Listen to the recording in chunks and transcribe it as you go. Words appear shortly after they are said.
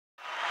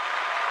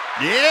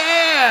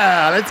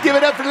Yeah, let's give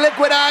it up for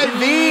Liquid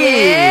IV.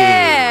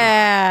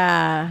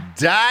 Yeah.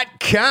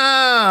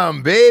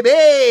 .com,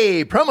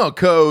 baby. Promo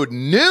code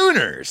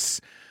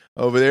Nooners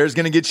over there is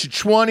going to get you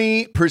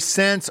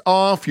 20%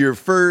 off your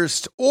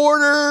first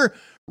order.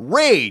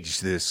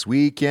 Rage this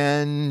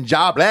weekend.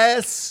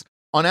 Jobless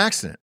on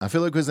accident. I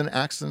feel like it was an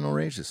accidental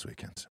rage this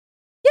weekend.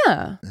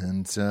 Yeah.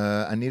 And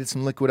I needed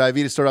some Liquid IV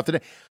to start off the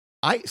day.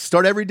 I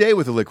start every day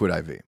with a Liquid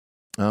IV.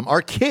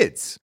 Our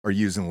kids are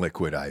using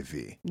Liquid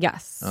IV.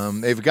 Yes.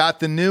 They've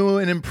got the new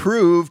and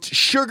improved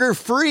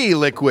sugar-free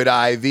Liquid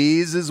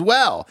IVs as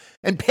well.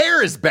 And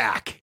Pear is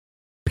back.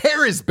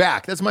 Pear is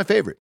back. That's my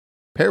favorite.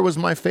 Pear was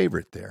my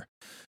favorite there.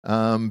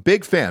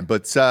 Big fan.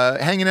 But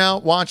hanging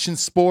out, watching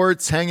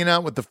sports, hanging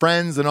out with the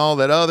friends and all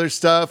that other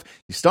stuff.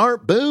 You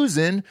start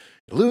boozing,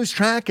 you lose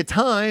track of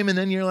time, and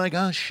then you're like,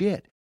 oh,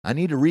 shit. I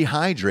need to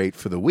rehydrate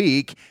for the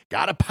week.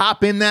 Got to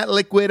pop in that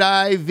Liquid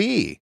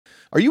IV.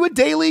 Are you a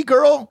daily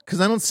girl? Because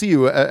I don't see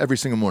you every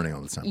single morning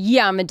all the time.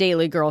 Yeah, I'm a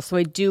daily girl. So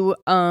I do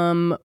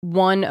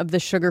one of the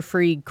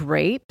sugar-free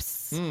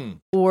grapes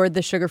or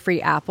the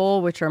sugar-free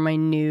apple, which are my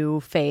new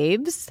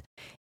faves,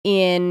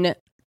 in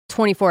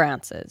 24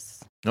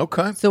 ounces.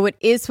 Okay. So it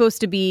is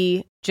supposed to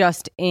be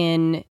just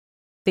in,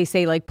 they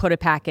say, like, put a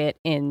packet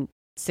in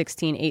 8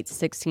 to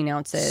 16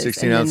 ounces.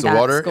 16 ounces of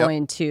water. That's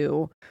going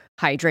to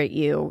hydrate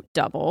you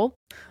double.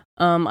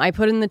 I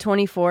put in the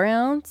 24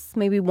 ounce,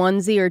 maybe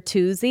onesie or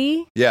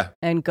twosie. Yeah.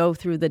 And go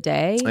through the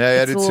day.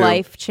 Yeah, it's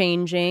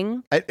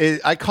life-changing.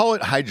 I call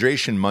it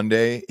Hydration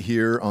Monday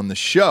here on the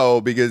show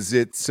because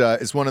it's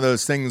one of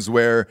those things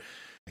where,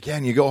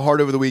 again, you go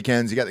hard over the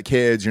weekends, you got the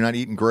kids, you're not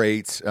eating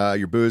great,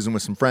 you're boozing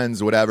with some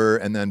friends or whatever,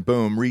 and then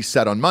boom,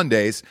 reset on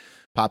Mondays,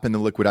 pop in the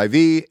Liquid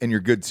IV, and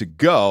you're good to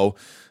go.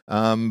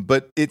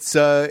 But it's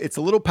a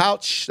little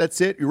pouch,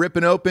 that's it. You're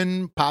ripping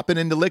open, popping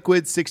into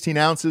liquid, 16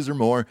 ounces or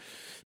more.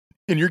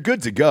 And you're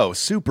good to go.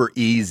 Super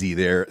easy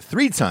there.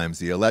 3 times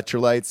the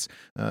electrolytes,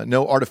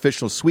 no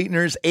artificial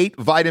sweeteners, 8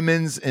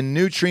 vitamins and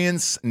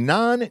nutrients,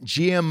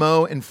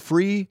 non-GMO and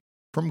free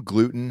from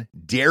gluten,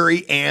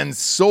 dairy, and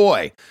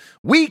soy.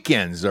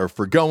 Weekends are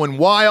for going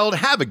wild.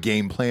 Have a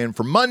game plan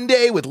for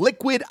Monday with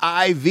Liquid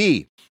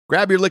IV.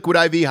 Grab your Liquid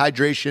IV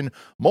hydration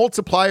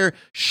multiplier,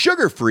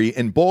 sugar-free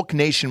in bulk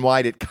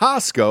nationwide at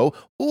Costco,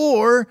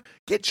 or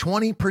get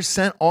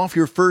 20% off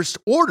your first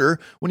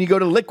order when you go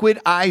to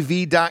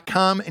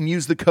liquidiv.com and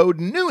use the code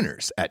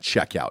Nooners at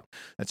checkout.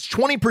 That's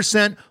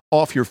 20%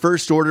 off your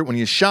first order when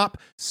you shop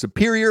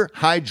Superior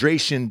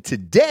Hydration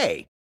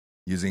today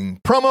using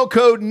promo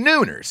code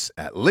Nooners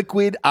at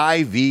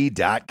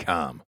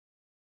liquidiv.com.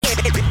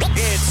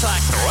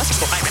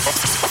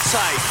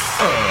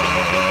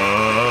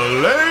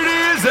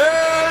 Ladies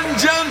and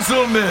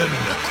gentlemen,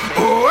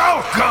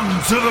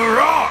 welcome to the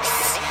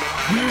Ross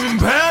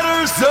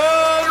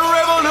Patterson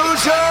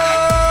Revolution!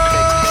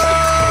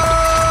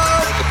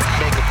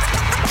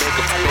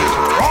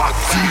 Brought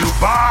to you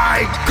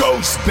by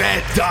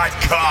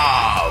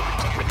GhostBed.com.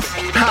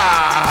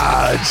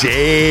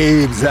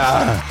 James.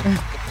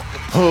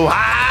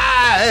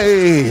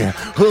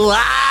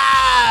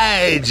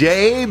 Why,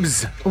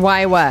 James?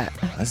 Why what?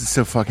 This is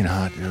so fucking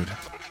hot, dude.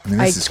 I mean,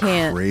 this is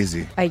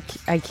crazy. I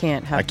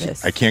can't have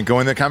this. I can't go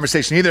in the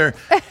conversation either.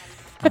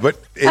 But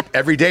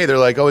every day they're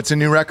like, oh, it's a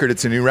new record.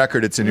 It's a new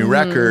record. It's a new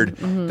record.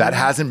 Mm-hmm. That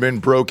hasn't been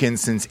broken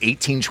since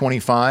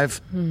 1825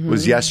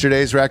 was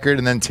yesterday's record.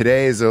 And then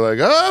today's, they're like,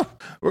 oh,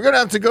 we're going to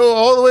have to go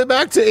all the way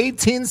back to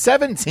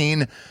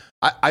 1817.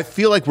 I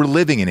feel like we're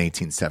living in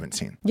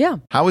 1817. Yeah.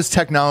 How is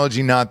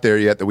technology not there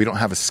yet that we don't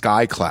have a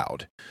sky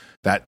cloud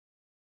that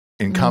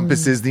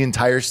encompasses the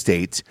entire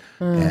state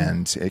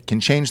and it can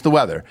change the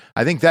weather?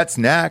 I think that's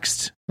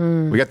next.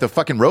 We got the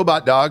fucking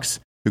robot dogs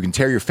who can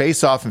tear your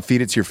face off and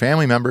feed it to your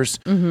family members.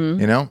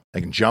 You know, they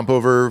can jump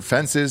over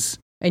fences.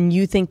 And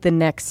you think the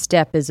next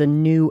step is a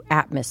new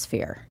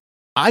atmosphere?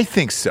 I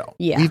think so.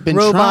 Yeah. We've been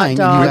Robot trying,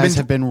 dogs. and you guys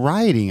have been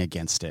rioting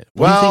against it.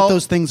 What do you think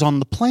those things on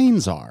the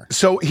planes are?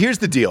 So here's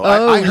the deal.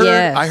 Oh, I heard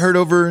yes. I heard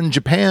over in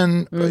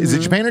Japan, is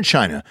it Japan or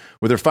China,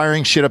 where they're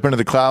firing shit up into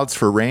the clouds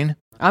for rain?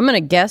 I'm going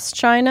to guess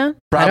China.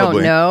 Probably. I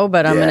don't know,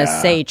 but I'm going to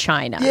Yeah. say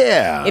China.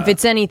 Yeah. If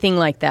it's anything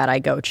like that, I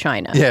go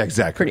China. Yeah,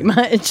 exactly. Pretty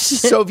much.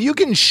 So if you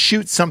can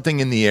shoot something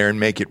in the air and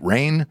make it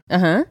rain,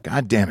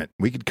 God damn it,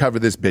 we could cover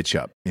this bitch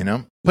up, you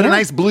know? Put a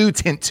nice blue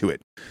tint to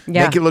it.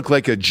 Yeah. Make it look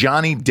like a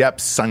Johnny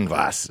Depp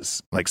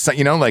sunglasses. Like,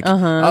 you know, like,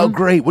 oh,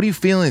 great, what are you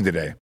feeling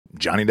today?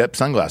 Johnny Depp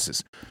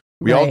sunglasses.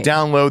 We all Right.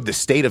 download the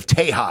State of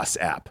Tejas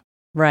app.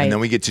 Right. And then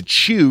we get to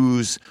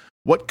choose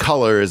what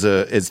color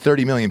is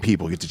 30 million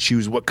people get to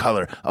choose what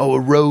color. Oh,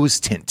 a rose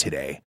tint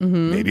today.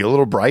 Maybe a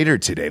little brighter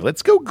today.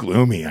 Let's go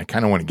gloomy. I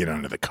kind of want to get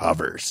under the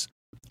covers.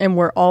 And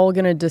we're all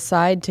going to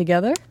decide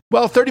together?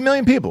 Well, 30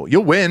 million people.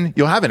 You'll win.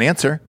 You'll have an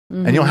answer.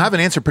 And you'll have an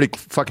answer pretty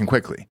fucking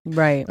quickly.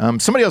 Right.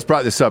 Somebody else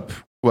brought this up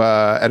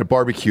at a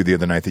barbecue the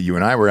other night that you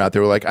and I were out. They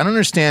were like, I don't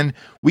understand.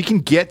 We can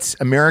get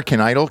American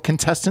Idol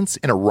contestants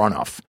in a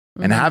runoff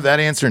and have that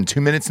answer in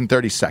 2 minutes and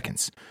 30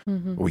 seconds.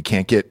 But we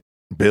can't get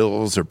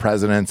bills or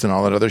presidents and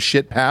all that other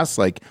shit passed.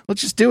 Like, let's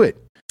just do it.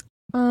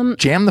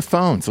 Jam the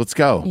phones. Let's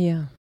go.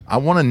 Yeah. I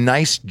want a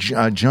nice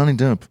Johnny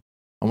Depp.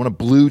 I want a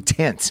blue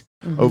tint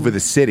over the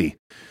city.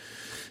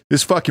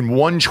 This fucking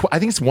I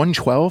think it's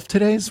 112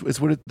 today is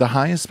what the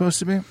high is supposed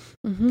to be.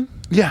 Mm-hmm.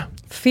 Yeah.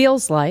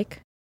 Feels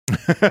like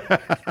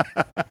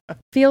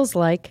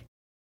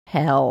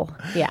hell.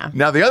 Yeah.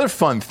 Now, the other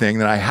fun thing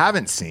that I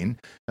haven't seen,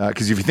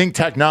 because if you think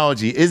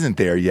technology isn't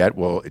there yet,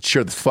 well, it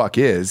sure the fuck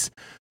is.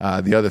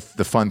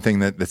 The fun thing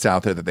that's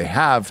out there that they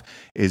have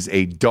is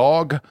a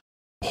dog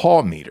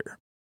paw meter.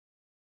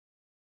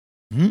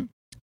 Let's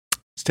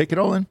take it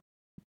all in.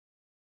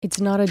 It's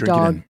not a Drink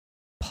dog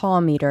paw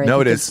meter.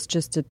 No, it is. It's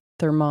just a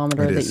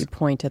thermometer that you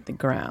point at the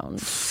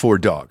ground. For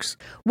dogs.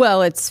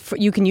 Well,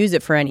 you can use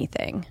it for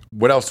anything.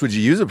 What else would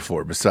you use it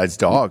for besides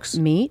dogs?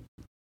 Meat?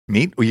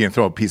 Meat? Well, you gonna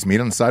throw a piece of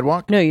meat on the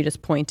sidewalk? No, you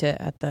just point it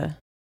at the...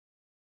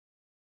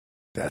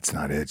 That's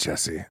not it,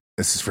 Jesse.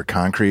 This is for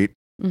concrete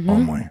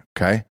only,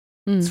 okay?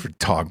 It's for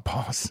dog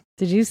paws.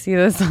 Did you see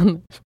this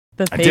on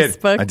the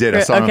Facebook? I did.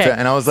 I saw it,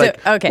 and I was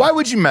like, why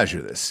would you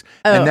measure this?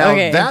 Oh, and now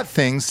that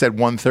thing said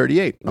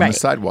 138 on the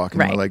sidewalk. And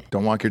they're Right. like,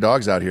 don't walk your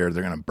dogs out here.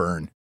 They're going to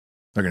burn.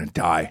 They're going to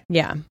die.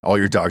 Yeah. All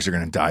your dogs are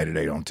going to die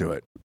today. Don't do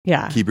it.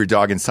 Yeah. Keep your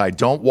dog inside.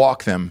 Don't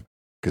walk them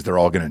because they're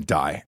all going to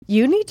die.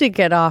 You need to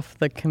get off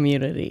the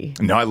community.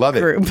 No, I love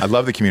it. Group. I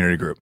love the community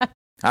group.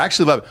 I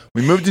actually love it.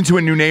 We moved into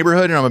a new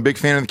neighborhood, and I'm a big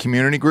fan of the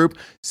community group.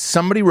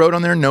 Somebody wrote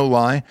on there, no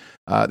lie.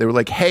 They were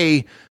like,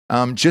 hey,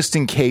 just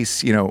in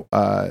case, you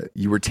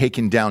were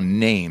taking down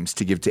names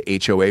to give to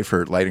HOA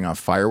for lighting off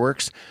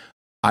fireworks,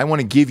 I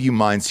want to give you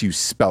mine so you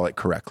spell it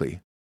correctly.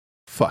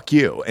 Fuck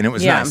you. And it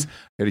was nice. I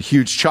had a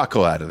huge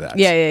chuckle out of that.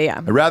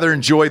 Yeah. I rather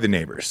enjoy the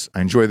neighbors. I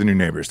enjoy the new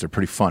neighbors. They're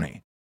pretty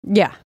funny.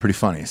 Yeah. Pretty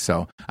funny.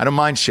 So I don't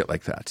mind shit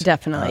like that.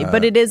 Definitely.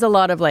 But it is a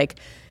lot of like,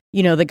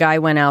 the guy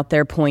went out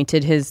there,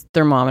 pointed his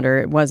thermometer.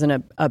 It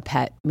wasn't a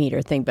pet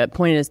meter thing, but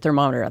pointed his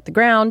thermometer at the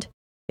ground.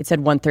 It said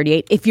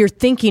 138. If you're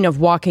thinking of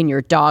walking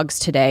your dogs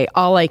today,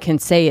 all I can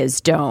say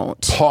is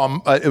don't.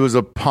 It was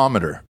a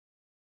palmeter.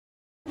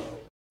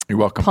 You're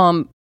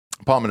welcome.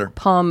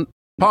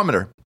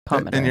 Palmeter.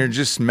 And you're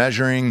just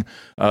measuring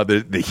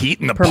the heat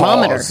in the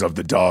paws of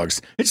the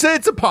dogs. It's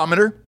a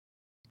palmeter.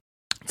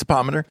 It's a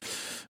palmeter.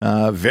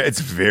 It's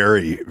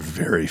very,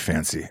 very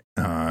fancy.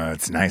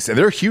 It's nice. And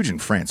they're huge in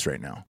France right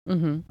now.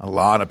 Mm-hmm. A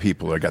lot of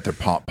people have got their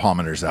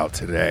palmeters out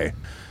today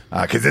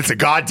because it's a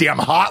goddamn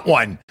hot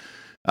one.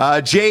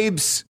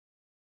 Jabes,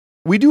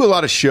 we do a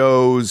lot of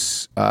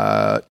shows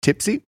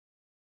tipsy,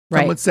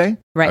 some would say.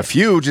 Right. A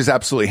few just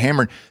absolutely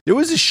hammered. There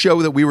was a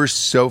show that we were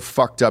so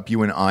fucked up,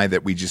 you and I,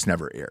 that we just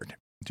never aired.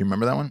 Do you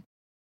remember that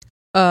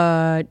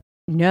one?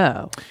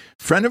 No.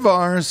 Friend of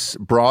ours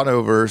brought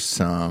over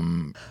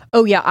some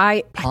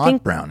I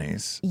think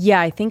brownies.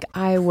 Yeah, I think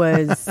I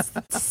was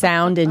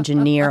sound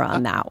engineer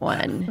on that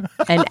one,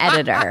 an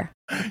editor.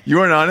 You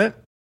weren't on it?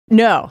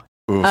 No.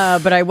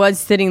 But I was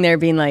sitting there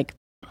being like,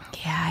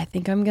 yeah, I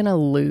think I'm going to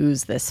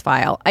lose this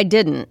file. I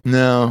didn't.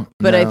 No.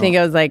 But I think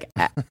I was like,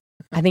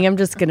 I think I'm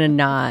just going to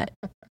not.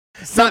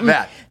 It's not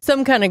that.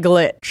 Some kind of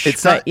glitch.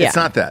 It's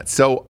not that.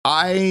 So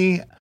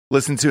I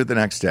listened to it the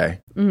next day,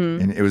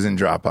 and it was in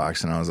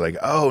Dropbox, and I was like,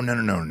 oh,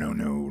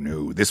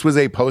 no. This was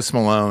a Post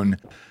Malone,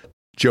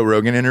 Joe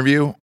Rogan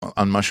interview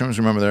on mushrooms.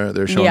 Remember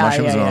their show on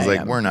mushrooms? And I was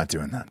like, we're not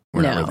doing that.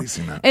 We're not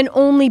releasing that. And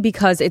only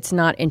because it's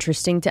not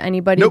interesting to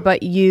anybody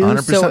but you.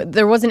 100%. So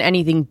there wasn't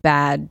anything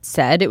bad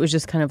said. It was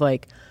just kind of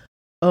like,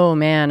 oh,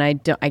 man, I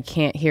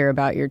can't hear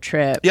about your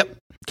trip. Yep.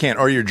 Can't,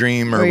 or your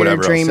dream or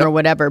whatever. Or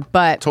whatever.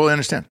 But totally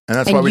understand. And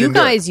that's why we didn't do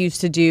it. You guys used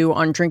to do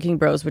on Drinking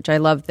Bros, which I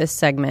love this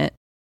segment.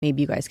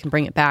 Maybe you guys can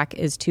bring it back,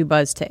 is Too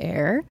Buzz to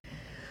Air,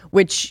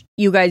 which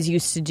you guys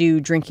used to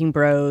do Drinking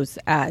Bros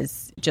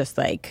as just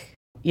like,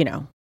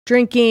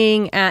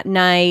 drinking at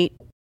night,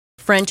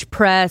 French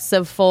press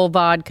of full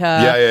vodka.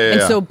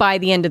 And so by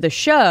the end of the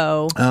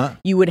show,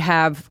 you would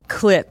have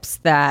clips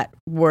that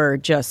were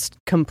just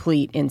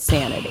complete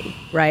insanity,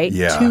 right?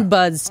 Yeah. Too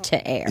Buzz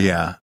to Air.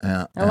 Yeah.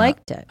 I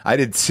liked it. I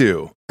did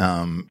too.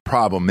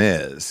 Problem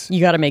is, you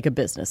got to make a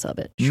business of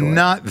it. Sure.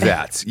 Not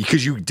that,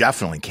 because you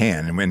definitely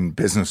can, and when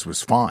business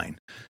was fine.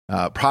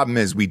 Problem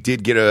is, we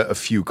did get a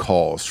few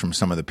calls from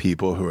some of the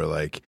people who were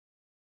like,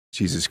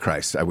 Jesus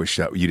Christ, I wish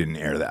that you didn't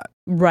air that.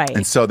 Right.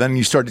 And so then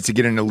you started to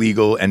get into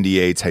legal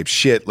NDA type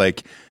shit.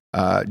 Like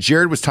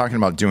Jared was talking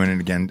about doing it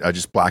again,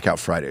 just Blackout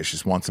Fridays,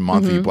 just once a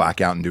month you black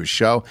out and do a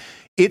show.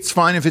 It's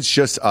fine if it's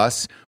just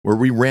us. Where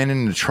we ran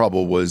into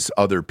trouble was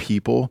other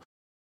people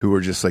who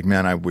were just like,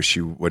 man, I wish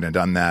you wouldn't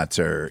have done that,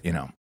 or,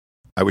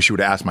 I wish you would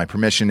have asked my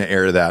permission to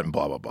air that, and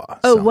blah, blah, blah.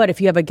 Oh, what, if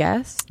you have a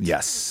guest?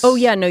 Yes. Oh,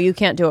 yeah, no, you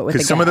can't do it with a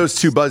guest. Because some of those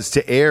Too Buzz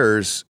to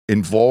Airs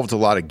involved a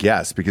lot of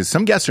guests, because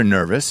some guests are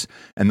nervous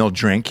and they'll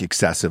drink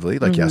excessively,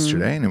 like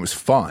yesterday, and it was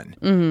fun.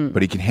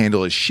 But he can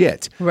handle his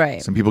shit.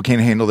 Right. Some people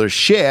can't handle their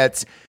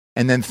shit,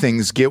 and then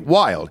things get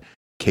wild.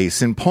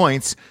 Case in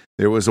points,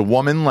 there was a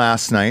woman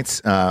last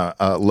night,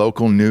 a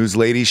local news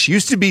lady. She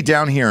used to be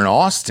down here in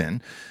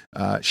Austin.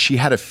 She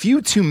had a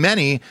few too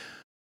many,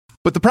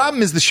 but the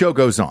problem is the show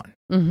goes on.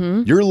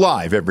 You're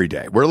live every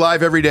day. We're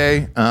live every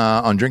day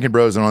on Drinking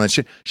Bros and all that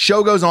shit.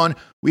 Show goes on.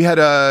 We had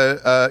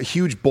a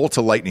huge bolt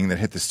of lightning that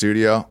hit the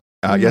studio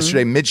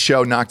yesterday.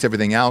 Mid-show, knocked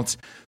everything out.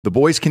 The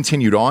boys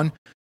continued on.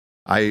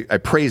 I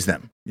praised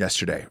them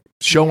yesterday.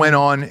 Show went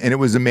on, and it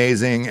was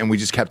amazing, and we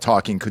just kept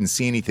talking. Couldn't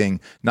see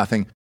anything,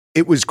 nothing.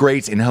 It was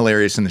great and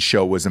hilarious, and the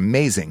show was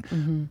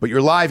amazing. But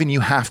you're live, and you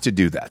have to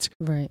do that.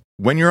 Right.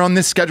 When you're on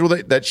this schedule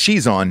that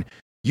she's on,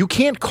 you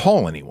can't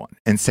call anyone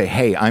and say,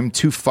 hey, I'm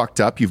too fucked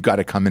up. You've got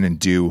to come in and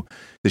do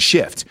the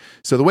shift.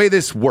 So the way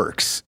this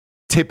works,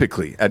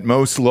 typically at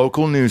most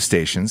local news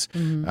stations,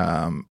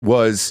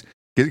 was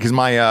because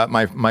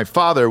my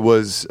father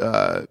was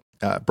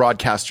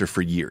broadcaster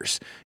for years,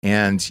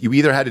 and you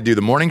either had to do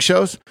the morning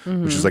shows,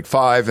 which is like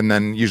 5 and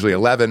then usually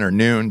 11 or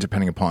noon,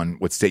 depending upon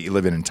what state you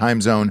live in and time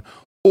zone,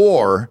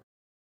 or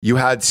you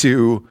had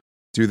to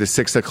do the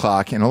 6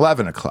 o'clock and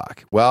 11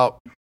 o'clock. Well,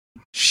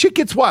 shit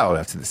gets wild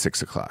after the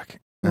 6 o'clock.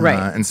 Right.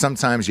 And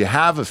sometimes you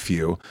have a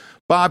few.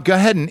 Bob, go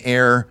ahead and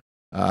air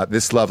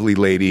this lovely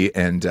lady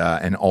and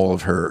all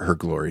of her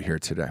glory here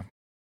today.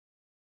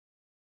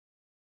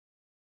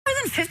 More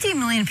than 50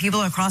 million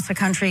people across the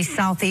country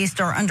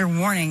southeast are under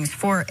warnings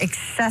for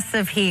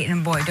excessive heat.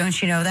 And boy,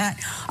 don't you know that?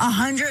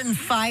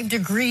 105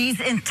 degrees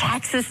in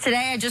Texas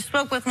today. I just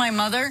spoke with my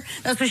mother.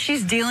 That's what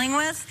she's dealing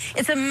with.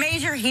 It's a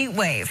major heat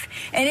wave.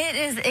 And it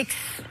is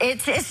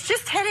it's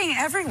just heading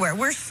everywhere.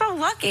 We're so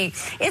lucky.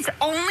 It's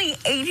only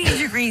 80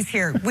 degrees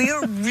here. We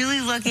are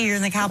really lucky here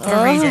in the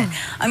capital region.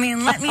 I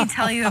mean, let me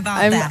tell you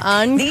about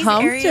that. These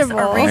areas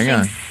are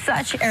reaching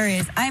such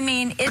areas. I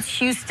mean, it's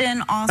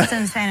Houston,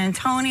 Austin, San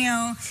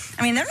Antonio.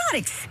 I mean, they're not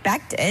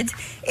expected.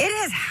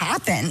 It has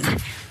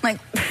happened. Like,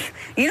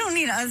 you don't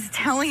need us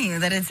telling you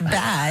that it's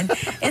bad.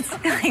 It's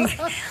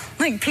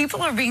like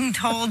people are being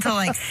told to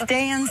like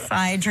stay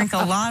inside, drink a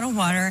lot of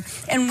water,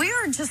 and we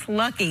are just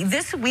lucky.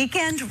 This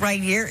weekend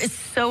right here is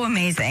so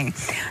amazing.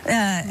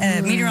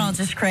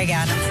 Meteorologist Craig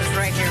Adams is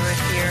right here with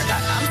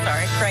I'm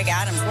sorry, Craig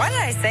Adams. Why did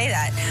I say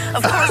that?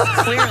 Of course,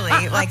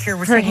 clearly, like here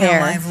we're taking a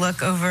live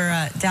look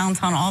over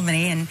downtown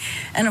Albany,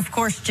 and of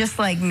course, just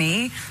like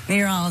me,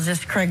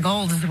 meteorologist Craig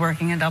Gold is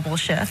working a double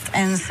shift,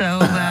 and so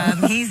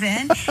he's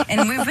in,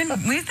 and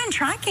we've been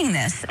tracking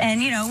this,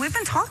 and you know we've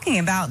been talking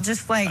about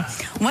just like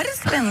what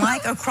it's been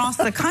like across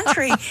the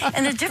country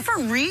and the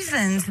different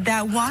reasons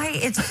that why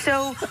it's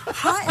so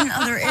hot in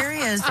other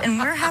areas, and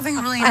we're having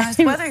really nice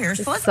weather here.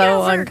 So let's get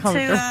over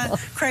to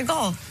Craig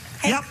Gold.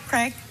 Hey,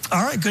 Craig.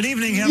 All right, good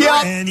evening, Heather.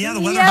 And yeah, the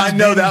weather I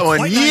know that one.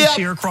 Quite nice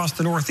here across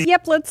the Northeast.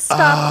 Let's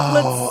stop.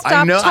 Let's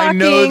stop talking. I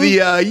know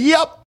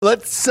the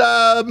Let's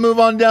move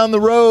on down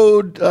the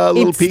road.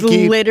 Little peeky.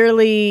 It's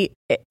literally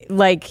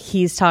like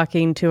he's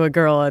talking to a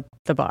girl at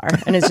the bar,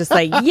 and it's just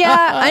like,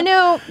 yeah, I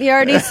know. You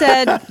already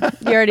said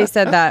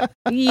that.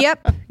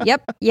 Yep.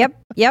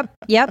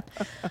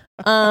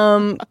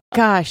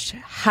 Gosh,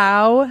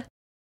 how?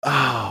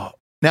 Oh.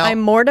 Now,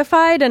 I'm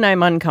mortified and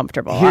I'm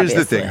uncomfortable. Here's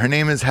obviously. the thing. Her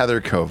name is Heather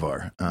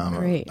Kovar.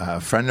 Great. A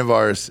friend of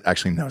ours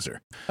actually knows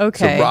her.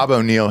 Okay. So Rob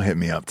O'Neill hit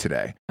me up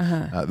today.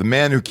 The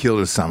man who killed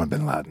Osama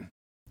bin Laden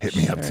hit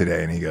me up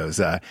today, and he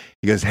goes,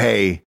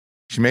 hey,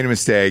 she made a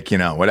mistake,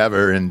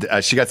 whatever, and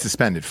she got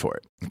suspended for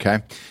it.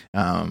 Okay.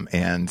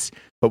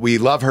 But we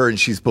love her, and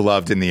she's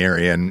beloved in the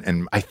area,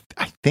 and I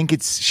think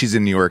she's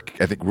in New York.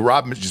 I think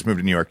Rob just moved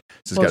to New York,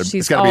 so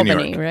it's got to be in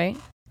New York, right?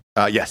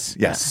 Yes.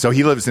 Yeah. So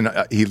he doesn't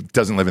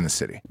live in the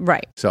city.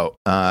 Right. So,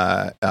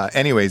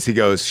 anyways, he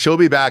goes, she'll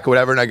be back,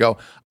 whatever. And I go,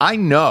 I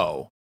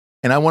know.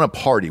 And I want to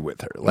party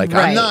with her. Like,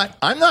 right.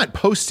 I'm not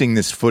posting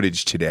this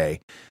footage today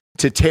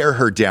to tear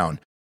her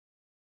down.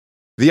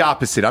 The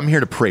opposite. I'm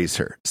here to praise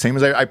her. Same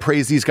as I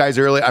praised these guys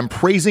earlier. I'm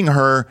praising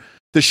her.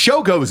 The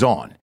show goes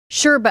on.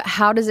 Sure. But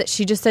how does it?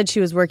 She just said she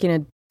was working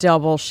a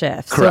double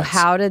shift. Correct. So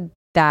how did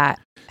that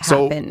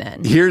happen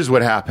then? Here's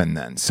what happened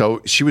then.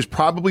 So she was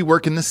probably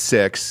working the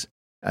 6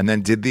 and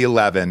then did the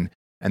 11,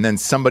 and then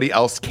somebody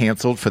else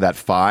canceled for that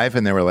 5,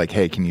 and they were like,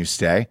 hey, can you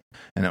stay?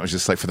 And it was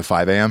just like for the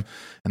 5 a.m.,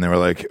 and they were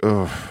like,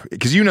 oh,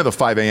 because the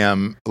 5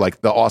 a.m.,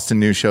 like the Austin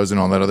news shows and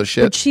all that other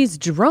shit. But she's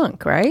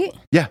drunk, right?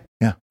 Yeah.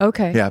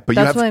 Okay. Yeah, but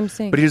that's what I'm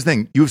saying. But here's the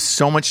thing. You have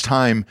so much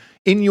time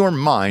in your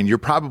mind, you're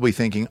probably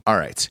thinking, all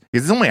right,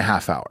 because it's only a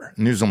half hour.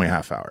 News is only a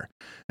half hour.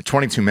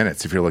 22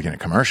 minutes if you're looking at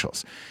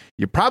commercials.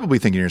 You're probably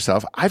thinking to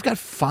yourself, I've got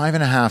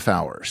 5.5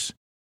 hours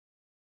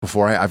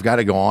before I've got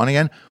to go on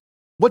again.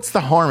 What's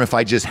the harm if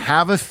I just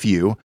have a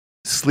few,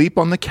 sleep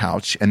on the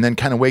couch, and then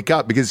kind of wake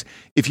up? Because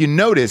if you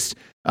noticed,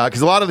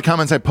 because a lot of the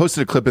comments, I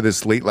posted a clip of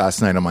this late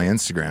last night on my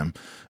Instagram,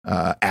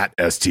 at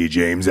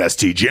STJames.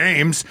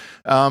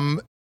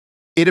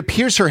 It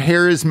appears her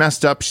hair is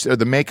messed up, or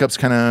the makeup's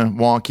kind of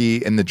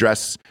wonky, and the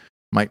dress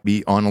might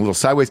be on a little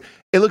sideways.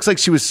 It looks like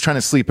she was trying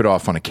to sleep it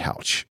off on a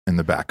couch in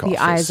the back office.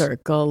 The eyes are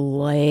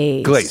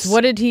glazed.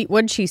 What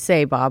did she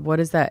say, Bob? What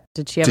is that?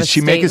 Did she have a statement? Did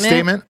she make a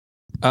statement?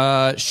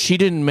 She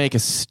didn't make a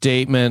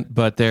statement,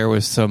 but there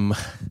was some. I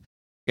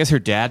guess her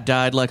dad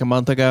died like a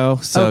month ago,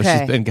 so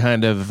she's been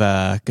kind of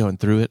going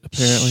through it.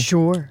 Apparently,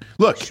 sure.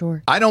 Look,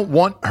 I don't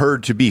want her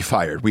to be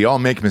fired. We all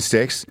make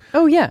mistakes.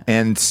 Oh yeah,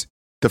 and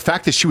the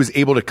fact that she was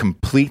able to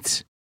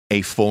complete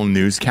a full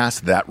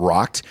newscast that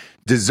rocked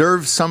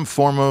deserves some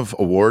form of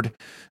award.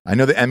 I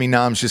know the Emmy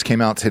noms just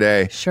came out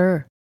today.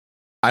 Sure.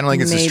 I don't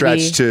think it's a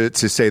stretch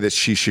to say that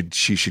she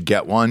should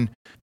get one,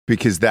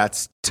 because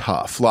that's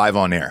tough live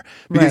on air.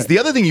 Because the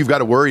other thing you've got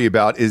to worry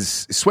about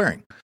is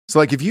swearing. So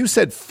like if you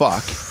said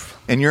fuck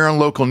and you're on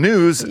local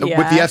news with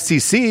the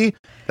FCC,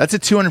 that's a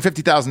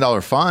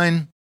 $250,000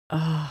 fine.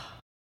 Oh,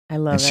 I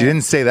love and it. She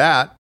didn't say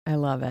that. I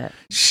love it.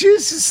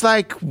 She's just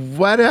like,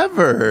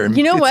 whatever.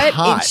 You know it's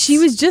what? She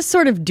was just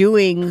sort of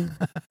doing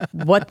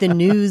what the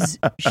news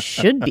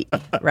should be,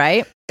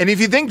 right? And if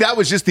you think that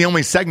was just the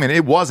only segment,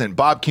 it wasn't.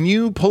 Bob, can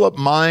you pull up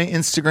my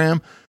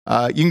Instagram?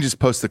 You can just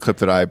post the clip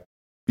that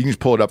you can just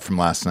pull it up from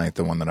last night,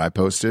 the one that I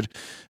posted,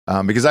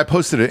 because I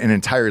posted an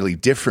entirely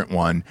different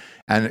one.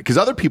 And because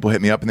other people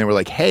hit me up and they were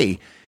like, hey,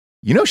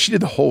 she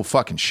did the whole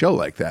fucking show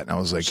like that. And I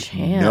was like,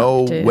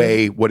 no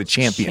way. What a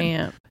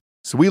champion.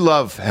 So we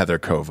love Heather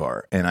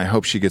Kovar, and I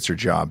hope she gets her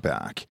job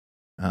back,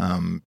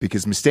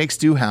 because mistakes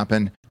do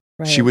happen.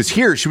 Right. She was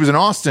here. She was an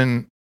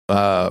Austin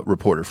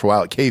reporter for a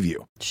while at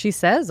KVUE. She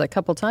says a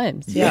couple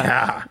times.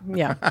 Yeah.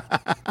 Yeah.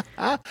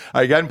 All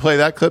right, go ahead and play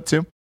that clip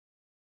too.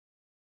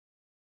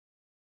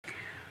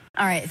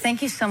 All right.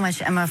 Thank you so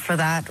much, Emma, for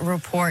that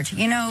report.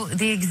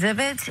 The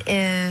exhibit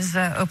is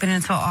open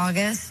until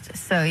August,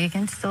 so you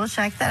can still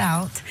check that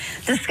out.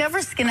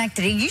 Discover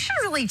Schenectady. You should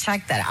really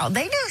check that out.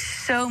 They do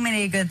so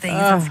many good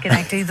things in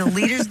Schenectady. The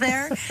leaders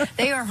there,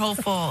 they are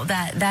hopeful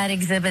that that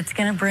exhibit's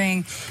going to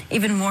bring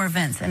even more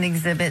events and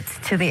exhibits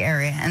to the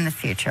area in the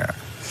future.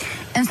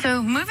 And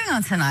so moving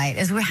on tonight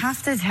is we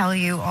have to tell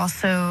you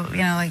also,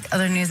 like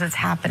other news that's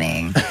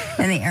happening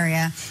in the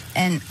area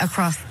and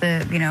across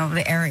the,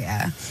 the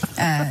area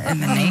in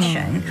the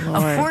nation.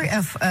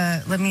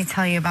 Let me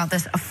tell you about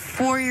this. A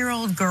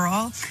 4-year-old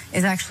girl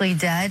is actually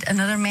dead.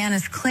 Another man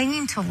is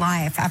clinging to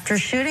life after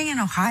shooting in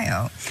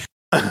Ohio.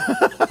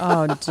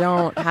 Oh,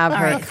 don't have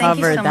her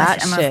cover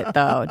that shit,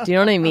 though. Do you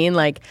know what I mean?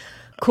 Like,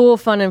 cool,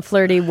 fun, and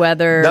flirty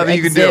weather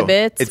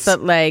exhibits,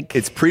 but like...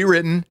 It's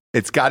pre-written.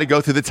 It's got to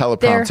go through the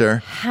teleprompter. There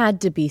had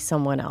to be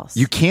someone else.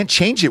 You can't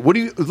change it. What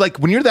do you like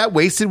when you're that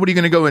wasted? What are you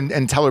going to go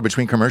and tell her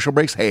between commercial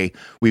breaks? Hey,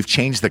 we've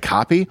changed the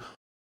copy.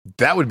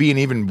 That would be an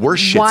even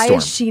worse shitstorm. Why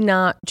is she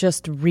not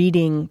just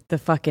reading the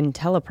fucking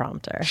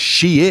teleprompter?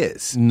 She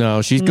is.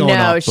 No, she's going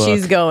off book.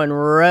 She's going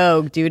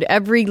rogue, dude.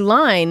 Every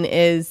line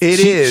is...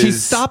 She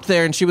stopped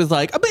there and she was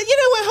like, but you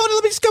know what? Hold on,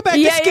 let me just go back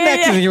to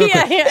Schenectady.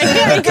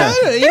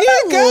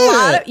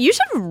 You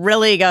should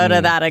really go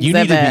to that exhibit. You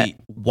need to be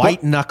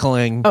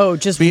white-knuckling. Oh,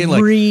 just being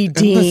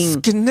reading.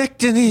 Like, the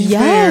Schenectady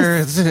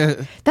Fair.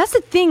 That's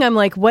the thing. I'm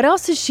like, what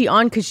else is she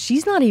on? Because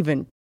she's not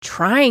even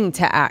trying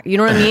to act. You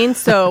know what I mean?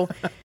 So...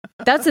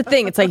 That's the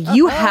thing. It's like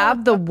you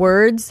have the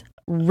words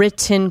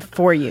written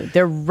for you.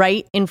 They're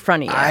right in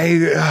front of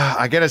you.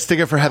 I got to stick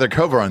it for Heather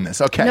Kovar on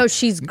this. Okay. No,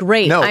 she's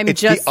great. No, I'm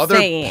just the other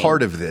saying.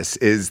 Part of this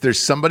is there's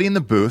somebody in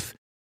the booth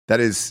that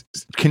is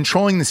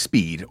controlling the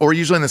speed, or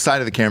usually on the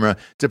side of the camera,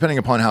 depending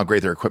upon how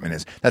great their equipment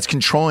is, that's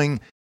controlling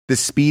the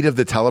speed of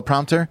the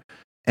teleprompter.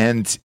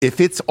 And if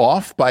it's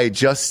off by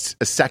just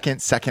a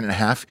second and a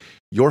half,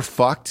 you're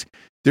fucked.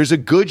 There's a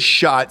good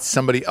shot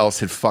somebody else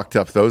had fucked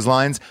up those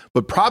lines,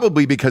 but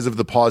probably because of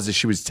the pauses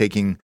she was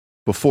taking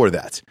before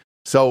that.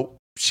 So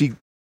she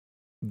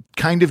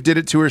kind of did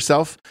it to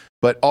herself,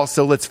 but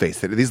also, let's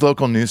face it, these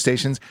local news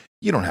stations,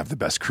 you don't have the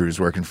best crews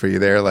working for you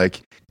there.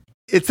 Like,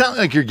 it's not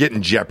like you're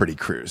getting Jeopardy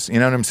crews, you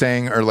know what I'm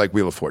saying? Or like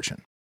Wheel of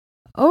Fortune.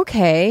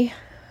 Okay.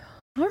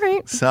 All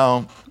right.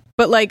 So.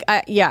 But like,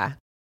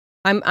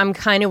 I'm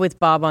kind of with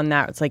Bob on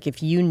that. It's like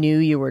if you knew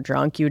you were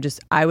drunk,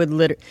 I would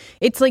literally...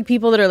 It's like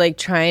people that are like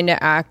trying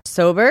to act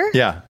sober.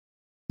 Yeah.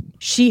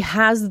 She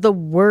has the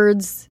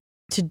words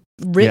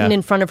written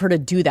in front of her to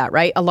do that,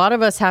 right? A lot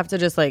of us have to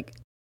just like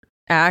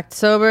act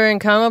sober and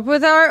come up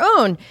with our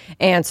own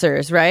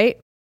answers, right?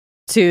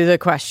 To the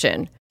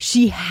question.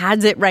 She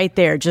has it right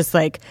there. Just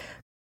like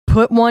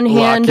put one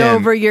hand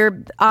over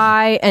your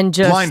eye and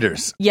just...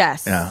 Blinders.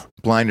 Yes. Yeah,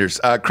 blinders.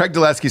 Craig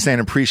Dulesky saying,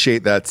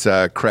 appreciate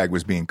that Craig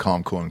was being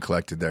calm, cool, and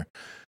collected there.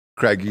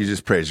 Craig, you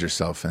just praise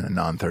yourself in a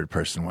non-third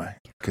person way.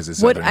 Because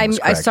it's I'm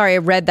sorry, I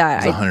read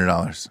that. It was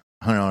 $100.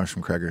 $100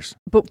 from Craigers.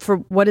 But for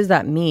what does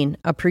that mean?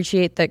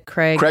 Appreciate that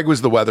Craig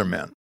was the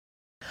weatherman.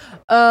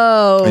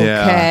 Oh, okay.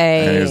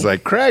 Yeah. And he was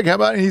like, Craig, how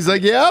about... And he's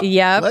like, yep.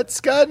 Let's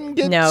go ahead and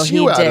get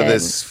you out of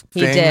this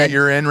thing that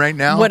you're in right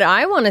now. What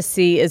I want to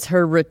see is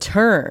her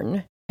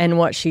return and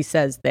what she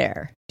says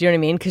there. Do you know what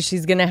I mean? Because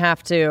she's going to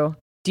have to,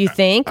 do you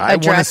think, I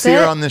want to see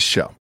her on this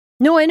show.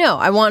 No, I know.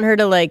 I want her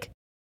to like,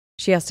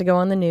 she has to go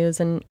on the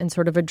news and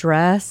sort of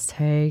address,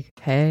 hey.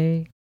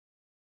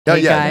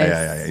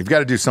 Yeah. You've got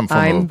to do some form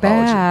of apology. I'm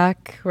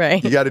back,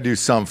 right? You got to do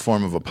some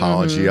form of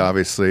apology,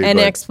 obviously. An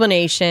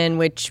explanation,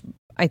 which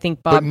I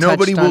think Bob But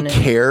nobody will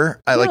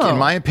care. No. In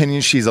my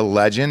opinion, she's a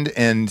legend,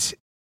 and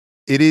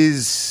it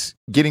is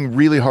getting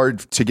really hard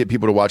to get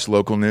people to watch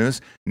local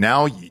news.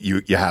 Now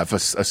you have a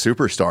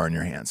superstar in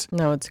your hands.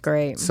 No, it's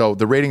great. So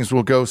the ratings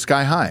will go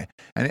sky high,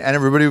 and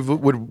everybody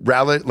would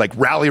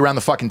rally around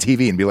the fucking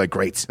TV and be like,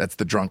 "Great, that's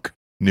the drunk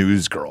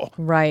news girl.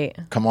 Right.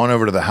 Come on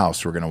over to the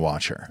house. We're going to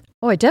watch her.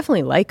 Oh, I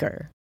definitely like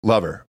her.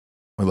 Love her.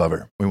 We love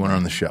her. We want her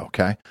on the show,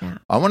 okay? Yeah.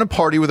 I want to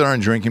party with her on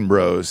Drinking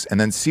Bros and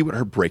then see what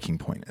her breaking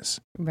point is.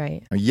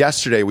 Right. Now,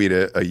 yesterday, we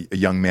had a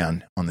young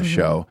man on the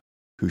show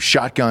who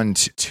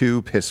shotgunned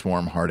 2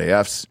 piss-warm hard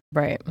AFs,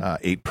 Right.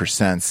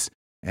 8%,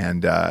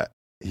 and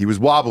he was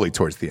wobbly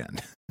towards the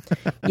end.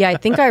 Yeah, I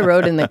think I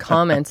wrote in the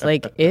comments,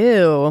 like,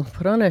 ew,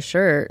 put on a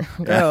shirt.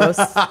 Gross.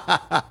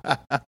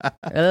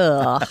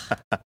 Ugh.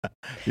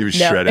 He was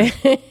shredded.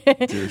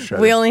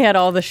 We only had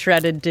all the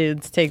shredded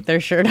dudes take their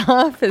shirt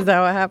off. Is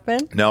that what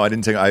happened? No, I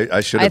didn't take.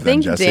 I should have. I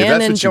think Jesse. Dan if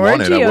and that's what you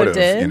wanted, I Giorgio would have.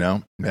 did. You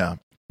know, yeah. If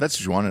that's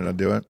what you wanted, I'd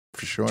do it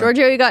for sure.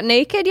 Giorgio, you got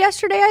naked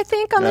yesterday, I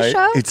think, on the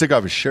show. He took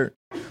off his shirt.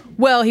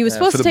 Well, he was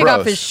supposed to take bros.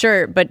 off his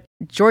shirt, but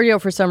Giorgio,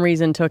 for some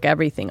reason, took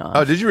everything off.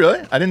 Oh, did you really?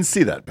 I didn't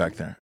see that back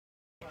there.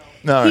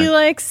 No, He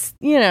likes,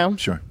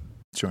 Sure.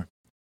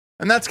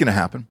 And that's going to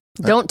happen.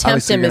 Don't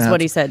tempt him, is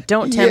what he said.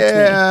 Don't tempt me.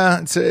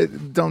 Yeah,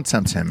 don't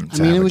tempt him. I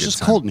mean, it was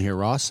just cold in here,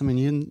 Ross. I mean,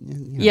 you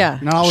Yeah.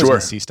 you're not always going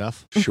to see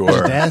stuff.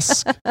 Sure.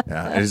 Desk.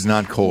 Yeah, it is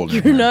not cold.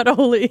 You're not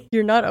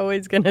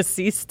always going to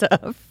see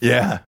stuff.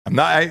 Yeah, I'm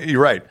not.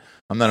 You're right.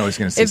 I'm not always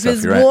going to see If stuff.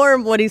 it's You're right.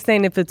 warm, what he's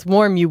saying, if it's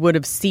warm, you would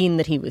have seen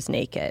that he was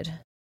naked.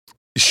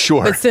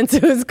 Sure. But since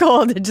it was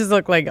cold, it just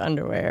looked like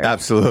underwear.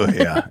 Absolutely.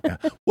 Yeah.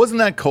 Wasn't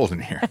that cold in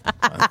here?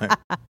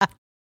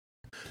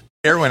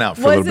 Air went out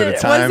for a little bit of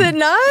time. Was it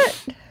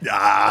not? We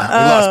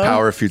lost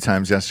power a few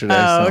times yesterday.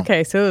 Oh, so.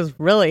 okay. So it was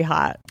really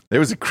hot. It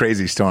was a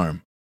crazy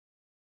storm.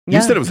 Yeah.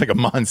 You said it was like a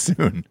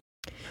monsoon.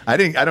 I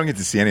don't get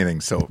to see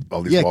anything. So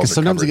all these Yeah, walls because are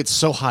sometimes covered. it gets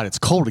so hot it's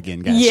cold again,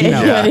 guys. Yeah, You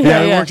know. yeah.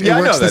 It works, Yeah, I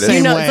it works know the that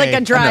same is. It's way. like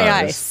a dry I know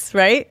it ice,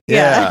 right?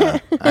 Yeah,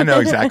 I know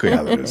exactly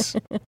how that is.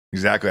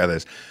 Exactly how that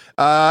is.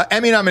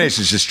 Emmy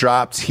nominations just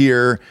dropped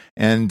here,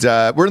 and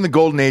we're in the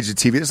golden age of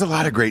TV. There's a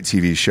lot of great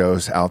TV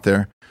shows out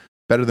there,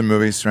 better than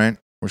movies, right?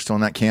 We're still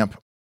in that camp.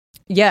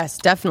 Yes,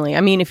 definitely.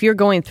 I mean, if you're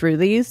going through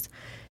these,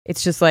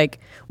 it's just like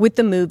with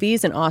the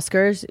movies and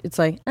Oscars, it's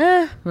like,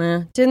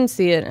 didn't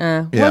see it,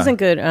 wasn't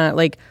good.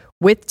 Like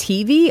with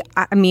TV,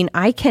 I mean,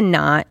 I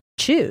cannot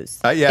choose.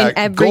 In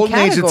every golden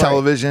age of category.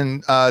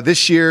 television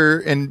this year,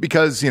 and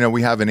because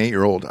we have an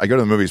 8-year-old, I go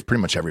to the movies pretty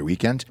much every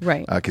weekend,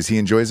 Right. Because he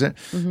enjoys it,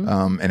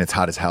 and it's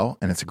hot as hell,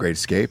 and it's a great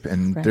escape,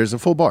 and Right. there's a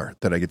full bar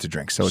that I get to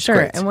drink, so it's Sure,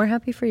 great. and we're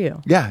happy for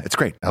you Yeah, it's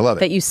great. I love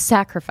that it. you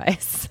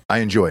sacrifice. I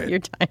enjoy it. your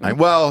time.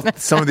 Well,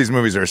 some of these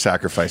movies are a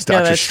sacrifice. Yeah,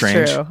 Doctor that's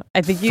Strange, true.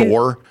 I think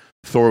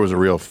Thor was a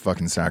real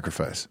fucking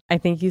sacrifice. I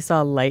think you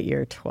saw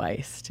Lightyear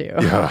twice too.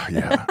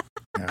 Yeah.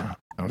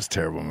 That was a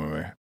terrible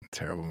movie.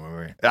 Terrible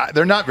movie.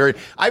 They're not very.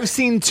 I've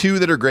seen 2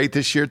 that are great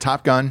this year: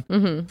 Top Gun,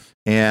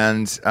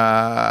 and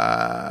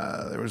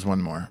there was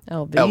one more.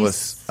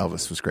 Elvis.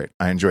 Elvis was great.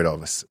 I enjoyed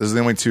Elvis. Those are the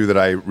only 2 that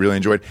I really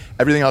enjoyed.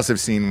 Everything else I've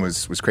seen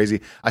was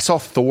crazy. I saw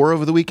Thor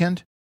over the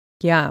weekend,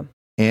 Yeah.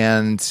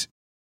 and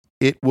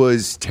it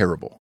was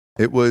terrible.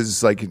 It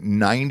was like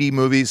 90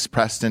 movies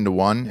pressed into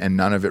one, and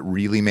none of it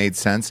really made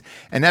sense.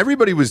 And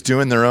everybody was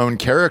doing their own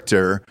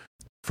character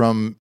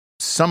from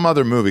some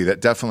other movie that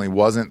definitely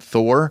wasn't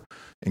Thor,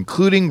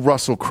 including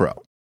Russell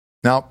Crowe.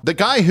 Now, the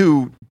guy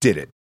who did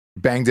it,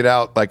 banged it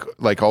out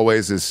like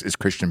always, is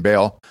Christian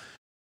Bale.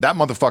 That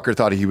motherfucker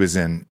thought he was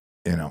in,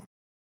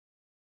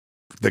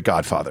 The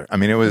Godfather. I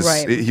mean,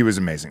 he was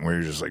amazing. Where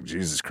you're just like,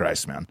 Jesus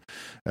Christ, man.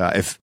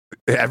 If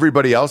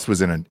everybody else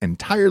was in an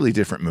entirely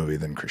different movie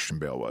than Christian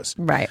Bale was.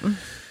 Right.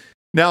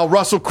 Now,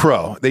 Russell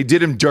Crowe, they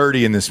did him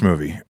dirty in this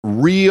movie.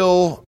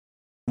 Real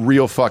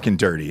fucking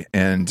dirty.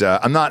 And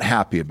I'm not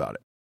happy about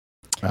it.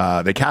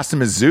 They cast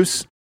him as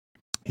Zeus.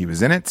 He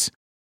was in it.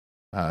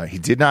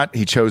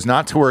 He chose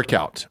not to work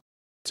out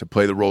to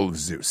play the role of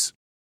Zeus,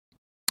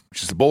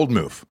 which is a bold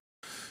move.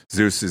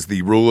 Zeus is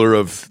the ruler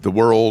of the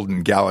world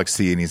and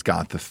galaxy, and he's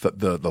got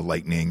the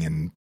lightning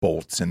and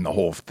bolts and the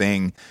whole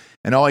thing.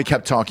 And all he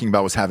kept talking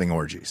about was having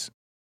orgies,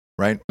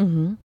 right?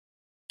 Mm-hmm.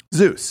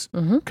 Zeus.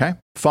 Mm-hmm. Okay.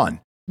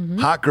 Fun. Mm-hmm.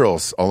 Hot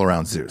girls all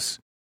around Zeus.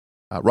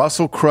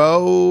 Russell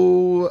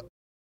Crowe.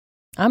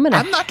 I'm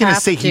not going to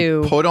say he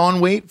put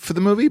on weight for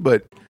the movie,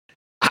 but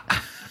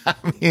I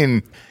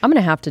mean, I'm going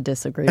to have to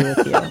disagree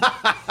with you.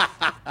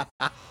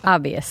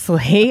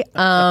 Obviously.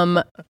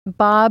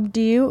 Bob,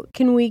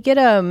 can we get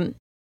a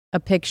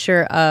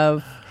picture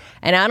of,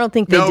 and I don't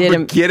think they did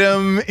him. Get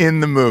him in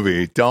the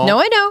movie. Don't. No,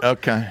 I know.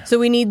 Okay. So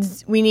we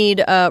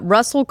need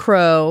Russell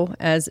Crowe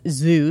as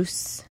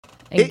Zeus,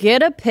 and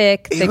get a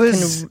pic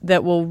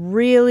that will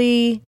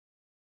really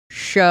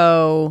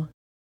show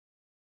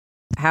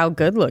how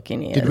good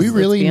looking he is. Did we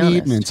really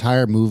need an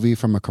entire movie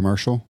from a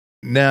commercial?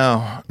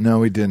 No,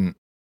 we didn't.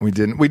 We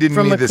didn't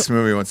need this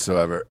movie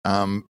whatsoever.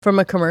 From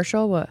a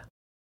commercial? What?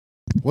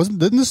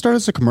 Didn't this start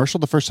as a commercial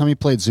the first time he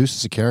played Zeus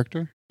as a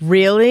character?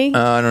 Really?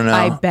 I don't know.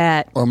 I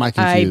bet. Or am I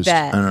confused? I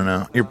bet. I don't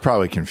know. You're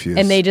probably confused.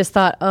 And they just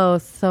thought, oh,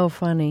 so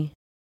funny.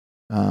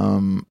 Yeah,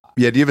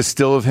 do you have a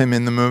still of him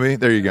in the movie?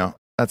 There you go.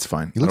 That's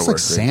fine. He looks like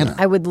Santa.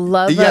 I would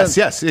love Yes,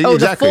 Oh, exactly.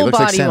 the full Looks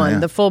body like Santa, one. yeah.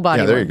 The full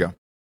body one. Yeah, there you go.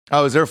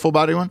 Oh, is there a full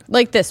body one?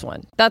 Like this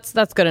one. That's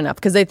good enough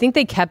because I think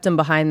they kept him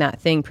behind that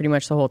thing pretty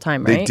much the whole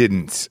time, right? They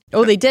didn't.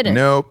 Oh, they didn't?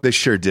 Nope, they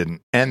sure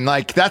didn't. And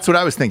like that's what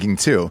I was thinking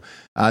too.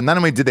 Not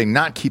only did they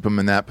not keep him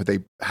in that, but they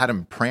had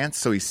him prance,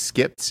 so he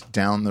skipped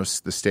down the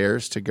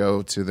stairs to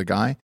go to the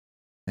guy,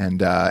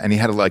 and he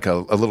had like a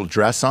little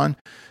dress on.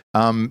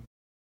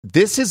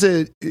 This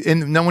is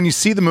now when you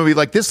see the movie,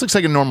 like this looks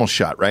like a normal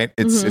shot, right?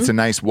 It's a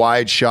nice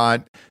wide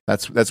shot.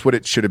 That's what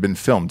it should have been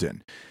filmed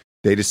in.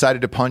 They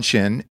decided to punch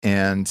in,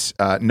 and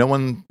no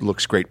one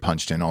looks great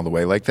punched in all the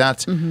way like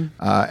that.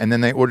 And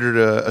then they ordered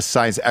a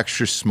size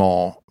extra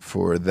small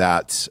for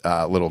that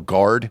little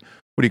guard.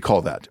 What do you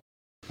call that?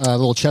 A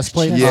little chest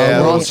plate? Yeah,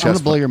 I'm going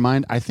to blow your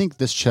mind. I think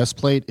this chest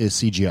plate is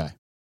CGI.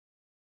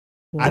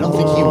 I don't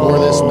think he wore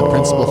this in the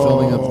principal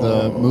filming of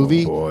the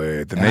movie.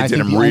 Boy, then they did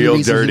him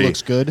real dirty. He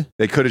looks good.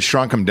 They could have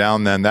shrunk him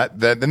down then.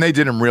 Then they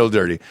did him real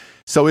dirty.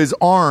 So his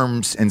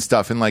arms and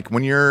stuff, and like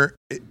when you're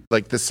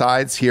like the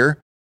sides here,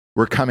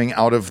 were coming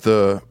out of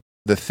the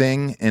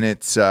thing, and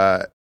it's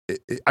I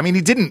mean,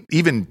 he didn't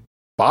even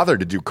bother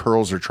to do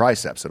curls or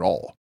triceps at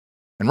all.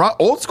 And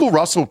old school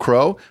Russell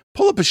Crowe,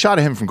 pull up a shot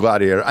of him from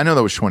Gladiator. I know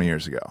that was 20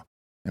 years ago,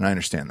 and I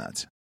understand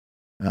that.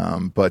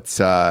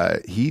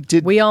 But he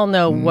did. We all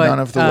know none what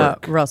of the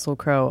work. Russell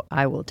Crowe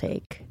I will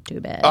take to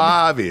bed.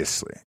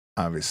 Obviously.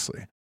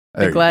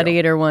 The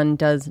Gladiator one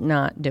does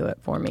not do it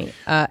for me.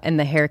 And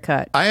the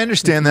haircut. I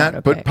understand that,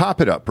 okay. But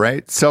pop it up,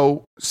 right?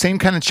 So same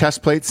kind of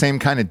chest plate, same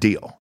kind of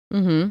deal.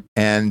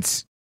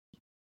 And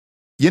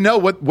you know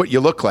what you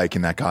look like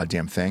in that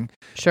goddamn thing.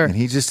 Sure. And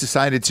he just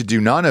decided to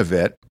do none of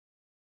it.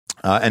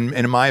 And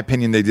in my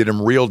opinion, they did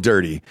him real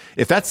dirty.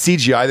 If that's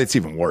CGI, that's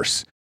even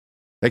worse.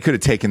 They could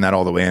have taken that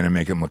all the way in and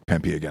make him look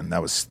pimpy again.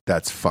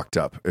 That's fucked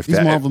up. These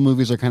Marvel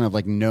movies are kind of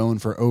like known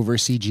for over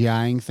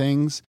CGIing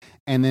things,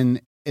 and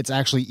then it's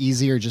actually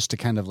easier just to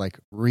kind of like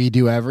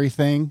redo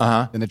everything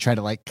than to try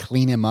to like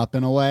clean him up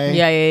in a way.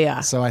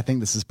 Yeah. So I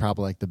think this is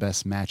probably like the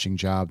best matching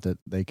job that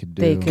they could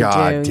do.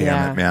 God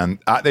damn it, man.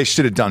 They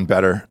should have done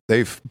better.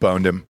 They've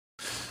boned him.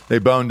 They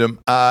boned him.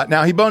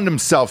 Now, he boned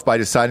himself by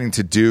deciding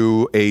to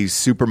do a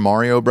Super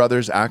Mario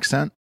Brothers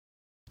accent.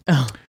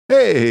 Oh.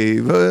 Hey,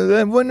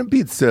 I want a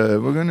pizza.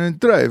 We're going to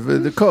drive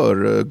the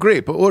car,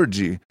 grape,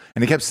 orgy.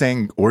 And he kept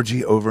saying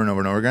orgy over and over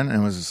and over again.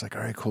 And I was just like,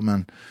 all right, cool,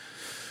 man.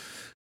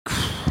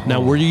 Now,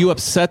 were you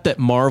upset that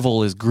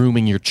Marvel is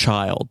grooming your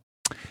child?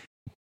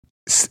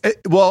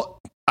 Well,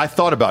 I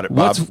thought about it,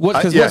 Bob.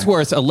 What's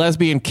worse, a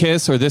lesbian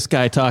kiss or this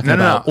guy talking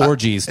about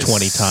orgies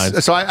 20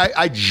 times? So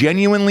I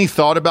genuinely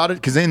thought about it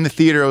because in the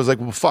theater I was like,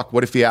 well, fuck,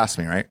 what if he asked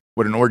me, right?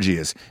 What an orgy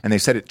is. And they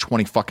said it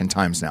 20 fucking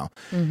times now.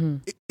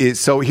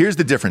 So here's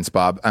the difference,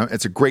 Bob.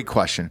 It's a great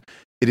question.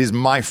 It is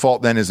my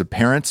fault then as a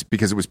parent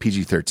because it was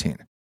PG-13.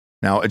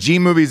 Now, a G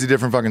movie is a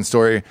different fucking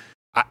story.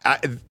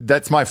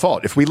 That's my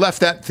fault. If we left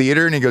that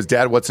theater and he goes,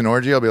 Dad, what's an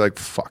orgy? I'll be like,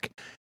 fuck.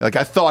 Like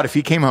I thought if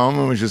he came home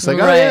and was just like,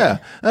 oh yeah,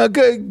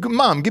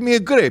 Mom, give me a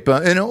grape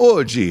and an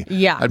orgy.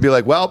 Yeah. I'd be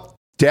like, well,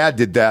 Dad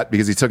did that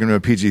because he took him to a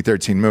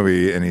PG-13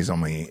 movie and he's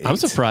only 8. I'm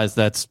surprised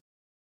that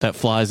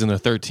flies in the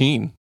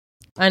 13.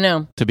 I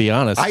know. To be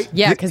honest.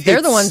 Because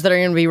they're the ones that are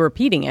going to be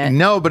repeating it.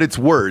 No, but it's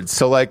words.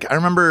 So like I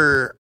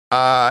remember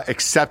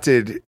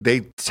Accepted,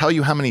 they tell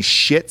you how many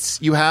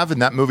shits you have,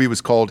 and that movie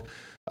was called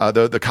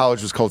the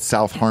college was called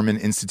South Harmon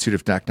Institute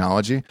of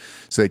Technology.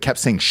 So they kept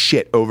saying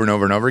shit over and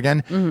over and over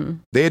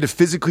again. They had to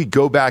physically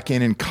go back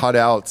in and cut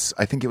out,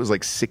 I think it was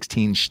like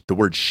 16, the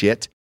word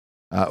shit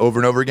over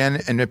and over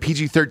again. And a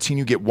PG-13,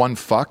 you get one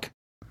fuck,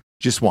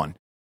 just one.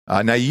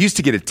 Now, you used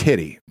to get a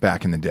titty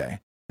back in the day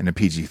in a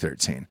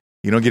PG-13.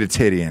 You don't get a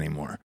titty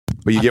anymore.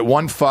 But you get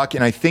one fuck,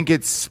 and I think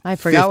it's I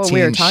forgot what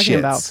we were talking shits.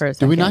 about for a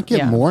second. Do we not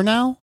get more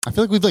now? I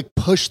feel like we've like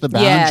pushed the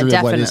boundary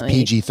of what is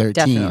PG-13.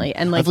 Definitely.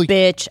 And like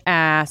bitch,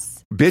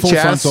 ass. Bitch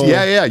ass. Frontal.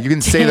 Yeah. You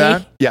can say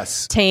that.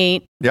 Yes.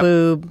 Taint,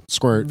 boob,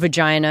 squirt,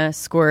 vagina,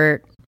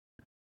 squirt.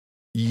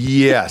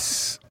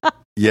 Yes.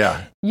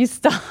 Yeah. You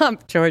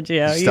stopped,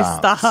 Giorgio. You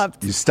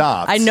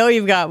stopped. I know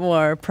you've got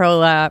more.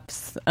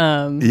 Prolapse.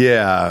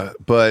 Yeah,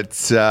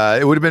 but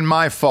it would have been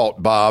my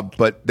fault, Bob.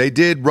 But they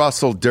did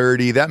Russell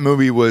dirty. That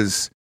movie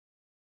was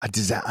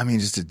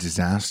just a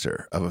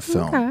disaster of a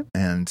film. Okay.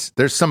 And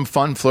there's some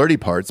fun, flirty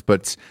parts,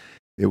 but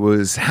it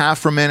was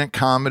half romantic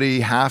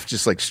comedy, half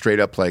just like straight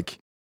up like,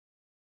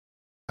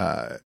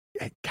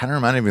 it kind of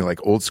reminded me of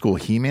like old school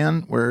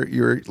He-Man where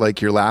you're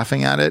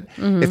laughing at it.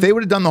 If they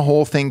would have done the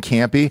whole thing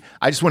campy,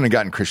 I just wouldn't have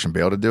gotten Christian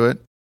Bale to do it.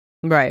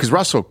 Right. Because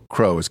Russell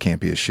Crowe was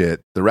campy as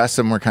shit. The rest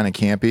of them were kind of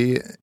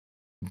campy.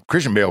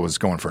 Christian Bale was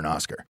going for an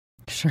Oscar.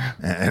 Sure.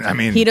 And I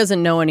mean, he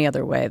doesn't know any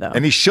other way though.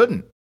 And he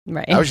shouldn't.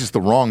 Right. That was just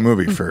the wrong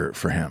movie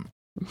for him.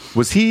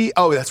 Was he?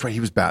 Oh, that's right. He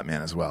was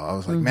Batman as well. I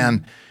was like,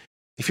 man,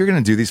 if you're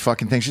going to do these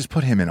fucking things, just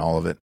put him in all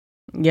of it.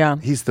 Yeah.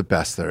 He's the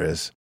best there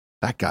is.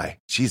 That guy.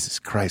 Jesus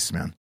Christ,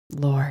 man.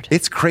 Lord.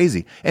 It's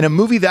crazy. And a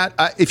movie that,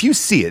 if you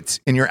see it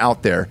and you're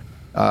out there,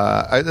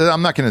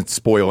 I'm not going to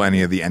spoil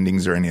any of the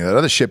endings or any of that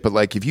other shit, but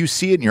like if you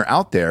see it and you're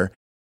out there,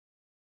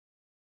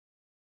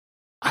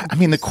 I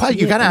mean,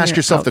 you got to ask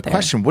yourself the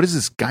question, what is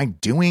this guy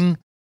doing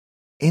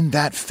in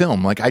that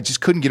film? Like, I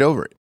just couldn't get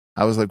over it.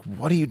 I was like,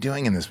 what are you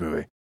doing in this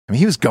movie? I mean,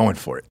 he was going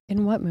for it.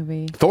 In what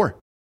movie? Thor.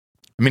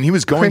 I mean, he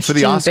was going for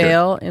the Oscar. Christian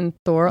Bale in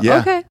Thor. Yeah.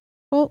 Okay.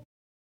 Well,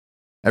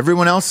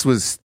 everyone else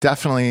was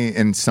definitely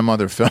in some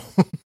other film.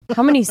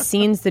 How many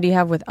scenes did he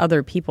have with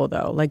other people,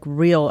 though? Like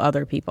real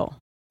other people?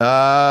 Do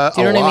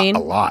you know what I mean?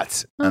 A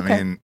lot. Okay.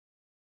 I mean,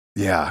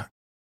 yeah.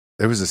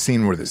 There was a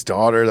scene with his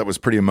daughter that was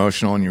pretty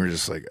emotional, and you were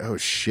just like, oh,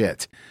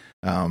 shit.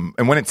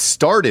 And when it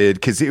started,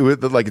 because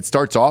it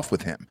starts off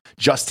with him,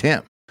 just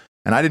him.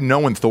 And I didn't know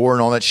when Thor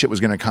and all that shit was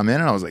going to come in,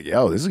 and I was like,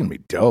 yo, this is going to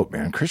be dope,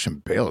 man.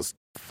 Christian Bale is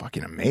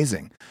fucking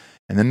amazing.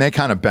 And then they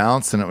kind of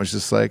bounced, and it was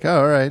just like,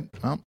 oh, all right,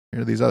 well,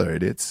 here are these other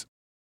idiots.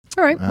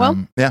 All right,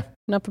 well, yeah.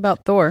 Enough about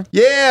Thor.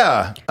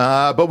 Yeah,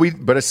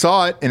 but I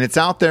saw it, and it's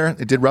out there.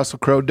 It did Russell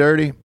Crowe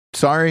dirty.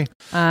 Sorry.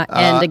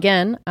 And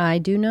again, I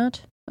do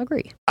not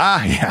agree.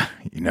 Yeah,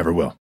 you never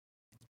will.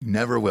 You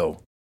never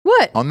will.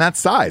 What? On that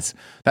size.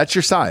 That's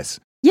your size.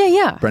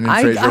 Yeah. Brendan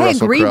Fraser, I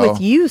Russell agree Crowe.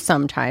 with you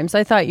sometimes.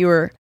 I thought you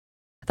were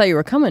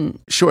coming.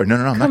 Sure. No,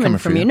 I'm not coming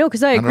from for you. No,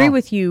 because I Not at agree all.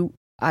 with you.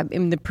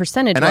 In the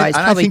percentage And wise,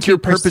 I probably think you're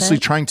 2%. purposely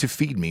trying to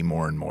feed me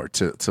more and more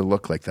to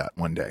look like that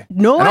one day.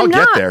 No, and I'm I'll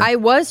not. Get there. I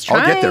was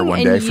trying. I'll get there one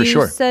and day for you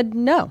sure. Said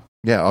no.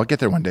 Yeah, I'll get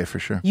there one day for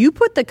sure. You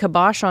put the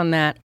kibosh on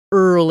that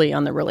early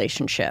on the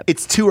relationship.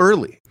 It's too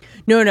early.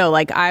 No.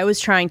 Like I was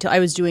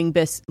doing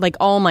like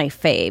all my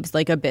faves,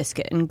 like a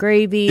biscuit and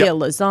gravy, Yep. a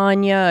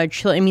lasagna, a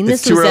chili. I mean,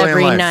 It's this too was early in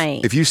every life.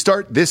 night. If you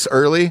start this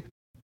early,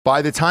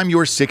 by the time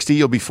you're 60,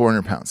 you'll be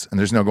 400 pounds, and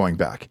there's no going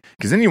back.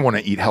 Because then you want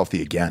to eat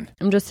healthy again.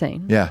 I'm just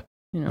saying. Yeah.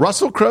 You know.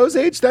 Russell Crowe's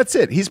age, that's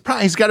it. He's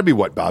got to be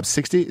what, Bob?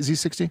 60? Is he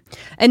 60?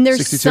 And there's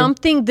 62?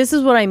 something. This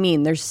is what I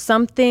mean. There's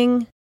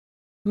something.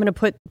 I'm going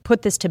to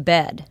put this to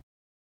bed,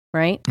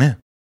 right? Yeah.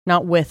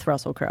 Not with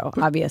Russell Crowe,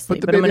 obviously,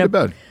 Put the but I'm baby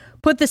going to bed.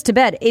 put this to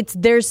bed.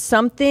 There's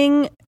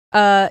something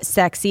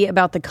sexy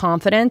about the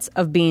confidence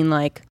of being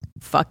like,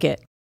 fuck it.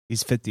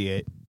 He's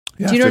 58.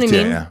 Yeah, Do you know what I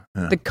 58, mean?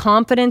 Yeah. The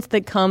confidence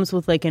that comes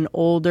with like an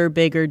older,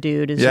 bigger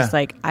dude is just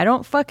like, I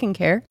don't fucking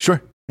care.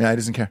 Sure. Yeah, he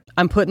doesn't care.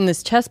 I'm putting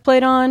this chest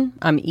plate on.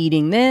 I'm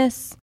eating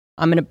this.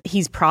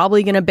 He's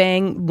probably gonna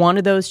bang one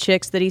of those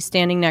chicks that he's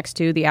standing next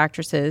to, the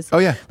actresses. Oh,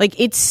 yeah. Like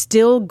it's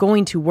still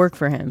going to work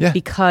for him Yeah.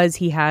 because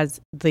he has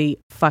the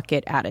fuck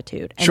it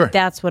attitude. And Sure.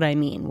 that's what I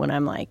mean when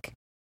I'm like,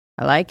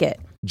 I like it.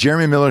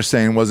 Jeremy Miller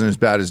saying wasn't as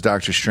bad as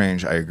Doctor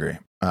Strange. I agree.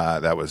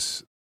 That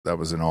was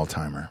an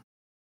all-timer.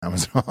 That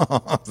was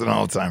an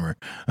all-timer.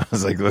 I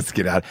was like, let's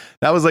get out.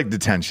 That was like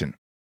detention.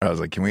 I was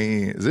like,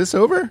 is this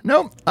over?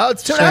 No. Oh,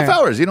 it's 2.5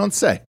 hours. You don't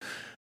say.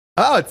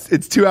 Oh,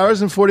 it's 2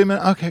 hours and 40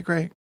 minutes. Okay,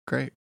 great.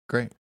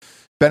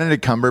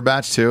 Benedict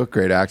Cumberbatch, too.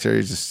 Great actor.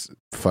 He's just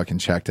fucking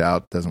checked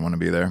out. Doesn't want to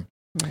be there.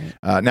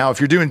 Right. Now, if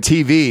you're doing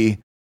TV,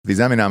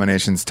 these Emmy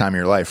nominations, time of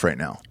your life right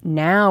now.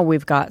 Now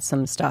we've got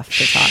some stuff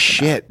to talk about.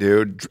 Shit,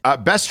 dude.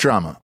 Best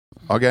drama.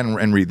 I'll get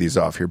and read these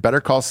off here.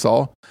 Better Call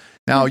Saul.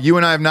 Now, you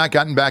and I have not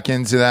gotten back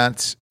into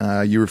that.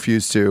 You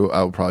refuse to.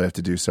 I'll probably have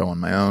to do so on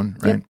my own,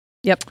 right?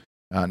 Yep.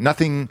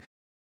 Nothing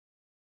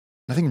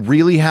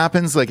really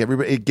happens. Like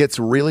it gets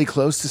really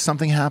close to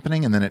something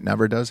happening, and then it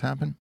never does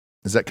happen.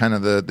 Is that kind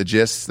of the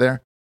gist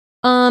there?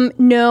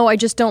 No, I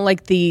just don't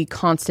like the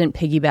constant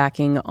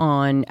piggybacking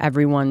on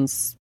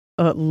everyone's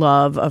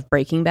love of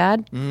Breaking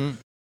Bad. Mm-hmm.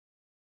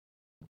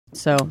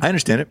 So I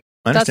understand it.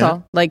 That's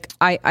all. Like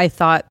I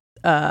thought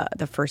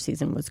the first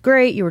season was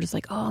great. You were just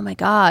like, oh my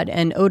God.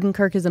 And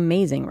Odenkirk is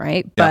amazing,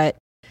 right? Yeah. But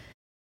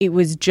it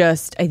was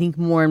just, I think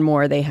more and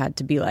more they had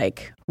to be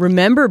like,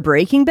 remember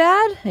Breaking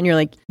Bad? And you're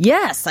like,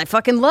 yes, I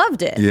fucking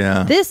loved it.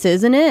 Yeah. This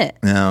isn't it.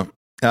 Yeah.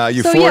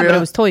 Euphoria. So yeah, but it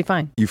was totally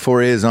fine.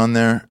 Euphoria is on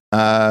there.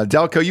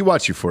 Delco, you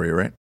watch Euphoria,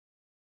 right?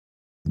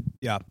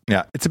 Yeah.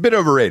 Yeah. It's a bit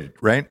overrated,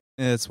 right?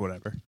 It's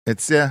whatever.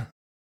 It's,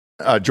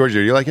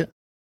 Giorgio, you like it?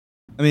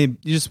 I mean,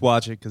 you just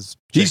watch it because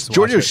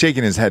Giorgio's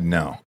shaking his head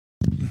no.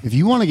 If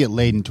you want to get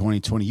laid in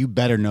 2020, you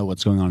better know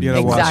what's going on. You in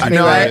gotta your watch life. Exactly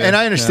I know, right. and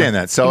I understand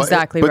that. So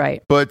Exactly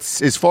right. But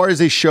as far as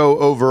a show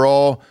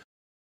overall,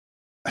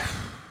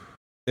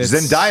 It's-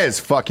 Zendaya is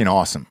fucking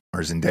awesome.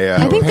 Or Zendaya.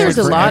 I think there's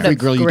a For lot every of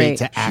girl you great-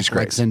 date to act She's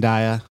like great.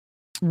 Zendaya,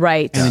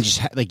 Right. and then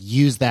just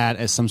use that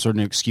as some sort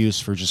of excuse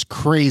for just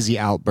crazy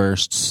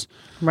outbursts.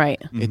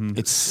 Right.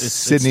 It's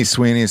Sydney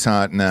Sweeney's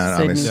hot in that,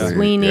 Sydney obviously.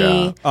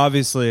 Sweeney. Yeah.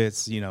 Obviously,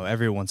 it's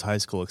everyone's high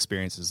school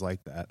experience is like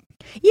that.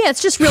 Yeah,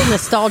 it's just real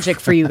nostalgic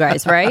for you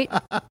guys, right?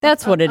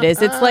 That's what it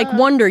is. It's like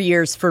Wonder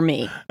Years for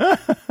me.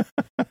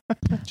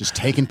 just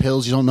taking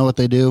pills. You don't know what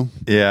they do.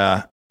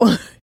 Yeah.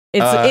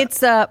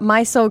 It's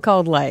my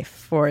so-called life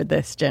for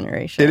this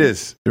generation. It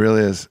is. It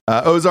really is.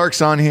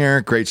 Ozark's on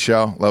here. Great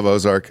show. Love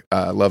Ozark.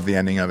 Love the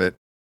ending of it.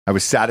 I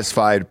was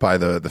satisfied by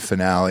the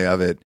finale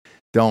of it.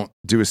 Don't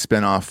do a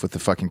spinoff with the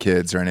fucking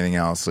kids or anything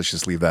else. Let's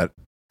just leave that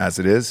as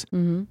it is.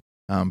 Mm-hmm.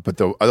 But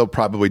they'll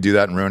probably do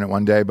that and ruin it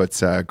one day. But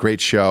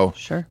great show.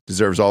 Sure.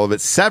 Deserves all of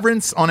it.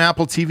 Severance on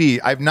Apple TV.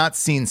 I've not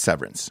seen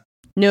Severance.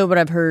 No, but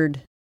I've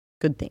heard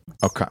good things.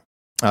 Okay.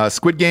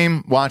 Squid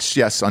Game watched,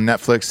 yes, on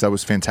Netflix. That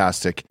was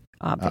fantastic.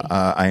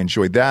 I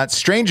enjoyed that.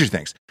 Stranger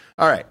Things.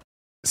 All right.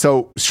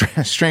 So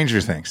Stranger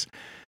Things.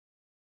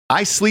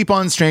 I sleep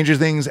on Stranger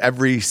Things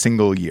every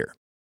single year.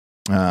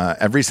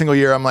 Every single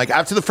year, I'm like,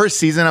 after the first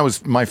season,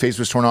 my face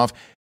was torn off.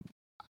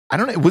 I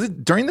don't know. Was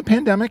it during the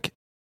pandemic?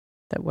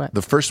 That what?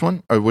 The first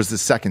one, or was the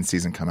second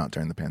season come out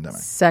during the pandemic?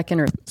 Second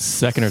or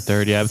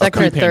third, yeah.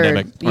 Second or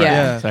pre-pandemic. third,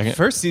 yeah. Second.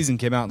 First season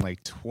came out in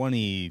like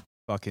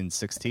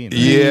 2016. Right?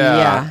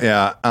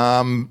 Yeah.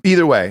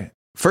 Either way,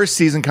 first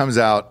season comes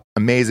out,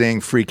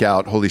 amazing, freak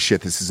out, holy shit,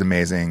 this is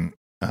amazing.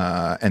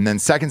 And then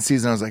second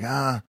season, I was like,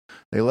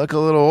 they look a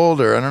little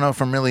older. I don't know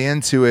if I'm really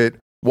into it.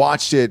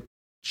 Watched it,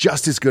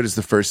 just as good as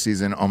the first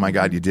season. Oh my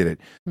God, you did it.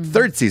 Mm-hmm.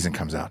 Third season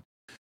comes out.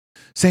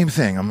 Same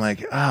thing. I'm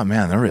like, oh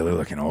man, they're really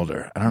looking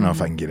older. I don't know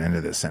if I can get into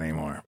this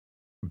anymore.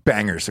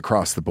 Bangers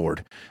across the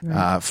board.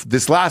 Right.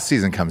 This last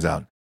season comes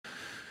out.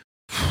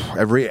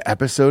 Every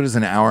episode is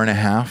an hour and a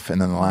half, and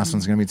then the last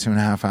one's going to be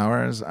 2.5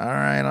 hours. All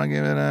right, I'll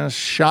give it a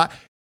shot.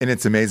 And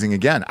it's amazing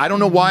again. I don't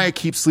know why I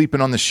keep sleeping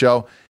on the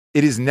show.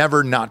 It has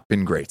never not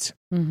been great.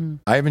 Mm-hmm.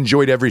 I have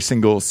enjoyed every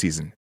single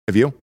season. Have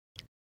you?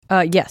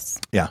 Yes.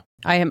 Yeah.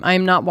 I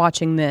am not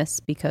watching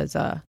this because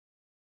I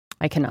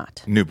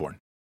cannot. Newborn.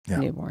 Yeah.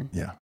 Newborn.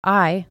 Yeah.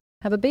 I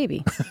have a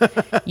baby.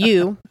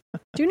 You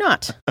do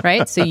not,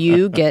 right? So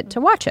you get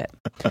to watch it.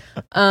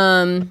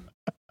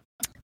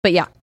 But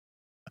yeah.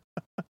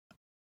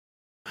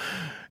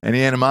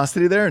 Any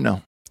animosity there or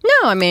no?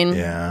 No, I mean.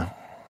 Yeah.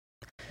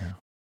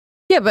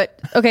 Yeah, but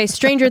okay,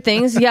 Stranger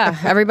Things, yeah,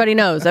 everybody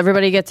knows.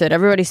 Everybody gets it.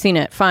 Everybody's seen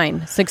it.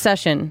 Fine.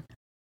 Succession.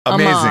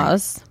 Amazing.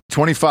 Amaz.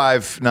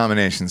 25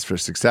 nominations for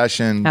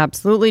Succession.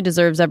 Absolutely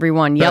deserves every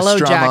one. Yellow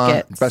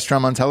Jackets. Best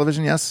drama on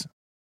television, yes?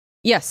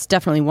 Yes,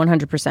 definitely,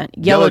 100%.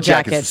 Yellow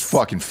Jackets is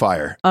fucking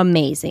fire.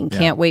 Amazing. Yeah.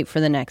 Can't wait for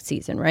the next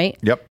season, right?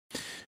 Yep.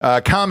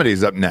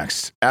 Comedy's up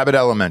next. Abbott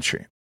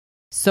Elementary.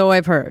 So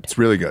I've heard. It's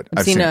really good.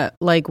 I've seen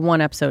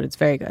one episode. It's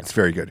very good. It's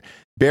very good.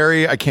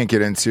 Barry, I can't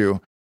get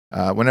into.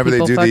 Whenever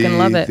People they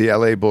do the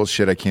LA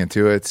bullshit, I can't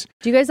do it.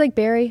 Do you guys like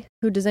Barry?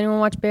 Does anyone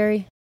watch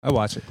Barry? I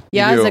watch it.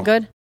 Yeah, is it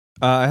good?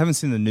 I haven't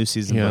seen the new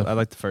season, but I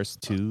like the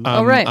first two.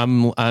 Right.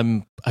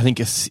 I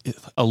think it's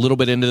a little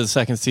bit into the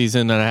second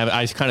season, and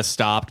I kind of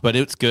stopped, but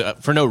it's good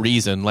for no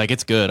reason. Like,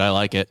 it's good. I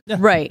like it. Yeah.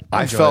 Right.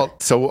 I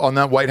felt so on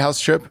that White House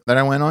trip that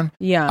I went on.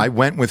 Yeah. I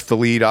went with the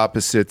lead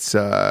opposites.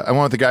 I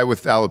went with the guy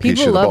with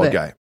alopecia, the bald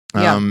guy.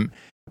 Yeah.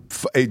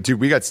 Dude,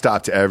 we got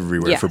stopped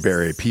everywhere for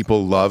Barry.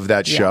 People love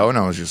that show, and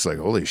I was just like,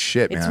 holy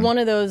shit, man. It's one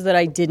of those that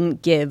I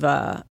didn't give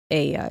a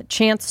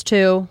chance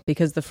to,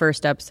 because the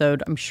first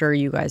episode, I'm sure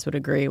you guys would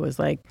agree, was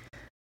like,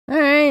 all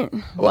right,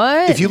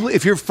 what?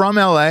 If you're from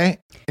LA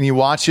and you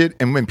watch it,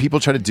 and when people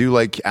try to do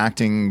like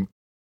acting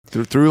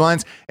through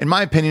lines, in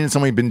my opinion, it's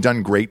only been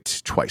done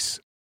great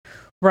twice.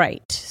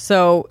 Right.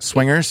 So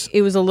Swingers,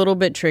 it was a little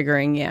bit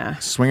triggering, yeah.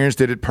 Swingers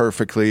did it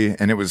perfectly,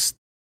 and it was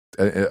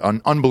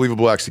an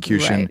unbelievable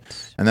execution.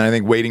 Right. And then I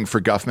think Waiting for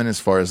Guffman, as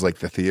far as like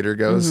the theater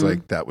goes,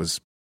 like that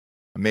was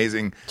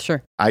amazing.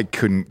 Sure. I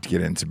couldn't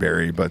get into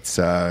Barry, but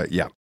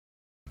yeah.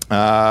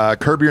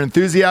 Curb Your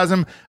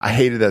Enthusiasm. I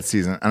hated that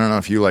season. I don't know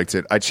if you liked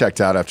it. I checked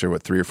out after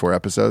 3 or 4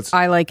 episodes.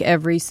 I like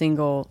every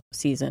single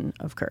season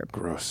of Curb.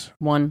 Gross.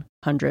 100%.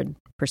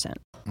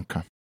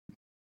 Okay.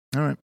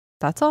 All right.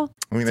 That's all.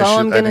 That's all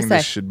I'm going to say.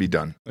 This should be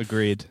done.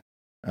 Agreed.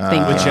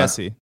 Thank you. With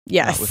Jesse.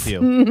 Yes. Not with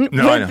you.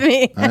 No, I know.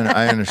 Me.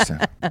 I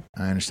understand.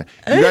 I understand.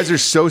 You guys are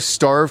so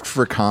starved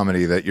for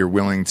comedy that you're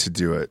willing to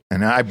do it.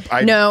 And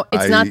No,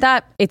 it's not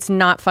that. It's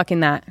not fucking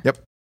that. Yep.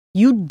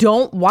 You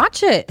don't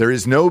watch it. There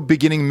is no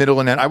beginning, middle,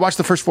 and end. I watched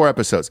the first 4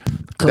 episodes.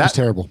 Curb's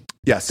terrible.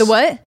 Yes. The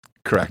what?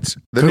 Correct.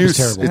 The Curb news. is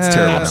terrible. It's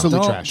terrible.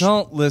 Absolute trash.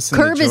 Don't listen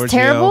Curb to Giorgio. is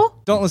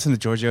terrible? Don't listen to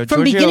Giorgio.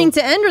 From beginning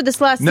to end, or this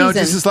last season? No,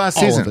 just this last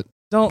All season. of it.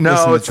 Don't No,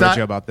 listen it's to Giorgio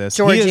not. about this.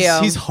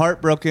 Giorgio. He's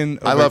heartbroken.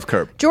 I love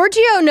Curb.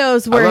 Giorgio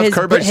knows where his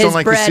Curb, I just don't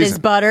like this bread is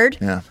season. buttered.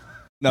 Yeah.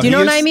 No, Do you know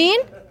what I mean?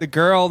 The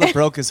girl that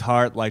broke his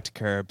heart liked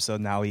Curb, so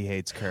now he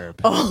hates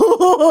Curb.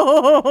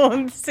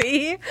 Oh,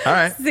 see? All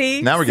right.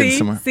 See? Now we're getting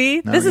somewhere.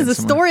 See? Now This we're is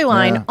a getting somewhere.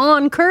 storyline Yeah.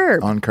 on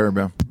Curb. On Curb,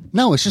 yeah.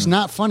 No, it's just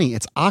not funny.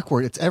 It's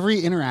awkward. It's every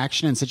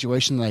interaction and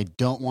situation that I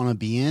don't want to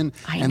be in.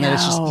 And that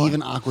it's just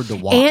even awkward to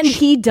watch. And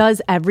he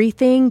does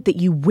everything that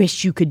you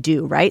wish you could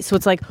do, right? So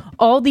it's like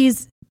all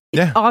these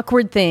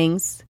awkward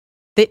things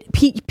that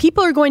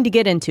people are going to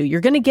get into.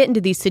 You're going to get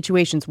into these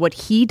situations. What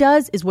he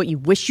does is what you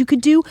wish you could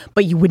do,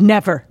 but you would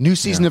never. New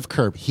season of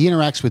Curb. He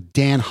interacts with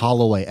Dan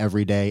Holloway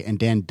every day, and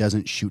Dan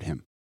doesn't shoot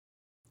him.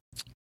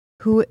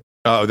 Who?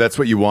 Oh, that's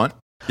what you want?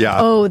 Yeah.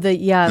 Oh,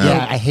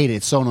 Yeah, I hate it.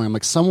 It's so annoying. I'm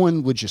like,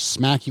 someone would just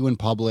smack you in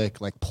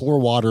public, like pour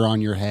water on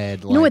your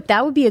head. You know what?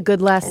 That would be a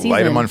good last season.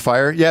 Light him on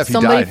fire? Yeah, if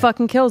somebody he died.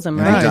 fucking kills him,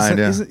 Yeah, right? he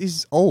died,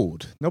 He's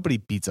old. Nobody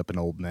beats up an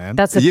old man.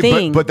 That's the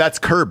thing. But that's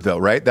Curb, though,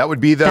 right? That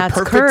would be the That's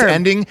perfect Curb.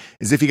 ending.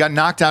 Is if he got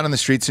knocked out on the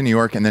streets of New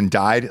York and then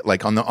died,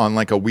 like on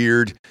like a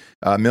weird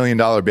 $1 million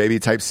baby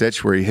type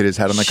sitch where he hit his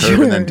head on the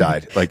curb and then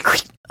died. Like,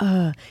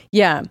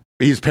 yeah,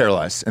 he's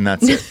paralyzed, and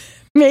that's it.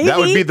 Maybe. That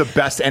would be the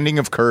best ending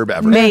of Curb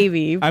ever.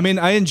 Maybe. I mean,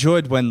 I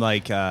enjoyed when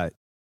the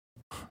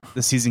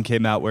season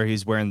came out where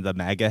he's wearing the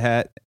MAGA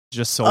hat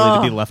just solely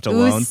to be left It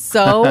alone. was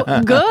so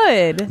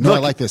good. No, I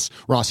like this.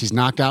 Ross, he's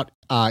knocked out.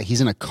 He's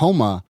in a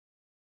coma,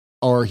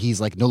 or he's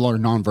like no longer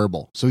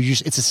nonverbal. So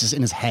it's just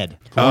in his head.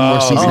 For one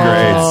more season.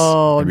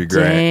 Oh, that'd be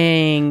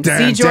great. Dang.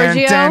 See,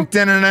 Giorgio? You love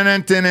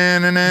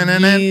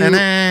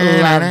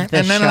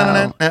the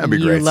show. That'd be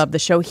great. You love the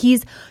show.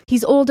 He's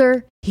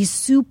older. He's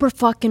super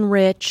fucking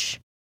rich.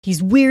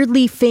 He's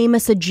weirdly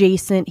famous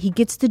adjacent. He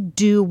gets to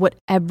do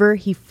whatever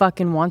he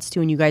fucking wants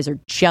to, and you guys are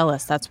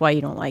jealous. That's why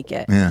you don't like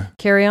it. Yeah.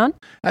 Carry on.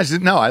 I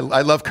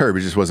love Curb. It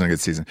just wasn't a good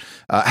season.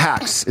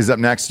 Hacks is up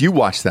next. You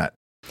watched that.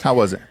 How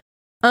was it?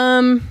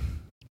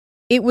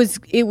 It was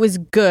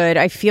good.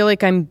 I feel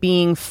like I'm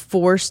being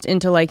forced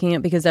into liking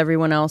it because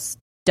everyone else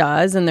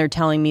does, and they're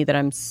telling me that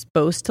I'm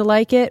supposed to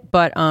like it.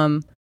 But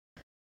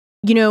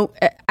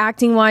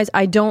acting wise,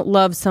 I don't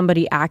love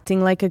somebody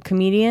acting like a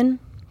comedian.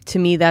 To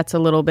me, that's a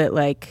little bit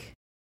like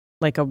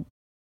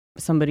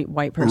somebody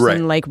white person, right,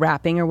 like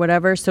rapping or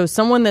whatever. So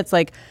someone that's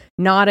like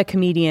not a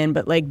comedian,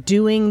 but like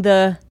doing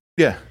the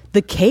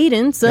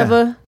cadence of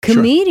a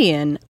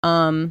comedian.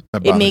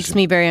 It makes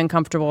me very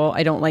uncomfortable.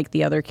 I don't like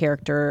the other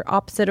character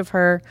opposite of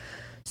her.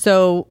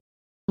 So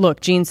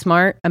look, Jean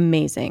Smart,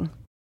 amazing.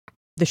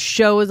 The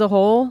show as a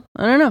whole,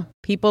 I don't know.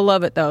 People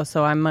love it though,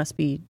 so I must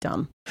be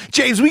dumb.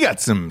 James, we got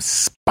some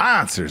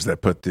sponsors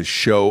that put this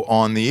show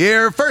on the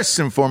air. First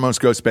and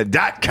foremost,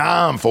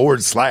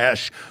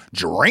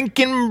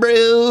 ghostbed.com/drinking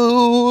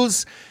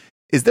brews.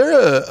 Is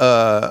there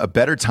a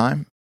better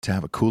time to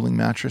have a cooling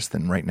mattress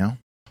than right now?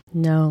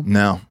 No.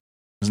 No,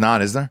 there's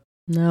not, is there?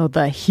 No,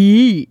 the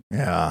heat.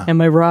 Yeah.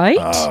 Am I right?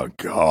 Oh,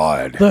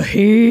 God. The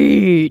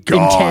heat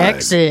in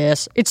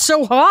Texas. It's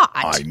so hot.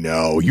 I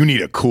know. You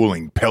need a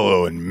cooling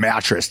pillow and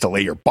mattress to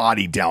lay your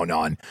body down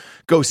on.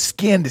 Go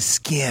skin to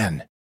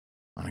skin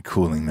on a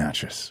cooling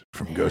mattress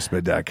from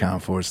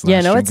ghostbed.com/.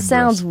 Yeah, no, it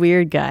sounds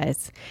weird,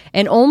 guys.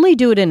 And only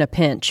do it in a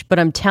pinch. But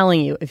I'm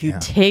telling you, if you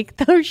take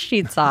those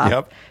sheets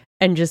off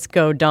and just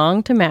go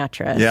dong to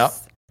mattress. Yep.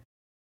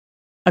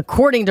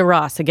 According to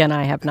Ross, again,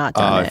 I have not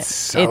done it.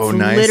 It's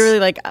nice. Literally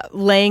like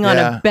laying on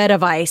a bed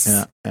of ice.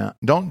 Yeah.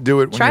 Don't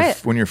do it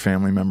when your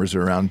family members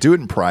are around. Do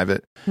it in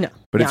private. No.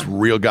 But it's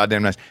real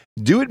goddamn nice.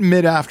 Do it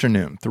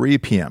mid-afternoon, 3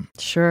 p.m.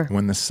 Sure.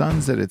 When the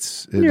sun's at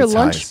its your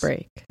lunch highest.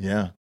 break.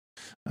 Yeah.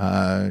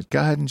 Go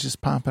ahead and just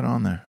pop it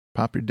on there.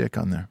 Pop your dick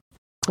on there.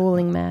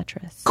 Cooling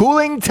mattress.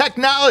 Cooling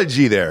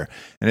technology there.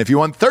 And if you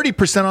want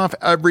 30% off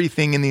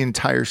everything in the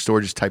entire store,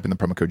 just type in the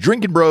promo code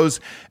Drinking Bros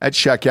at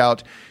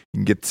checkout. You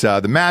can get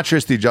the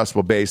mattress, the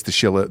adjustable base, the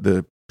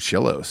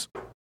Shillos.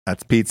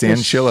 That's pizza and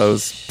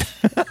Shillos.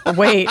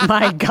 Wait,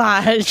 my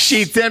gosh.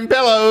 Sheets and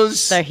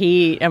pillows. The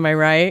heat, am I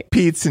right?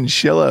 Pizza and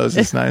Shillos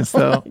is nice,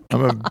 though.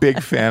 I'm a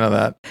big fan of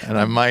that, and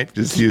I might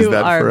just use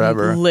that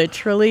forever.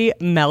 Literally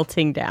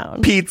melting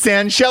down. Pizza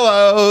and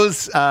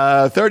Shillos.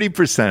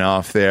 30%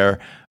 off there.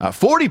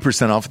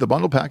 40% off the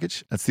bundle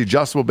package. That's the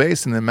adjustable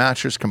base and the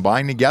mattress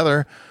combined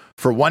together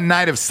for one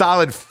night of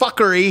solid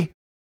fuckery.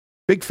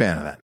 Big fan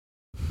of that.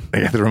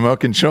 They got the remote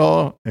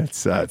control.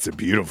 It's a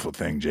beautiful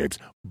thing, Japes.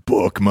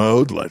 Book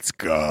mode. Let's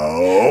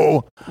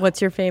go.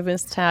 What's your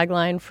famous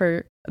tagline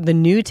for the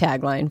new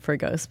tagline for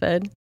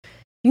Ghostbed?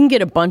 You can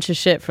get a bunch of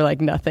shit for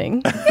like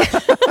nothing.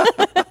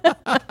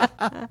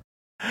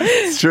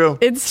 It's true.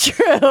 It's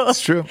true.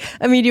 It's true.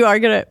 I mean,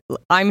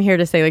 I'm here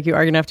to say like you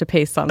are going to have to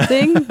pay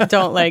something.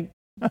 Don't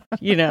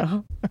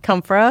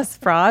come for us,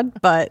 fraud.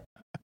 But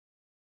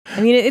I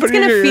mean, it's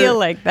going to feel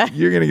like that.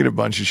 You're going to get a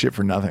bunch of shit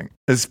for nothing,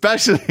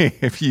 especially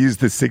if you use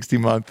the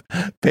 60-month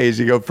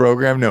pay-as-you-go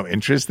program. No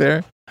interest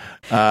there.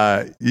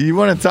 You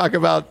want to talk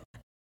about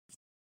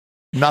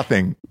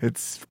nothing?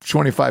 It's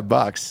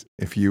 $25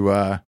 if you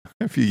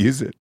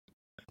use it.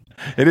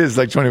 It is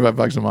like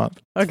 $25 a month.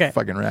 Okay, it's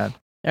fucking rad.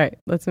 All right,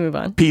 let's move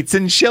on. Pizza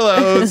and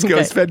Shillos,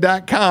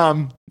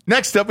 ghostbed.com.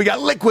 Next up, we got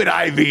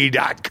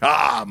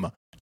liquidiv.com.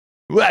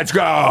 Let's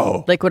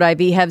go. Liquid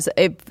IV has,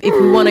 if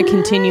we want to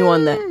continue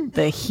on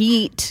the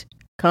heat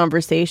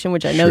conversation,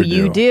 which I know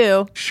you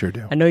do. Sure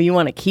do. I know you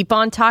want to keep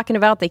on talking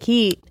about the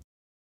heat.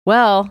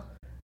 Well,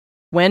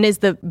 when is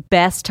the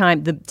best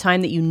time, the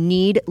time that you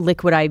need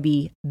Liquid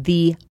IV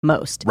the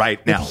most?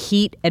 Right now. With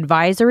heat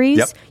advisories.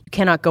 Yep. You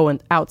cannot go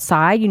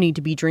outside. You need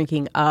to be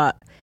drinking an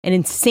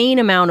insane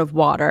amount of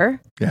water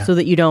so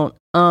that you don't,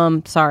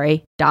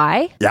 die.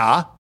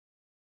 Yeah.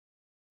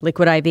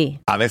 Liquid IV.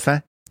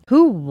 Obviously.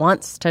 Who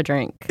wants to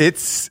drink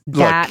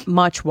that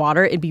much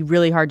water? It'd be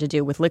really hard to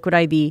do. With Liquid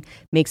IV,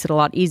 makes it a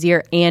lot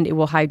easier, and it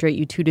will hydrate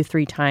you 2 to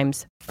 3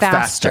 times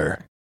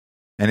faster.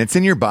 And it's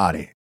in your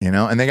body,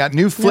 and they got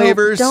new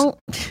flavors. No,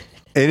 don't.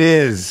 It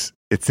is.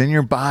 It's in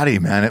your body,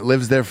 man. It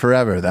lives there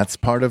forever. That's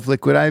part of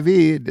Liquid IV.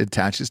 It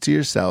attaches to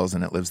your cells,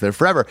 and it lives there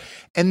forever.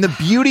 And the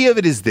beauty of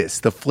it is this.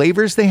 The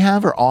flavors they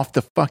have are off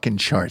the fucking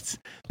charts.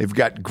 They've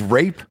got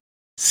grape,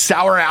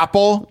 sour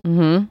apple,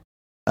 pear.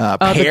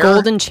 The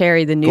golden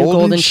cherry, the new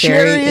golden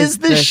cherry is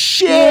the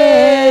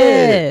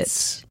shit.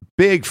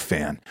 Big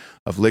fan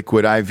of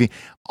Liquid IV.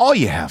 All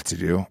you have to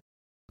do,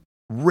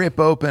 rip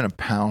open a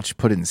pouch,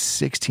 put in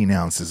 16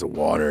 ounces of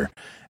water,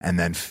 and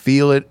then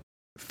feel it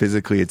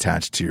physically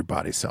attached to your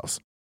body cells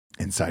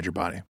inside your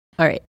body.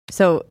 All right.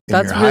 So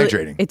that's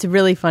hydrating. It's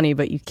really funny,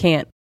 but you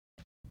can't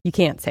You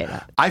can't say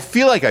that. I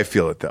feel like I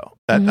feel it though.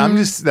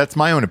 That's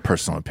my own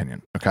personal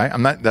opinion. Okay.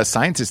 I'm not, the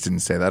scientist didn't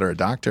say that or a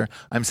doctor.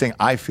 I'm saying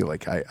I feel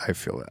like I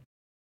feel that.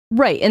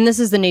 Right. And this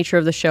is the nature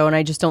of the show. And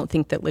I just don't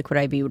think that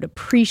Liquid IV would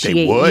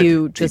appreciate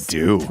you just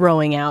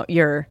throwing out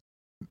your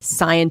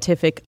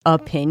scientific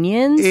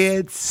opinions.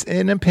 It's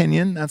an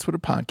opinion. That's what a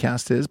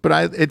podcast is.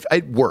 But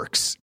it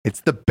works. It's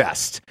the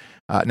best.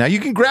 Now you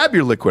can grab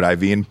your Liquid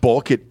IV in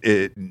bulk at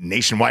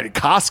nationwide at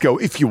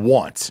Costco if you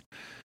want.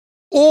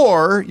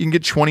 Or you can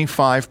get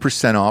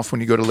 25% off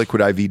when you go to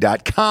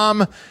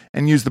liquidiv.com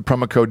and use the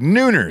promo code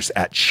Nooners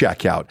at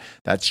checkout.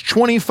 That's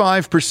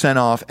 25%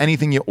 off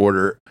anything you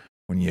order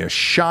when you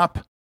shop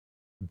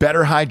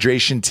better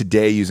hydration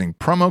today using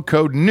promo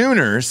code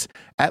Nooners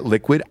at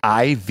liquidiv.com.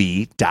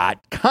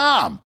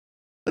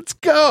 Let's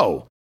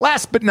go.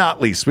 Last but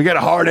not least, we got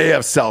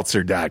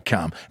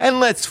hardafseltzer.com. And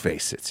let's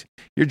face it,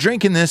 you're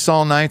drinking this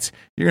all night,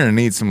 you're going to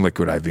need some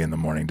Liquid IV in the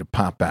morning to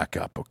pop back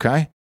up,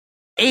 okay?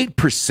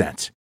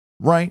 8%.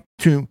 Right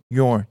to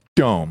your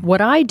dome.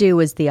 What I do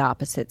is the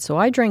opposite. So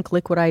I drink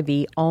Liquid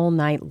IV all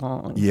night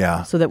long.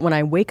 Yeah. So that when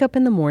I wake up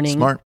in the morning,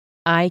 smart.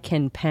 I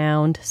can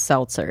pound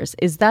seltzers.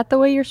 Is that the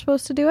way you're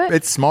supposed to do it?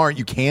 It's smart.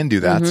 You can do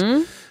that.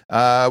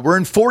 Mm-hmm. We're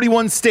in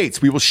 41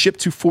 states. We will ship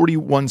to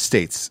 41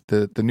 states.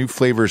 The new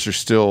flavors are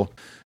still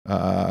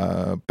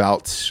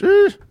about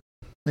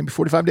maybe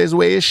 45 days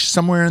away-ish,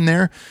 somewhere in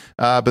there.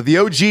 But the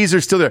OGs are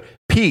still there.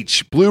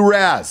 Peach, blue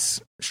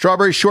raz,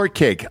 strawberry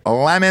shortcake,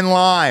 lemon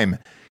lime.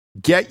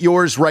 Get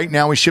yours right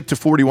now. We ship to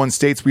 41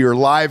 states. We are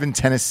live in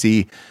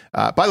Tennessee.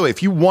 By the way,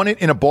 if you want it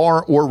in a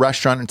bar or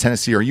restaurant in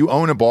Tennessee, or you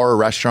own a bar or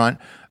restaurant,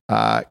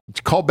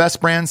 call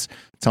Best Brands.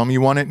 Tell them you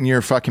want it in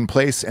your fucking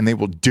place, and they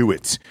will do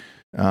it.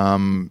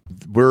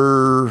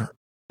 We're,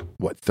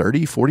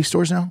 30, 40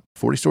 stores now?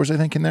 40 stores, I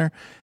think, in there.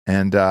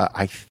 And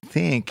I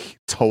think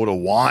Total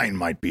Wine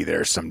might be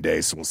there someday,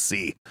 so we'll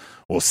see.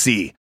 We'll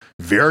see.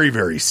 Very,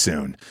 very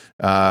soon.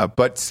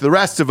 But the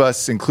rest of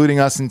us, including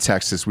us in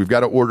Texas, we've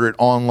got to order it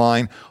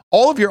online.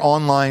 All of your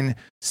online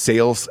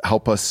sales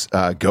help us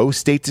go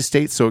state to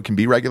state so it can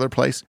be regular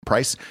price,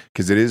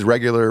 because it is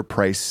regular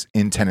price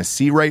in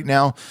Tennessee right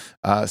now.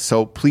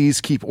 So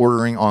please keep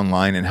ordering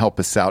online and help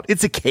us out.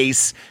 It's a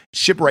case.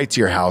 Ship right to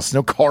your house.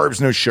 No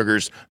carbs, no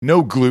sugars,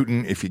 no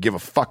gluten. If you give a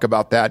fuck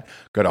about that,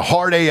 go to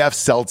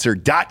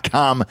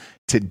hardafseltzer.com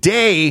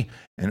today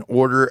and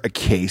order a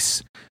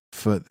case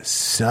for the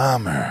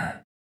summer.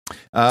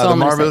 The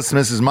Marvelous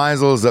Mrs.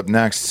 Maisel is up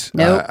next.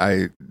 Nope.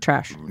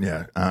 Trash.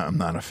 Yeah, I'm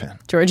not a fan.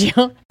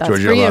 Giorgio, that's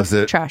Giorgio for you. Loves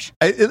it. Trash.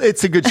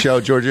 It's a good show,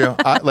 Giorgio.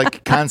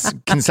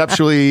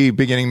 Conceptually,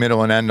 beginning,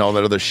 middle, and end, all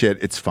that other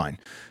shit, it's fine.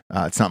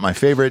 It's not my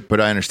favorite, but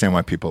I understand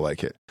why people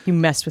like it. You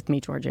messed with me,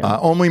 Giorgio.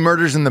 Only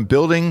Murders in the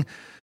Building.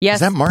 Yes.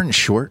 Is that Martin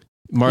Short?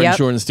 Martin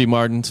Short and Steve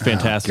Martin. It's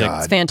fantastic. Oh,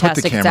 it's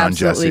fantastic. Put the camera on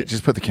absolutely. Jesse.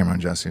 Just put the camera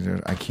on Jesse,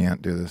 dude. I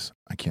can't do this.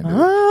 I can't do it.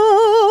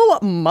 Oh,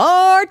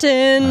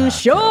 Martin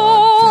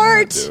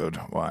Short. God, dude,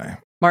 why?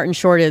 Martin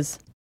Short is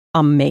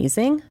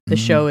amazing. The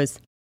show is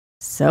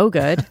so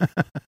good.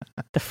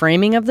 The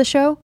framing of the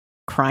show,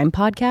 crime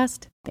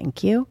podcast.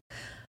 Thank you.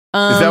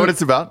 Is that what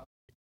it's about?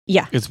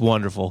 Yeah. It's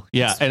wonderful.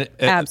 Yeah. It's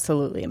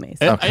absolutely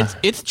amazing. Okay.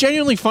 It's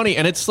genuinely funny.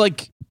 And it's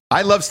like,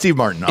 I love Steve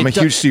Martin. I'm a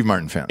huge Steve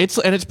Martin fan. It's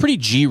pretty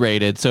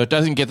G-rated, so it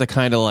doesn't get the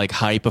kind of like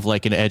hype of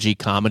like an edgy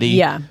comedy.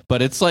 Yeah.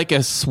 But it's like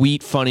a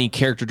sweet, funny,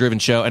 character-driven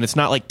show, and it's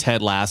not like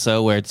Ted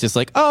Lasso where it's just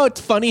like, oh,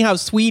 it's funny how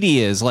sweet he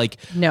is. Like,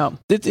 no,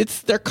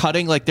 they're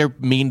cutting, like they're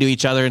mean to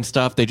each other and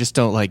stuff. They just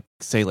don't like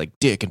say like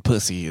dick and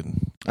pussy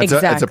and. It's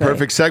a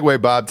perfect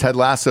segue, Bob. Ted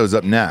Lasso's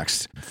up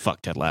next.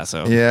 Fuck Ted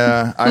Lasso.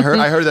 Yeah, I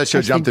heard that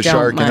show jumped the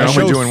shark, and they're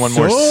only doing one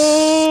more.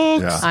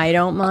 Yeah. I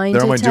don't mind.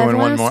 They're only doing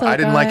one more. I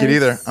didn't like it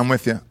either. I'm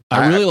with you.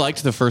 I really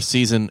liked the first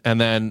season,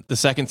 and then the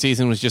second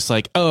season was just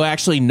like, oh,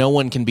 actually, no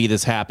one can be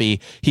this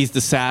happy. He's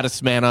the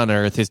saddest man on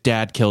earth. His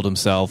dad killed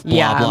himself.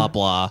 Blah blah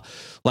blah.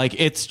 Like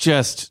it's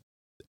just,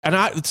 and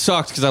it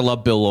sucks because I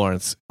love Bill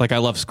Lawrence. Like I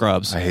love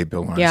Scrubs. I hate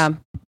Bill Lawrence. Yeah,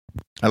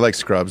 I like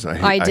Scrubs.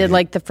 I did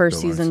like the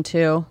first season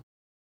too.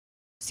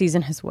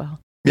 Season as well.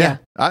 Yeah.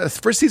 The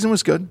first season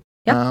was good.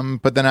 Yep.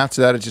 But then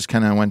after that, it just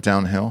kind of went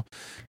downhill.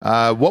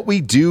 What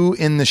We Do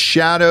in the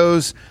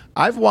Shadows.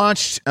 I've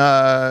watched,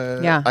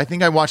 I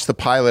think I watched the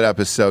pilot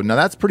episode. Now,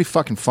 that's pretty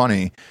fucking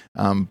funny,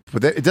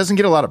 but it doesn't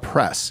get a lot of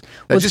press.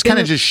 That just kind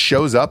of just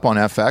shows up on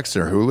FX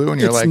or Hulu, and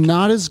you're like... It's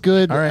not as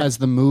good right. as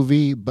the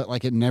movie, but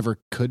like it never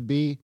could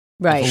be.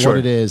 Right. For what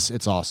it is,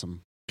 it's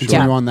awesome.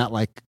 Continue on that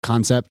like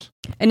concept.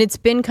 And it's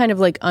been kind of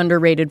like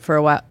underrated for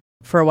a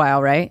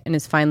while, right? And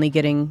is finally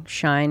getting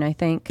shine, I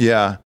think.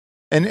 Yeah.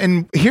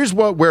 And here's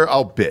where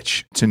I'll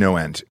bitch to no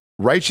end.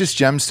 Righteous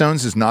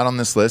Gemstones is not on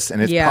this list,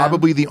 and it's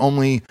probably the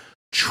only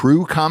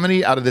true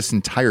comedy out of this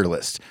entire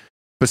list,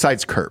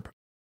 besides Curb.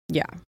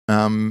 Yeah.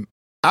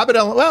 Abbott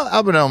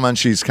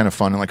Elementary is kind of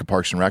fun in like a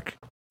Parks and Rec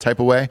type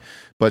of way,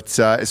 but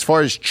as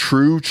far as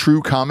true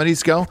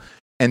comedies go,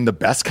 and the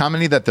best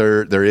comedy that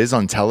there is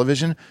on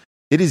television,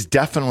 it is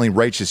definitely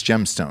Righteous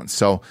Gemstones.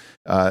 So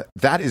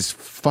that is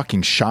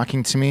fucking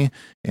shocking to me.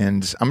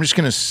 And I'm just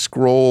going to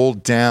scroll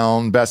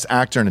down. Best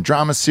Actor in a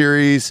Drama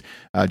Series,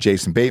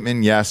 Jason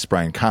Bateman, yes.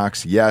 Brian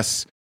Cox,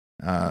 yes.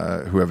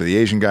 Whoever the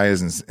Asian guy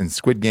is in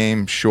Squid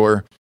Game,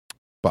 sure.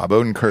 Bob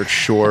Odenkirk,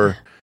 sure.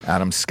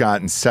 Adam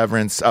Scott in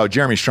Severance. Oh,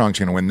 Jeremy Strong's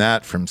going to win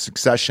that from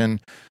Succession.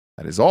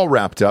 That is all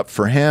wrapped up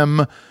for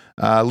him.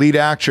 Lead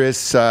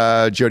actress,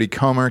 Jodie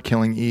Comer,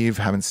 Killing Eve.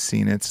 Haven't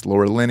seen it.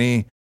 Laura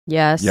Linney.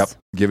 Yes. Yep.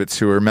 Give it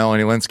to her.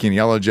 Melanie Linsky in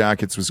Yellow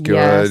Jackets was good.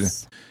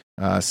 Yes.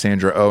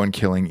 Sandra Oh in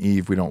Killing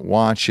Eve. We don't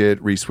watch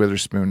it. Reese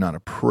Witherspoon, Not a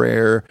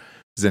Prayer.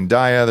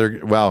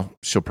 Zendaya. Well,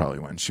 she'll probably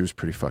win. She was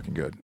pretty fucking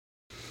good.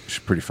 She's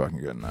pretty fucking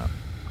good in that.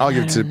 I'll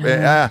give it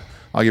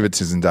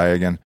to Zendaya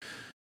again.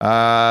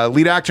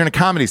 Lead actor in a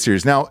comedy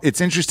series. Now,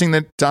 it's interesting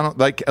that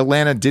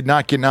Atlanta did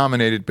not get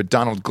nominated, but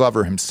Donald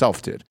Glover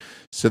himself did.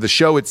 So the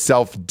show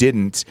itself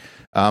didn't.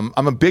 I'm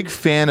a big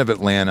fan of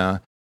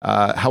Atlanta.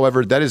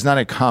 However, that is not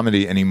a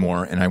comedy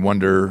anymore, and I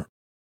wonder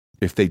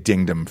if they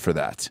dinged him for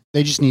that.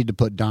 They just need to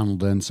put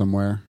Donald in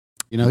somewhere.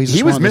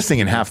 He was missing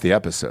in half the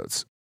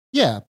episodes.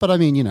 Yeah, but I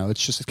mean,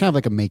 it's kind of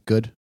like a make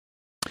good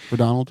for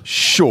Donald.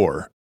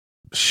 Sure.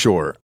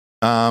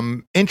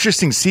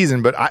 Interesting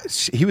season, but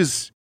he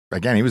was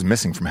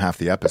missing from half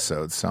the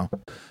episodes. So,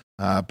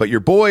 but your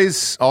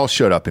boys all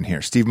showed up in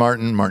here. Steve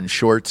Martin, Martin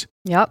Short.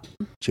 Yep.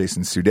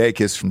 Jason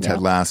Sudeikis from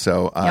Ted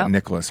Lasso.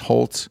 Nicholas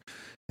Hoult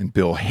and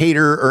Bill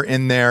Hader are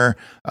in there.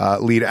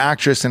 Lead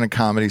actress in a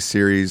comedy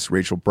series,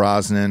 Rachel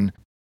Brosnan,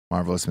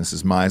 Marvelous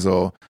Mrs.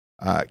 Maisel.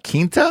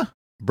 Quinta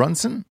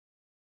Brunson.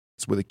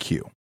 It's with a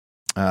Q.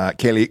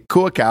 Kaylee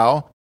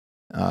Cuoco,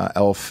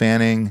 Elle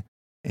Fanning,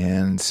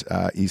 and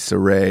Issa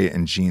Rae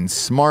and Gene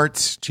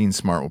Smart. Gene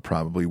Smart will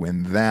probably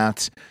win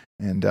that.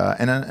 And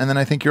then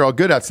I think you're all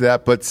good after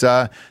that. But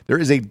there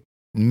is a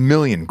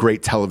million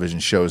great television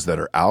shows that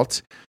are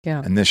out.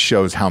 Yeah. And this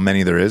shows how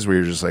many there is where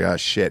you're just like, oh,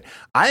 shit.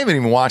 I haven't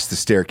even watched The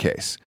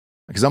Staircase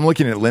because I'm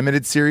looking at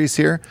limited series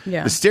here.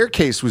 Yeah. The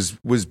Staircase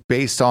was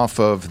based off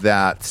of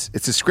that.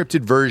 It's a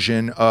scripted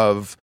version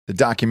of the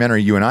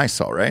documentary you and I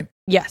saw, right?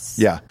 Yes.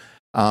 Yeah.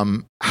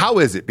 How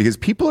is it? Because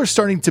people are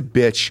starting to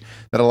bitch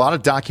that a lot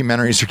of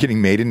documentaries are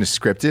getting made into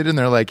scripted, and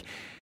they're like,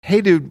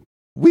 hey, dude,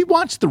 we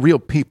watched the real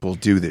people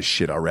do this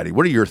shit already.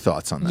 What are your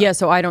thoughts on that? Yeah,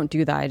 so I don't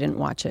do that. I didn't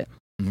watch it.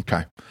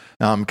 Okay.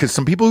 Because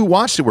some people who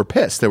watched it were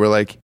pissed. They were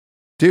like,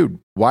 dude,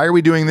 why are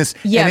we doing this?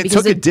 Yeah, and it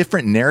took a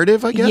different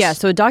narrative, I guess? Yeah,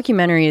 so a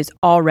documentary is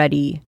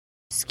already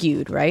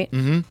skewed, right?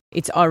 Mm-hmm.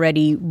 It's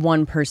already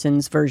one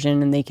person's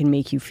version, and they can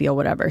make you feel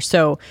whatever.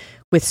 So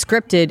with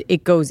scripted,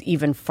 it goes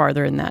even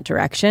farther in that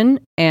direction.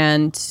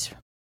 And,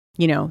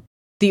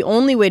 the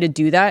only way to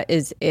do that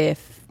is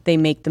if they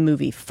make the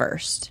movie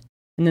first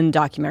and then the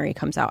documentary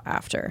comes out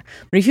after.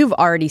 But if you've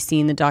already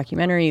seen the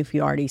documentary, if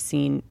you've already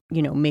seen,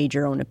 made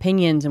your own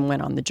opinions and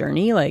went on the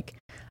journey, like,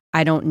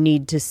 I don't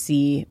need to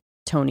see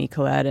Toni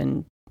Collette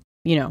and,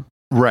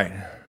 right,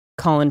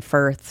 Colin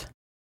Firth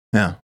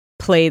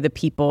play the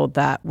people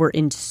that were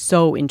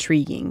so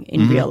intriguing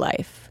in real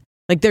life.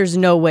 Like, there's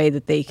no way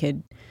that they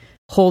could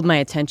hold my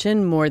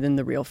attention more than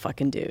the real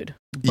fucking dude.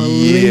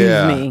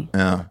 Believe me.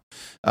 Yeah.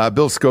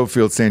 Bill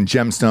Schofield saying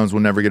Gemstones will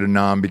never get a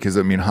nom because,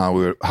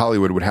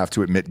 Hollywood would have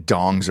to admit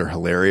dongs are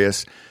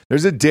hilarious.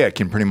 There's a dick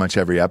in pretty much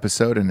every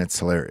episode, and it's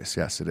hilarious.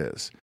 Yes, it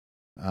is.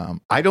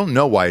 I don't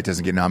know why it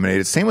doesn't get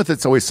nominated. Same with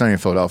It's Always Sunny in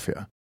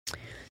Philadelphia.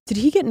 Did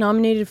he get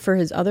nominated for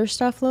his other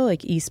stuff, though?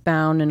 Like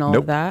Eastbound and all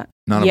of that?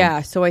 None of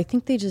them. So I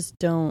think they just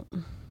don't.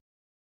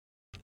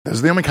 Those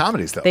are the only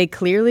comedies, though. They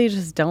clearly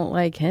just don't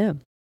like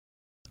him.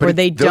 But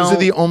those are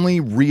the only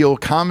real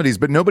comedies,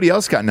 but nobody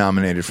else got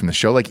nominated from the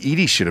show. Like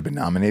Edie should have been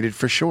nominated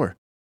for sure.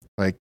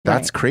 Like,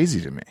 that's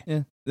crazy to me.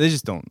 Yeah, they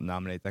just don't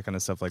nominate that kind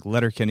of stuff. Like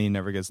Letterkenny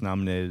never gets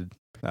nominated.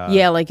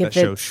 Like if that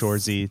show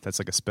Shoresy, that's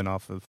like a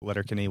spinoff of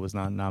Letterkenny, was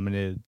not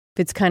nominated. If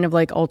it's kind of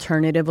like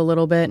alternative a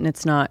little bit and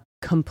it's not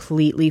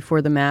completely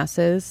for the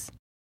masses,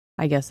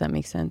 I guess that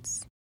makes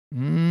sense.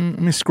 Let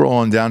me scroll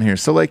on down here.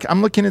 So, like,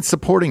 I'm looking at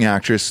supporting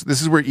actress.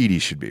 This is where Edie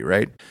should be,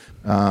 right?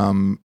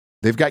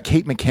 They've got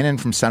Kate McKinnon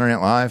from Saturday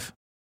Night Live.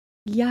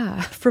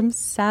 Yeah, from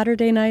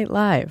Saturday Night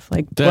Live.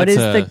 Like, what is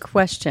the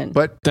question?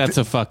 But that's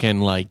a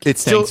fucking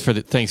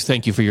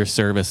thank you for your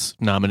service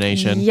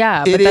nomination.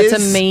 Yeah, but that's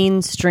a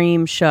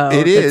mainstream show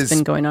that's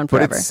been going on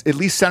forever. But at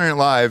least Saturday Night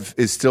Live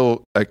is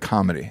still a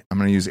comedy. I'm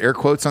going to use air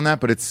quotes on that,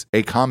 but it's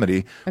a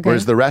comedy. Okay.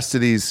 Whereas the rest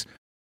of these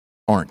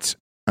aren't.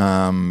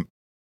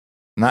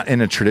 Not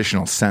in a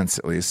traditional sense,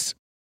 at least.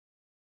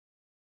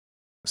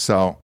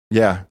 So,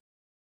 yeah.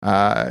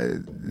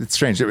 It's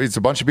strange. It's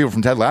a bunch of people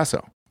from Ted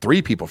Lasso.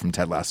 3 people from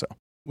Ted Lasso.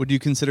 Would you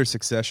consider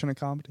Succession a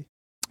comedy?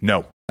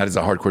 No, that is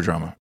a hardcore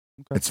drama.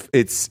 Okay.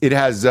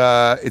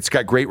 It's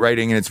got great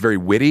writing and it's very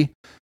witty,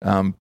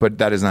 but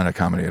that is not a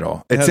comedy at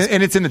all.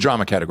 And it's in the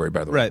drama category,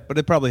 by the way. Right, but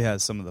it probably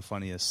has some of the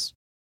funniest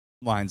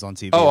lines on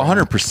TV. Oh,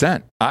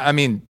 100%. I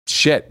mean,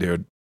 shit,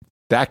 dude.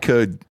 That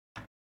could,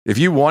 if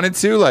you wanted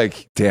to,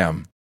 like,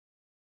 damn.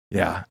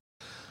 Yeah.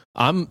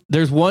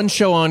 There's one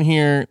show on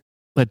here.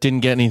 that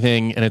didn't get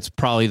anything, and it's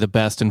probably the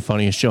best and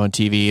funniest show on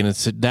TV.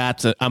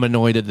 And I'm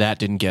annoyed that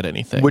didn't get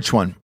anything. Which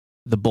one?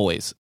 The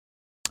Boys.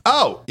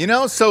 Oh,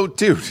 so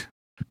dude,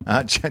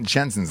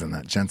 Jensen's in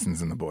that.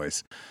 Jensen's in The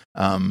Boys.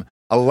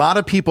 A lot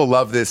of people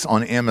love this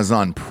on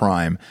Amazon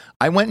Prime.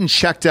 I went and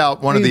checked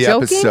out one of the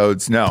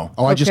episodes. No.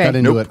 Oh, I just got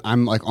into it.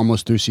 I'm like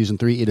almost through season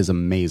 3. It is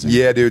amazing.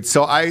 Yeah, dude.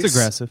 So it's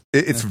aggressive.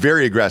 It's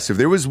very aggressive.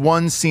 There was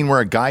one scene where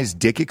a guy's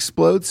dick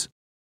explodes.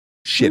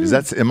 Shit,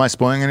 am I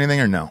spoiling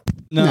anything or no?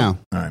 No.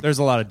 All right. There's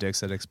a lot of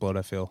dicks that explode,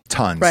 I feel.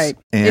 Tons. Right.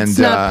 And, it's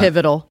not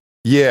pivotal.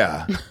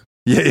 Yeah.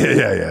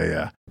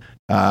 Yeah.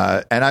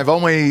 And I've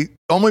only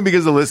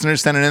because the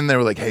listeners sent it in, they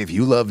were like, hey, if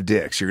you love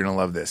dicks, you're going to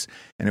love this.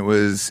 And it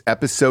was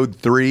episode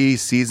 3,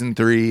 season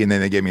 3. And then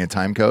they gave me a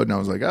time code and I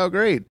was like, oh,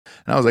 great.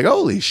 And I was like,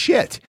 holy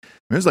shit.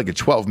 It was like a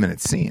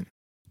 12-minute scene.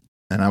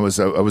 And I was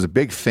a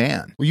big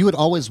fan. Well, you had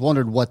always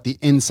wondered what the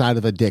inside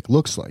of a dick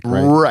looks like,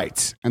 right?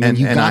 Right. And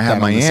then I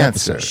have my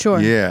answer. Sure.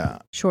 Yeah.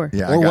 Sure.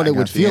 Yeah, or what it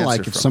would feel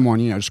like if someone,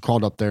 just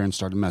crawled up there and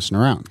started messing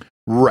around.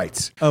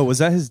 Right. Oh, was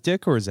that his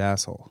dick or his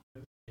asshole?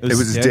 It was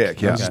his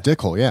dick, yeah. It was his dick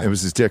hole, yeah. It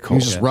was his dick He hole.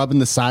 was just rubbing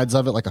the sides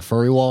of it like a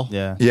furry wall.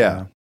 Yeah.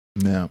 Yeah.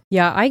 No.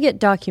 Yeah, I get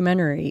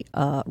documentary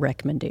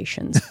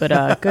recommendations,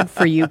 but good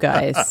for you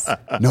guys.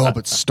 No,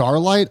 but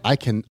Starlight,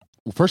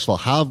 first of all,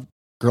 how have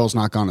girls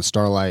not gone to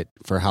Starlight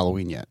for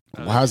Halloween yet?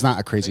 How is that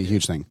a crazy,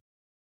 huge thing?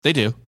 They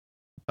do.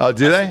 Oh,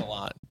 do they?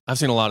 I've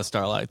seen a lot of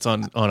Starlights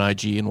on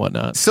IG and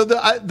whatnot. So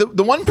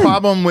the one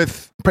problem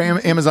with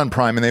Amazon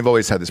Prime, and they've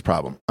always had this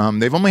problem,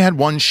 they've only had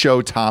one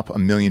show top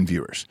 1 million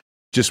viewers.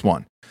 Just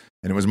one.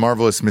 And it was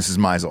Marvelous Mrs.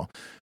 Maisel.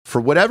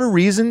 For whatever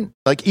reason,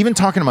 like even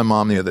talking to my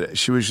mom the other day,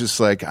 she was just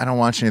like, I don't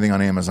watch anything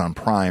on Amazon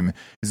Prime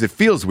because it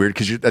feels weird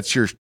because that's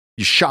you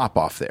shop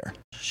off there.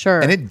 Sure.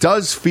 And it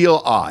does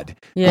feel odd.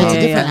 Yeah, It's a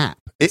different app.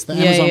 It's the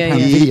Amazon Prime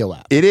yeah. Video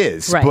app. It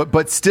is. Right.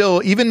 But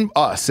still, even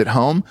us at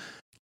home,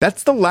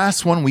 that's the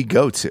last one we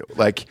go to.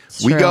 Like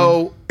we True.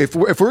 go, if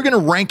we're going to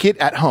rank it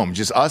at home,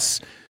 just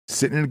us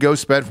sitting in a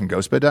ghost bed from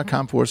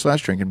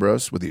ghostbed.com/drinking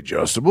bros with the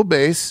adjustable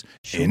base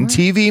in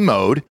TV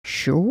mode.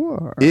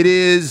 Sure. It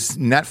is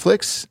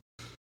Netflix,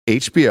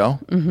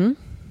 HBO,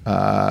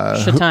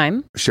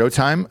 Showtime.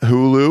 Showtime,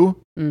 Hulu.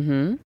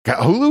 Mm-hmm.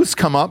 Hulu's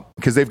come up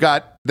because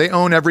they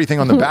own everything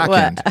on the back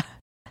end.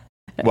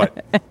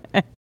 What?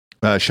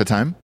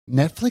 Showtime?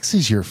 Netflix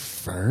is your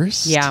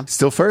first? Yeah.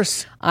 Still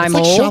first? It's I'm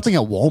like old. shopping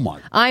at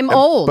Walmart. I'm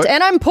old but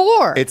and I'm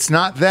poor. It's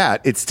not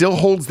that. It still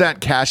holds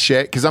that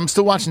cachet because I'm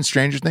still watching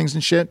Stranger Things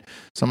and shit.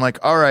 So I'm like,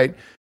 all right,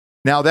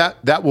 now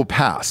that will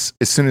pass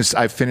as soon as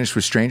I finish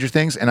with Stranger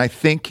Things. And I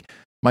think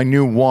my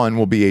new one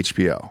will be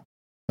HBO.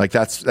 Like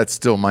that's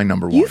still my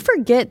number one. You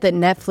forget that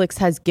Netflix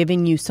has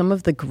given you some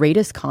of the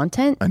greatest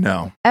content I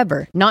know.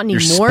 ever. Not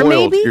anymore, spoiled.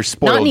 maybe. You're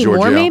spoiled, Not anymore,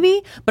 Giorgio.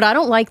 maybe. But I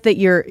don't like that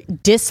you're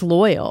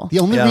disloyal. The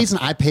only reason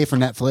I pay for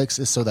Netflix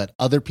is so that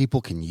other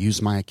people can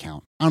use my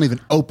account. I don't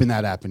even open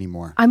that app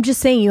anymore. I'm just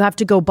saying you have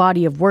to go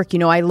body of work.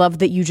 I love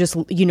that you just,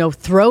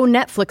 throw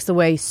Netflix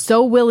away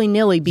so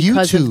willy-nilly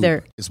because YouTube of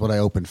their is what I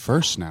open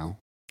first now.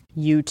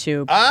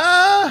 YouTube.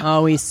 Ah!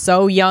 Oh, he's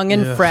so young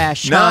and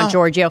fresh, huh,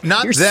 Giorgio?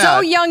 not You're that.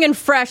 so young and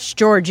fresh,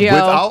 Giorgio.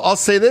 I'll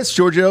say this,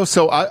 Giorgio.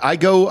 So I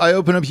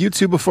open up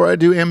YouTube before I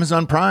do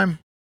Amazon Prime.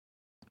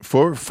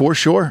 For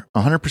sure,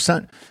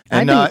 100%.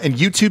 And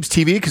YouTube's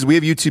TV, because we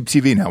have YouTube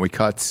TV now. We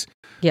cut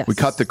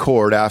the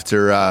cord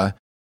after the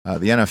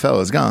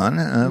NFL is gone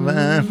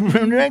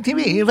from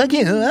DirecTV. Fuck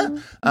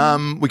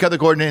you. We cut the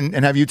cord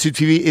and have YouTube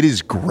TV. It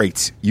is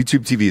great.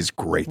 YouTube TV is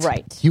great.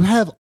 Right. You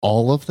have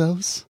all of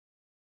those?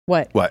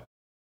 What?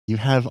 You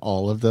have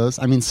all of those?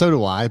 I mean, so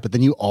do I, but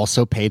then you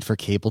also paid for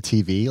cable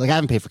TV. Like, I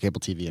haven't paid for cable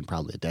TV in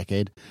probably a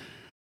decade.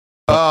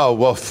 Oh,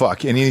 well,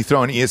 fuck. And you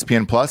throw in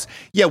ESPN Plus?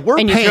 Yeah, we're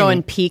paying. And you throw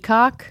in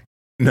Peacock?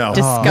 No.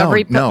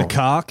 Discovery No. The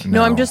cock?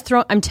 No,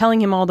 I'm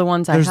telling him all the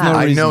ones There's I have. no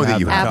I reason know to that have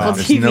you the have. Apple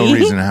There's TV. no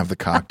reason to have the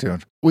cock,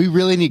 dude. We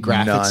really need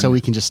graphics None. so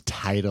we can just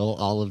title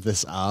all of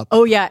this up.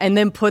 Oh, yeah, and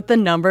then put the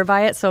number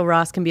by it so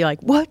Ross can be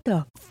like, what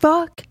the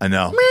fuck? I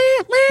know.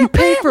 You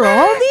pay for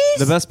all these?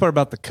 The best part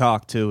about the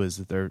cock too is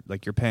that they're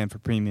like you're paying for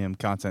premium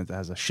content that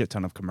has a shit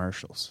ton of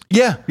commercials.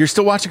 Yeah, you're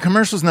still watching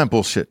commercials and that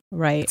bullshit.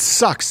 Right. It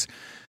sucks.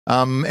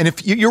 And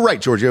if you're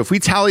right, Giorgio, if we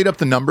tallied up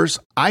the numbers,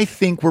 I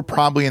think we're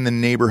probably in the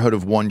neighborhood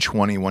of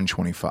 120,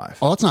 125.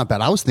 Oh, that's not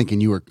bad. I was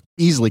thinking you were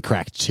easily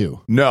cracked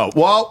too. No.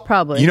 Well,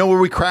 Probably. You know where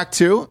we cracked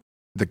to?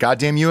 The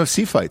goddamn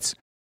UFC fights.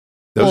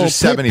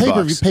 Those are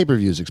 $70.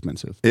 Pay-per-view is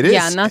expensive. It is.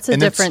 Yeah, and that's a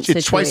different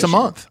it's twice a situation.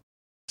 month.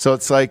 So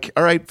it's like,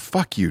 all right,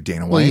 fuck you,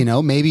 Dana White.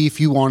 Well, maybe if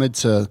you wanted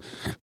to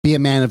be a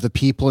man of the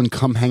people and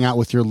come hang out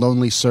with your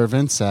lonely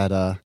servants at,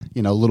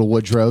 Little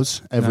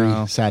Woodrow's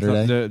every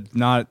Saturday.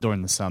 Not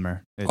during the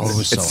summer.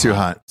 It's too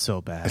hot.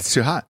 So bad. It's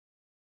too hot.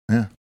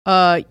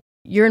 Yeah.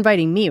 You're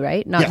inviting me,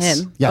 right? Not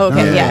Yes. him. Yeah.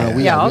 Okay,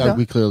 No, I'll go.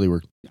 we clearly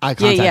were eye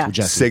contact yeah. with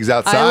Jesse. Cigs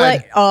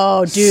outside.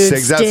 Dude,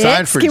 Cigs sticks?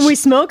 outside for- Can we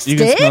smoke You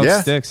sticks? can smoke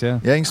Yeah. sticks, yeah.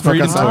 Yeah, you can smoke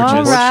Freedom outside.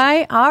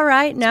 torches. All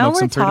right. Now Smoke we're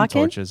some freedom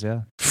talking. torches,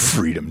 yeah.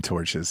 Freedom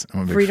torches.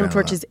 I'm a big Freedom fan of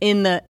torches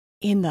in the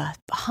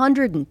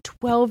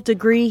 112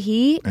 degree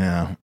heat. that.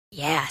 Yeah.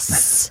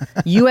 Yes.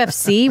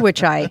 UFC,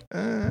 which I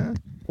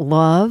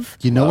love.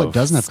 You know what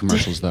doesn't have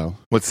commercials though?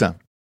 What's that?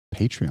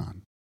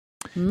 Patreon.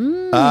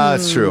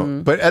 That's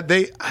true. But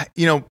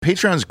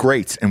Patreon's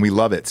great and we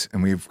love it.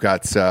 And we've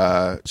got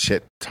ton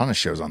of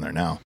shows on there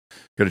now.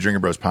 Go to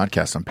Drinking Bros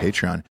Podcast on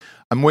Patreon.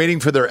 I'm waiting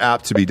for their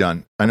app to be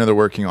done. I know they're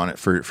working on it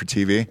for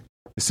TV.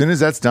 As soon as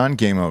that's done,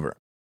 game over.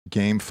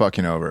 Game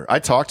fucking over. I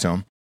talked to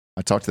them.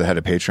 I talked to the head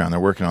of Patreon. They're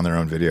working on their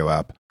own video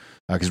app.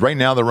 Because right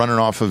now they're running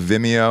off of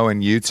Vimeo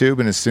and YouTube.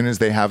 And as soon as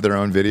they have their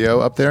own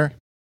video up there,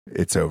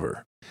 it's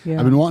over. Yeah.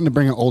 I've been wanting to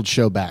bring an old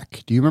show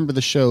back. Do you remember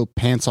the show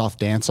Pants Off,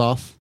 Dance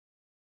Off?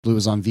 It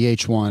was on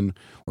VH1,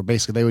 where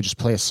basically they would just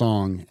play a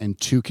song and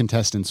two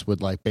contestants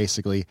would like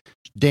basically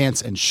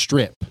dance and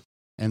strip.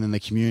 And then the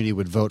community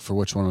would vote for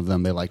which one of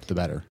them they liked the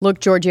better. Look,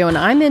 Giorgio, and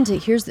I'm into,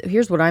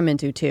 here's what I'm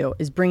into too,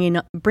 is bringing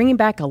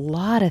back a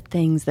lot of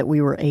things that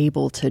we were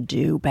able to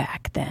do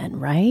back then,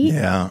 right?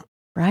 Yeah.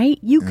 Right?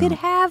 You could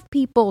have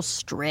people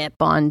strip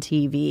on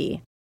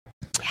TV.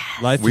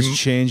 Yes. Life is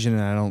changing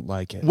and I don't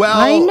like it. Well,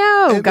 I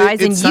know,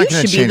 guys, and you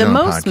should be the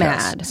most podcast.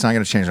 mad. It's not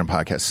going to change on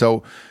podcast.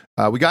 So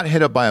we got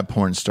hit up by a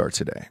porn star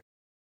today,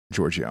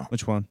 Giorgio.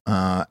 Which one?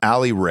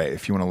 Allie Ray,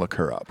 if you want to look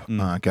her up.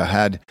 Go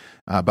ahead.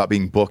 About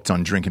being booked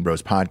on Drinking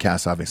Bros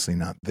podcast, obviously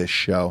not this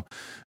show.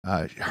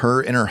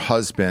 Her and her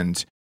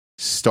husband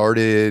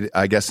started,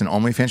 I guess, an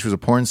OnlyFans. She was a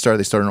porn star.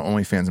 They started an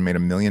OnlyFans and made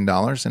 $1 million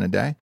in a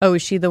day. Oh,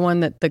 is she the one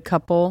that the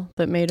couple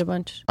that made a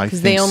bunch? I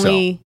think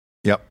so.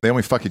 Yep. They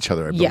only fuck each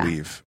other, I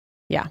believe.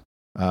 Yeah.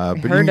 But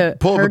you can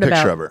pull up a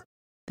picture of her.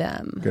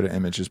 Them. Go to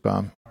images,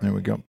 Bob. There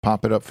we go.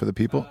 Pop it up for the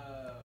people.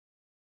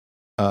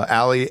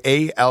 Allie,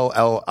 ALLIERAE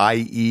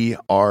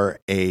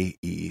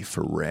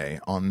for Ray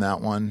on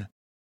that one.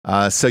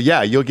 So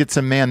yeah, you'll get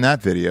to man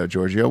that video,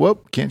 Giorgio.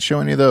 Whoop, can't show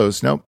any of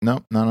those. Nope,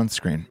 not on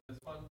screen.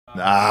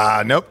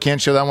 Nope,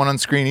 can't show that one on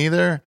screen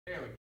either.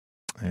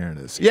 There it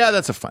is. Yeah,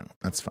 that's fun.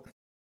 That's fun.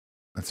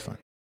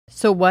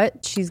 So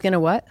what? She's gonna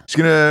what? I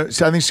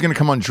think she's gonna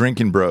come on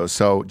Drinking Bros.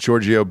 So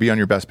Giorgio, be on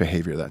your best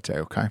behavior that day,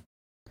 okay?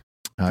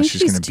 I think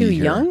she's too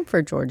young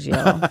for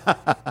Giorgio.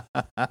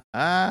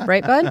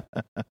 Right, bud?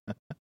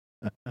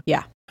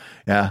 Yeah.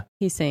 Yeah.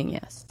 He's saying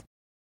yes.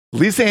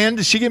 Lisa Ann,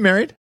 did she get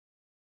married?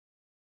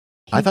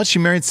 I thought she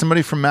married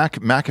somebody from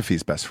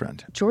McAfee's best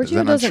friend.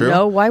 Giorgio doesn't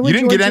know. Why would you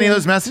didn't Giorgio... get any of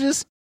those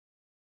messages?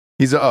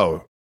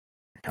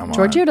 Come on.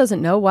 Giorgio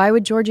doesn't know. Why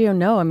would Giorgio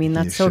know? I mean,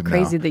 that's so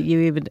crazy that you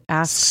even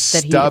asked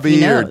that he knows.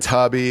 Stubby or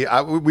Tubby.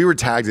 We were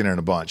tagged in it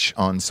a bunch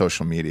on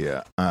social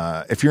media.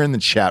 If you're in the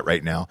chat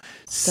right now,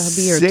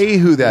 say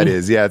who that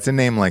is. Yeah, it's a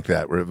name like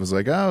that where it was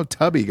like, oh,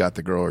 Tubby got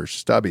the girl or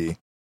Stubby.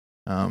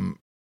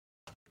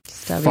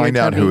 Find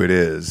out who it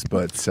is.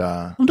 But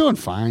I'm doing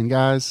fine,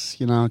 guys.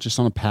 Just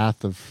on a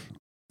path of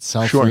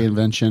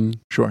self-reinvention.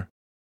 Sure.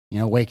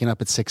 Waking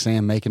up at 6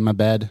 a.m., making my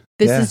bed.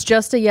 This is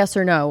just a yes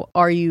or no.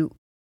 Are you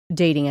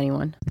dating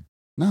anyone?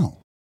 No.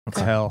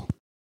 Okay. Hell.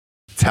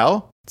 It's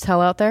hell? It's hell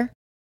out there?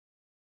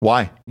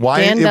 Why?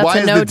 Dan, why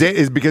is the date?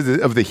 Is it because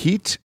of the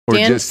heat? Or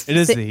Dan, just it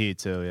is the heat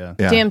too, yeah.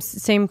 Dan,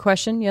 same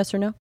question, yes or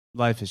no?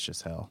 Life is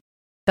just hell.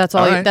 That's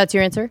all. That's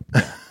your answer?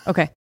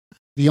 Okay.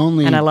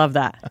 And I love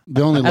that.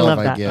 The only love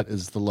I get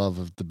is the love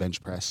of the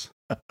bench press.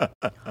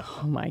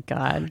 Oh my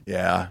God.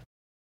 Yeah.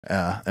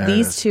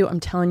 These two, I'm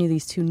telling you,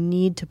 these two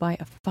need to buy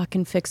a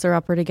fucking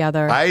fixer-upper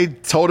together. I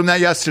told him that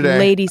yesterday.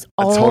 Ladies,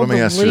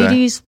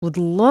 ladies would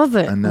love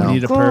it. I know. You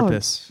need a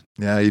purpose.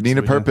 Yeah, you need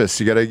a purpose.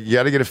 You gotta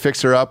get a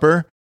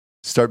fixer-upper.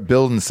 Start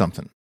building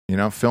something.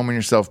 Filming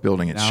yourself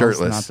building it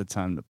shirtless. Not the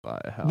time to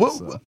buy a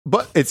house.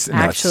 But it's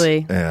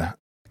actually nuts. Yeah.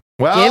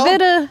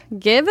 Well,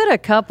 give it a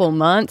couple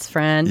months,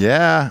 friend.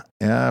 Yeah,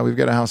 we've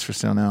got a house for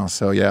sale now.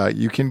 So yeah,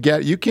 you can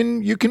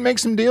make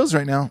some deals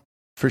right now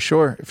for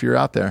sure if you're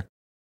out there.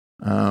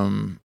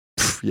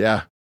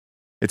 Yeah,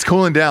 it's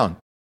cooling down.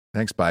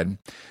 Thanks, Biden.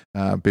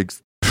 Big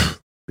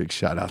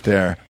shot out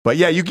there. But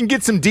yeah, you can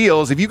get some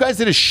deals if you guys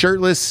did a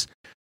shirtless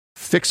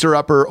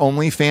fixer-upper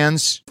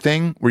OnlyFans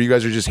thing where you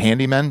guys are just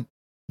handymen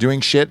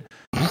doing shit.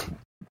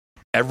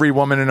 Every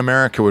woman in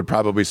America would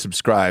probably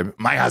subscribe.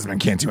 My husband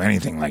can't do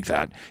anything like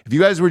that. If you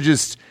guys were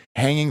just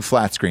hanging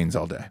flat screens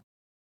all day,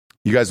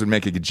 you guys would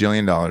make $1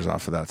 gajillion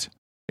off of that.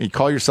 You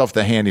call yourself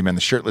the handyman,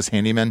 the shirtless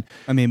handyman.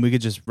 I mean, we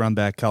could just run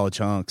back college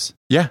hunks.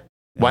 Yeah.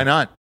 Why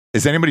not?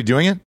 Is anybody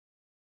doing it?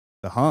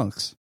 The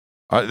hunks.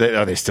 Are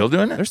they still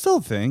doing it? They're still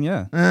a thing,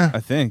 yeah. I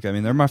think. I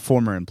mean, they're my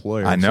former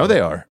employer. I know they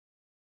are.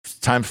 It's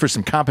time for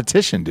some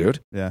competition, dude.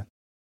 Yeah.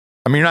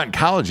 I mean, you're not in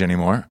college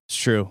anymore. It's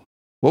true.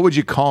 What would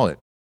you call it?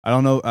 I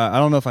don't know. I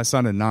don't know if I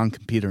signed a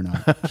non-compete or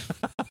not.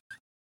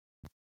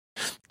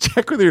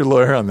 Check with your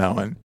lawyer on that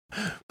one.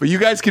 But you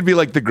guys could be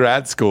like the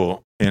grad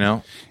school,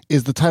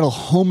 Is the title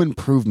Home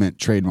Improvement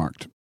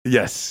trademarked?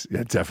 Yes.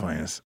 Yeah, it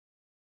definitely is.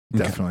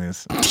 Definitely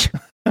is.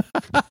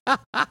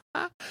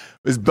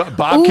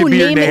 Bob could be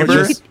your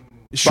neighbor.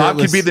 Bob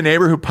could be the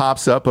neighbor who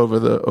pops up over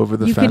the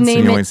you fence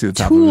and you only see the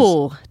top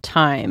tool of his.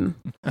 time.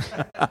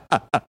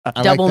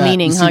 Double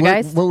meaning, huh,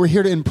 guys? We're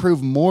here to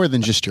improve more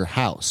than just your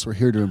house. We're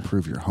here to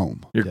improve your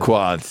home. Your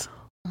quads.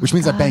 Which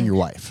means I bang your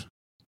wife.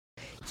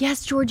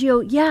 Yes, Giorgio.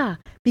 Yeah.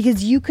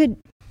 Because you could,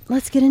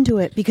 let's get into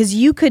it, because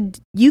you could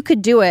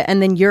do it,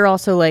 and then you're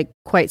also like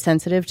quite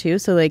sensitive too.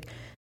 So like,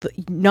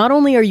 not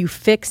only are you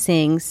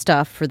fixing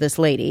stuff for this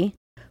lady,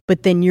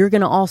 but then you're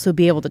going to also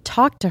be able to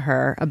talk to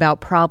her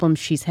about problems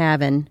she's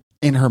having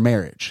in her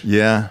marriage.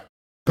 Yeah.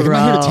 Like, I'm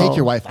not here to take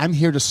your wife. I'm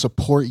here to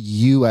support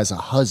you as a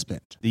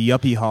husband. The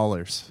yuppie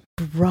haulers.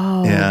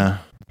 Bro. Yeah.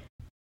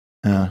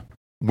 Yeah.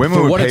 Women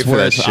For would what pay it's for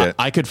that worth, shit.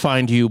 I could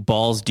find you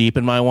balls deep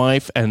in my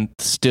wife and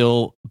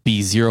still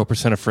be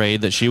 0%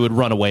 afraid that she would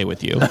run away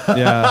with you.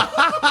 Yeah.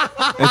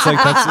 It's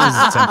like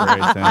that's a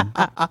temporary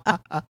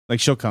thing. Like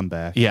she'll come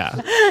back. Yeah.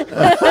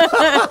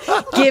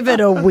 Give it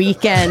a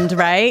weekend,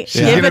 right?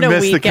 She's Give going it to a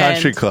miss weekend. the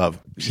country club.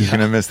 She's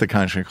going to miss the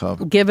country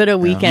club. Give it a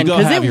weekend, You go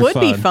because have it your would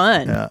be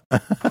fun. fun.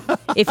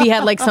 If he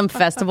had like some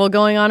festival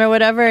going on or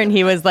whatever, and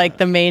he was like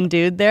the main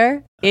dude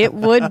there, it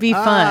would be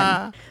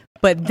fun.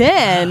 But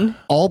then,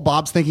 All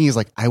Bob's thinking is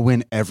like, I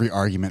win every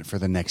argument for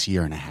the next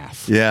year and a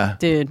half. Yeah.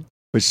 dude,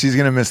 But she's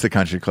going to miss the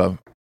country club.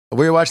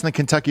 We were watching the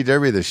Kentucky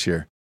Derby this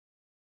year.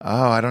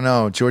 Oh, I don't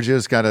know.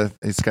 Giorgio's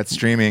it's got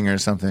streaming or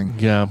something.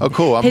 Yeah. Oh,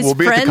 cool. his We'll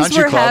be at the friends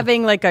country were club.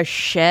 having like a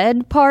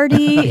shed party.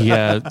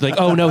 Yeah. Like,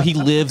 oh no, he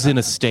lives in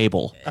a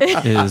stable.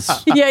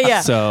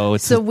 Yeah. So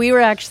it's So we were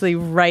actually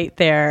right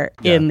there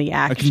in the A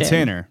action.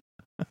 container.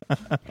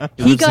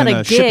 He got lives in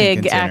a shipping gig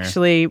container.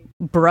 actually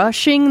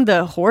brushing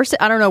the horse.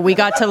 I don't know. We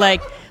got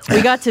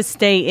to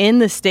stay in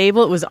the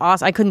stable. It was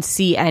awesome. I couldn't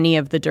see any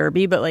of the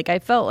Derby, but like I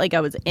felt like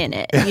I was in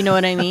it. You know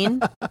what I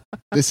mean?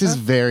 This is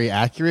very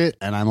accurate,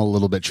 and I'm a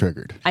little bit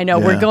triggered. I know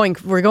Yeah.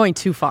 we're going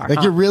too far. Like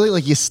huh? you're really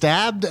like you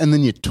stabbed and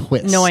then you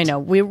twist. No, I know.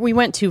 We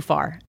went too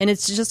far, and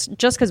it's just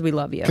because we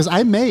love you. Because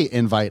I may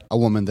invite a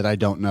woman that I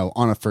don't know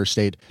on a first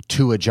date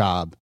to a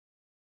job,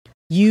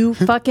 You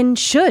fucking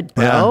should,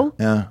 bro.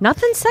 Yeah.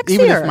 Nothing sexier.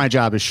 even if my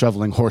job is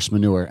shoveling horse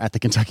manure at the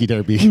Kentucky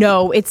Derby.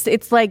 No,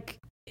 it's like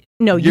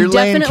no. You're You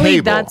laying definitely.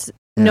 cable. That's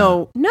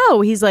Yeah.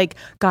 no. He's like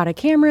got a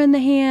camera in the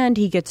hand.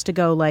 He gets to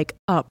go like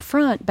up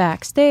front,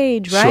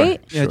 backstage, Sure.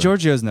 right? Yeah,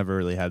 Giorgio's never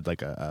really had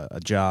like a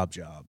job.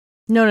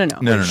 No. No.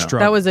 That was a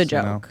Struggles, you know?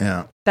 joke.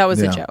 Yeah. That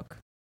was Yeah. a joke.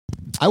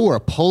 I wore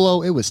a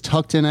polo. It was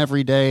tucked in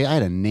every day. I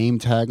had a name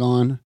tag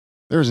on.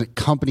 There was a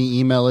company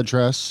email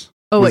address.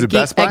 Oh, Was at it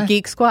Best Buy? at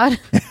Geek Squad.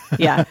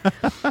 Yeah.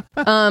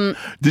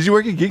 Did you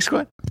work at Geek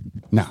Squad?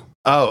 No.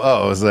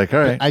 Oh, I was like, all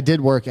right. I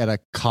did work at a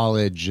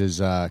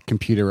college's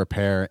computer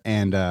repair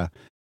and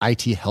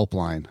IT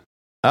helpline.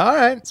 All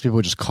right. So people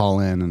would just call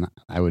in and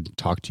I would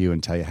talk to you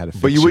and tell you how to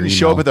fix But you your wouldn't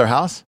show up email. at their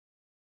house?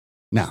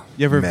 No.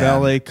 You ever Man.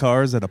 valet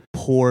cars at a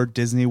poor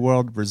Disney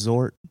World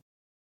resort?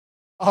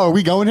 Oh, are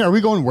we going here? Are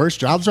we going worst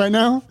jobs right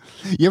now?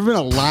 You ever been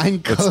a line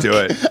cook Let's do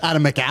it. out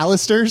of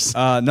McAllister's?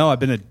 No, I've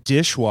been a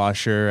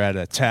dishwasher at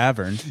a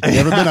tavern. You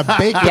ever been a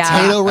baked Yeah.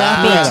 potato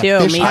wrapper? Me at a too,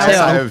 fish me house? too.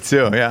 I have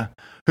too, yeah.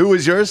 Who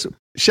was yours?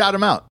 Shout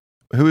them out.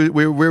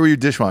 Where were you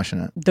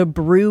dishwashing at? The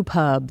brew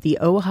pub, the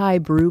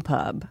Ojai Brew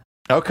Pub.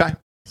 Okay.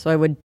 So I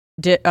would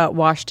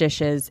wash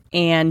dishes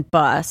and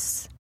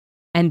bus,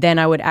 and then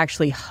I would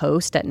actually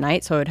host at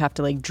night. So I would have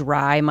to like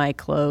dry my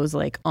clothes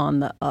like on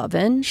the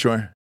oven.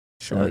 Sure.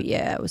 So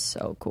yeah, it was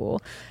so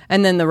cool.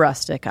 And then the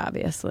rustic,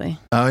 obviously,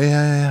 Oh,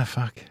 yeah.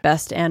 Fuck.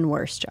 best and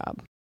worst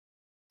job.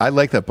 I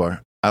like that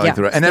bar. I like Yeah,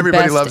 the it's and the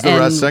everybody best loves the and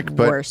rustic,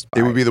 but worst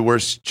it would bar. be the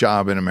worst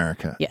job in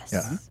America. Yes.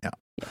 Yeah.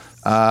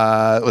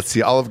 Let's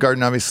see, Olive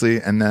Garden, obviously,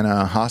 and then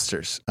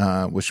Hoster's,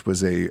 which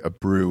was a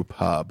brew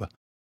pub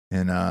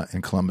in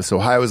Columbus,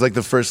 Ohio. It was like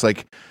the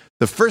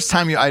first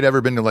time I'd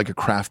ever been to like a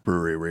craft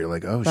brewery where you're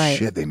like, oh Right.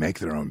 shit, they make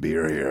their own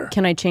beer here.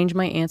 Can I change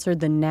my answer?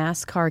 The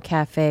NASCAR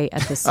Cafe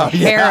at the Oh,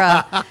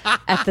 Sahara,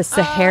 at the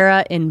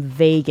Sahara in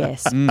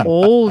Vegas,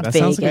 old That Vegas.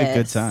 sounds like a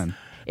good time.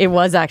 It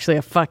was actually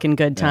a fucking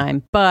good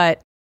time,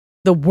 but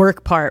the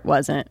work part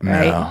wasn't,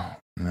 right?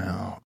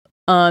 No.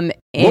 And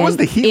What was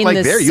the heat in like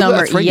the there? Summer,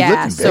 That's right, you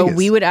lived in so Vegas.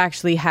 we would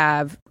actually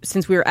have,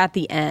 since we were at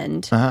the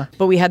end, Uh-huh.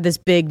 but we had this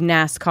big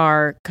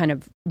NASCAR kind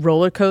of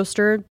roller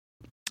coaster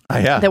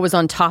Yeah. that was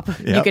on top of,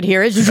 you Yep. could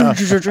hear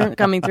it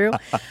coming through.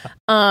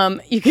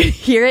 You could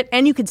hear it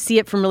and you could see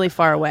it from really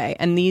far away.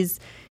 And these,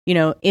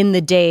 in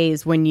the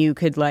days when you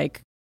could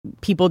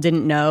people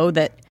didn't know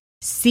that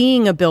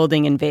seeing a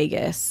building in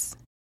Vegas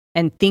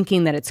and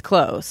thinking that it's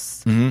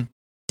close Mhm.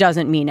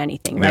 doesn't mean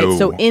anything, right? No.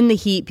 So in the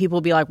heat, people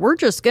will be like, we're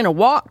just going to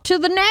walk to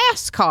the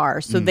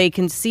NASCAR. So they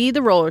can see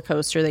the roller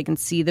coaster. They can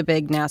see the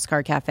big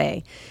NASCAR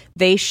cafe.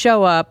 They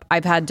show up.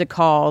 I've had to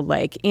call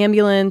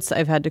ambulance.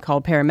 I've had to call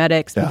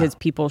paramedics because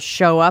people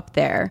show up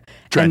there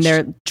and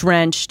they're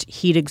drenched,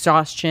 heat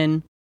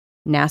exhaustion,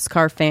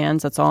 NASCAR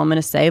fans. That's all I'm going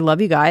to say. Love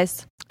you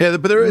guys. Yeah,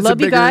 but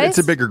Love you guys. it's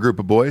a bigger group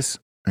of boys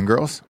and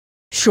girls.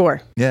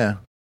 Sure. Yeah.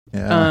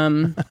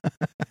 Yeah.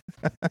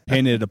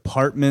 Painted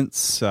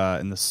apartments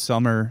in the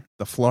summer,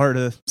 the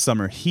Florida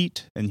summer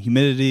heat and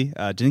humidity.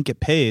 Didn't get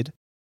paid.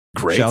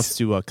 Great. Shouts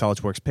to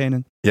College Works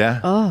Painting. Yeah.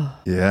 Oh.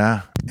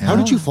 Yeah. How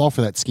did you fall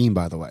for that scheme,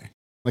 by the way?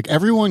 Like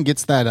everyone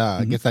gets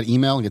that gets that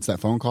email and gets that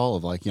phone call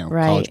of Right.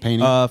 college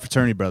painting.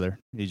 Fraternity brother.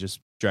 He just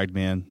dragged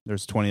me in.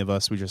 There's 20 of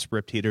us. We just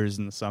ripped heaters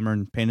in the summer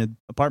and painted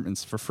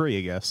apartments for free,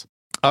 I guess.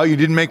 Oh, you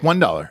didn't make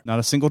 $1. Not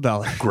a single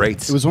dollar.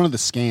 Great. It was one of the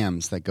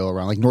scams that go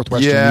around, like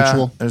Northwestern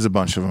Mutual. There's a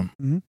bunch of them.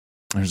 Mm-hmm.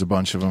 There's a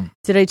bunch of them.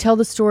 Did I tell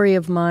the story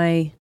of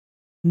my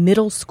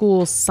middle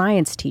school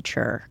science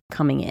teacher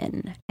coming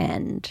in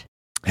and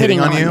hitting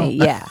on you? me?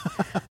 Yeah.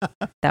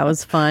 That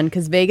was fun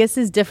because Vegas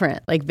is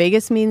different. Like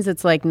Vegas means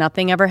it's like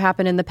nothing ever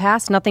happened in the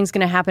past. Nothing's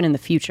going to happen in the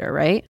future,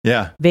 right?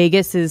 Yeah.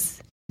 Vegas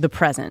is the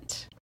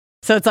present.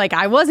 So it's like,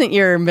 I wasn't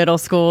your middle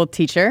school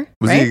teacher.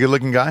 Was right? he a good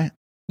looking guy?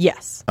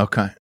 Yes.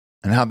 Okay.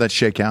 And how'd that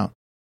shake out?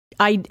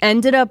 I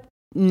ended up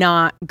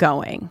not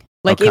going.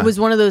 Like Okay. it was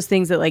one of those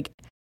things that like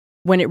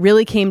when it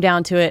really came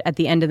down to it at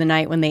the end of the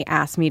night when they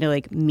asked me to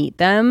like meet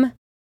them,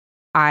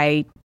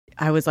 I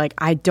was like,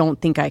 I don't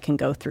think I can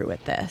go through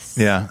with this.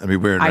 Yeah, that'd be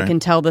weird. I right? can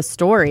tell the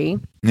story.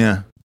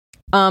 Yeah.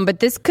 But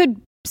this could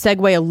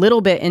segue a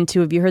little bit into,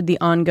 have you heard the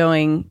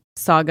ongoing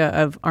saga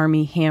of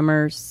Army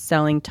Hammer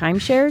selling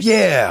timeshares?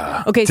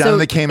 Yeah. Okay, Down so in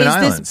the Cayman is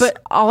Islands. this,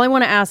 but all I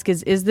want to ask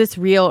is this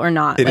real or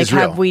not? It like, is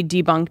real. have we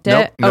debunked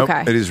Nope, it? nope,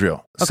 Okay. it is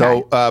real. Okay.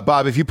 So,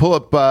 Bob, if you pull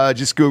up,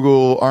 just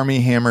Google Army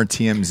Hammer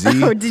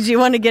TMZ. Oh, did you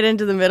want to get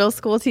into the middle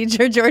school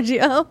teacher,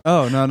 Giorgio?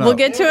 Oh, no. We'll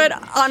get to it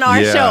on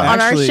our Yeah. show.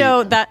 Actually,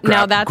 Now that's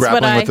what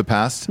grappling I. with the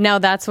past. Now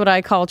that's what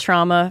I call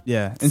trauma.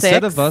 Yeah.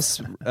 Instead 6, of us,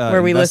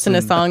 where we listen to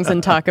investing- songs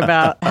and talk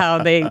about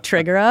how they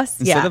trigger us.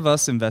 Instead Yeah. of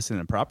us investing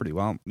in property,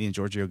 why don't me and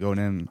Giorgio going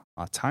in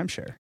a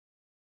timeshare?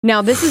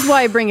 Now this is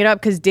why I bring it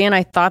up because Dan,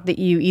 I thought that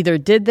you either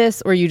did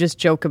this or you just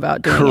joke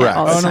about doing it Correct.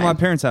 all the Oh, no, time. my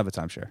parents have a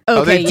timeshare. Okay,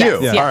 Oh, they do?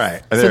 yes, Yeah. yes. All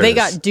right. So There they it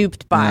is. got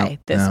duped by Yeah.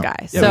 this Yeah. guy.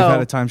 Yeah, So we've had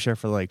a timeshare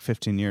for like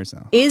 15 years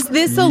now. is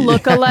this a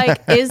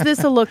lookalike? Is this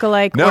a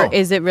lookalike, No. or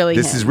is it really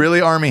This him? is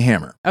really Army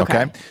Hammer.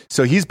 Okay.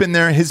 So he's been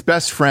there. His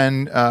best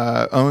friend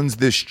owns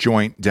this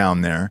joint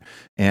down there.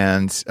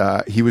 And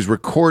he was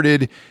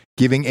recorded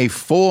giving a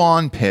full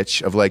on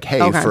pitch of like,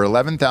 hey, Okay. for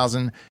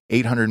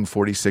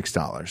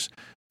 $11,846.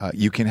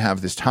 You can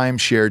have this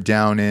timeshare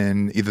down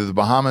in either the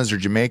Bahamas or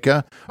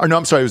Jamaica. Or no,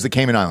 I'm sorry, it was the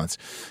Cayman Islands.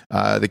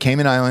 The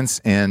Cayman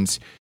Islands, and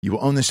you will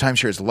own this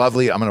timeshare. It's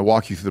lovely. I'm going to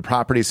walk you through the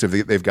property. So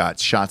they've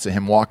got shots of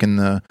him walking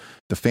the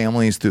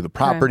families through the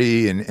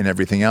property and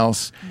everything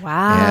else.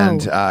 Wow.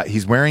 And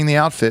he's wearing the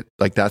outfit.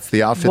 Like that's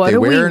the outfit What they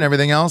do wear we- and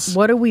everything else.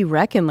 What do we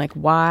reckon? Like,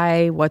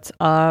 why? What's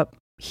up?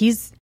 He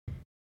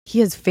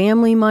has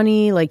family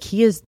money. Like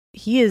he is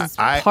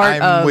part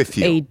I'm of with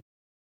you. a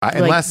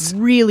Unless,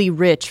 really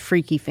rich,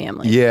 freaky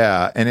family.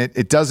 yeah, and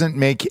it doesn't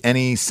make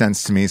any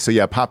sense to me. So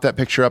yeah, pop that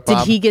picture up,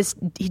 Bob.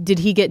 Did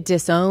he get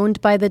disowned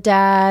by the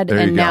dad, There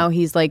you and go. now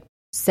he's like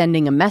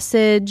sending a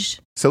message?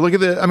 So look at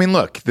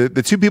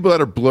the two people that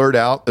are blurred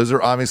out. Those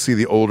are obviously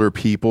the older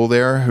people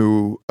there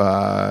who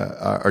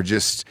are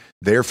just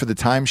there for the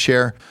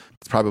timeshare.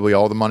 It's probably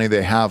all the money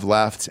they have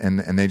left,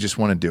 and they just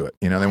want to do it.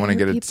 You know, they want to Why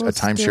get are a people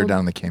timeshare still- down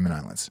in the Cayman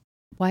Islands.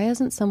 Why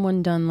hasn't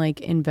someone done like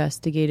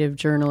investigative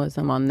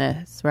journalism on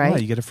this? Right? Oh,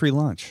 you get a free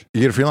lunch.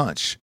 You get a free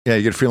lunch. Yeah,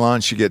 you get a free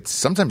lunch.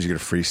 Sometimes you get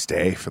a free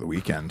stay for the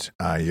weekend.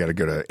 You got to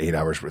go to 8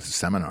 hours worth of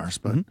seminars,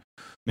 but Maybe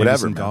whatever.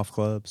 some man. golf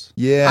clubs.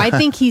 Yeah, I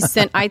think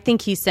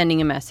he's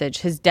sending a message.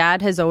 His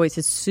dad has always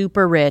his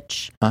super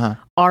rich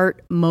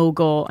art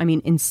mogul. I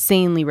mean,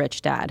 insanely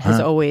rich dad has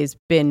always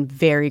been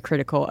very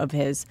critical of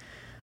his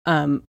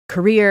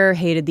career.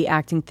 Hated the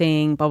acting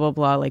thing. Blah blah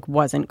blah. Like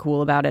wasn't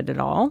cool about it at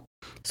all.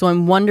 So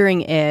I'm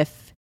wondering if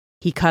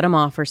he cut him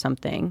off or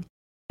something,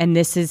 and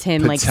this is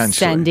him like Potentially.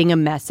 sending a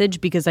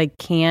message because I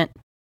can't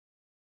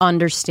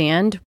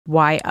understand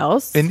why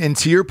else. And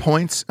to your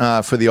points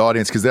for the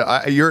audience, because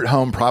you're at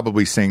home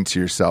probably saying to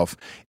yourself,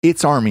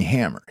 it's Army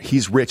Hammer.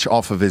 He's rich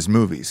off of his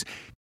movies.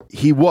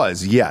 He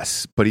was,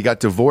 yes, but he got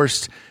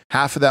divorced.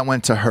 Half of that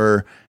went to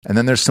her. And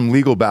then there's some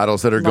legal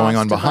battles that are going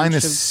on Lost a behind the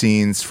bunch of-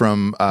 scenes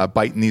from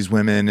biting these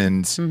women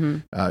and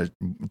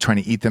trying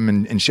to eat them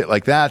and shit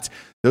like that.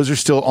 Those are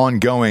still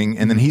ongoing.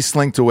 And then he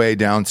slinked away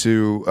down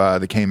to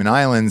the Cayman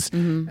Islands.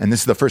 And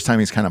this is the first time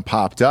he's kind of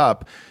popped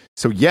up.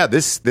 So yeah,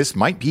 this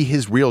might be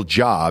his real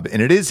job,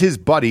 and it is his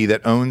buddy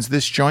that owns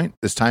this joint,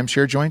 this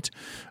timeshare joint,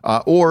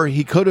 or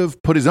he could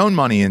have put his own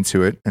money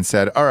into it and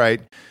said, "All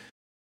right,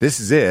 this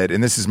is it,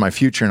 and this is my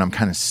future, and I'm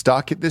kind of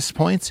stuck at this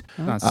point."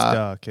 Not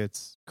stuck.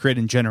 It's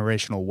creating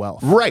generational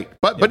wealth. Right,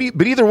 but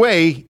either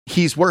way,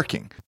 he's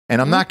working, and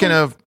I'm not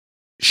going to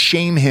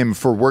shame him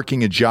for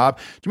working a job.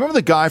 Do you remember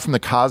the guy from the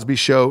Cosby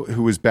Show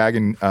who was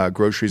bagging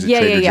groceries at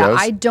Trader Joe's?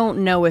 I don't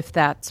know if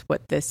that's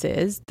what this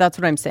is. That's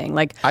what I'm saying.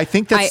 Like, I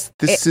think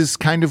this is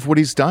kind of what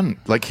he's done.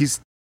 Like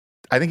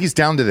I think he's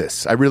down to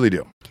this. I really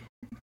do.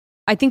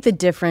 I think the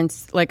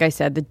difference, like I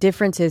said, the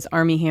difference is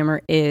Army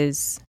Hammer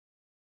is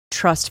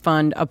trust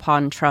fund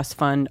upon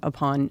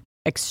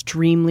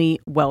extremely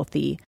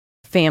wealthy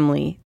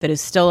family that is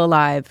still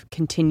alive,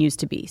 continues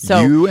to be. So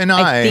You and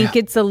I think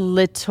it's a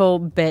little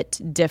bit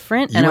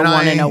different, and You I and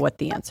want to I- know what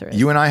the answer is.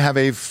 You and I have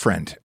a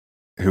friend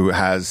who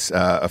has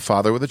a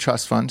father with a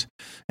trust fund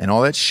and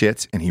all that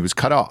shit, and he was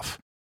cut off.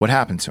 What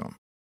happened to him?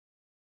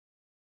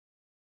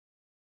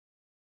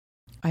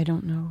 I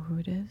don't know who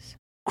it is.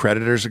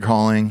 Creditors are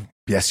calling.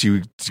 Yes,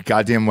 you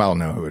goddamn well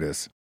know who it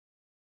is.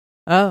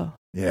 Oh,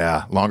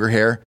 Yeah, longer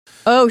hair.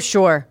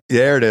 sure.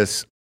 There it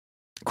is.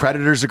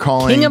 Creditors are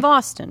calling. King of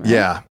Austin, right?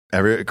 Yeah.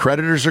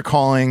 Creditors are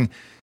calling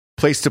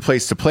place to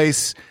place to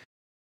place.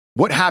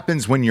 What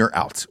happens when you're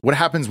out? What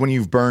happens when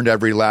you've burned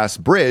every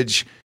last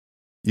bridge?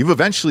 You've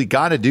eventually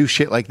got to do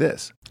shit like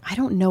this. I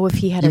don't know if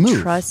he had You a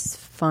move. trust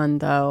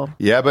fund, though.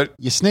 Yeah, but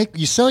You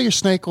sell your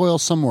snake oil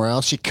somewhere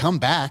else. You come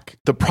back.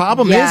 the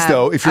problem Yeah, is,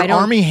 though, if I you're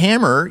don't- Army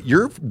Hammer,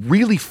 you're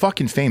really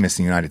fucking famous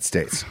in the United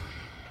States.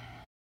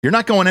 You're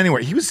not going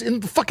anywhere. He was in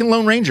the fucking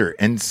Lone Ranger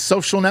and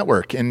Social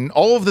Network and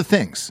all of the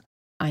things.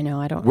 I know.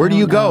 Where do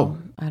you go?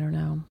 I don't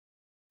know.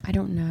 I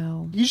don't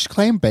know. You just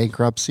claim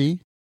bankruptcy.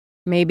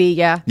 Maybe,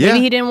 yeah. Yeah.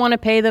 Maybe he didn't want to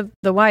pay the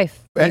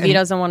wife. Maybe he And-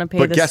 doesn't want to pay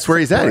But the guess where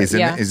he's at? support. He's in,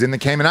 Yeah. he's in the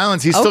Cayman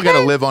Islands. He's still got to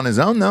Okay. live on his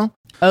own, though.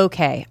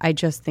 Okay. I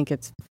just think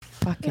it's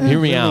fucking Hear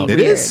me really out. It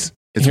weird. is.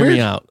 It's Hear weird.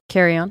 me out.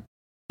 Carry on.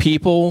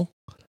 People,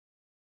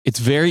 it's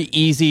very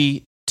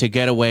easy to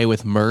get away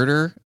with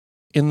murder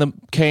in the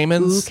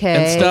Caymans Okay.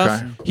 and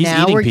stuff. Okay. He's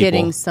Now eating we're people.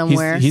 getting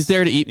somewhere. He's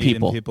there to eat Eating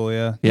people. people,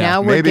 yeah. Yeah.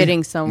 Now we're Maybe.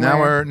 getting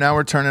somewhere. Now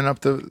we're turning up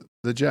the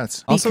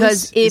jets. Also,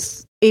 Because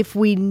it's- if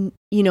we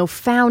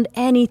found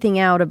anything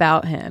out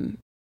about him,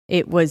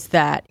 it was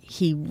that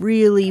he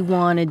really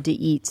wanted to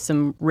eat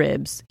some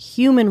ribs,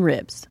 human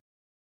ribs.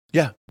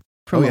 Yeah.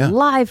 From Oh, yeah. a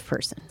live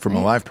person. From a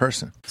right? live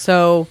person.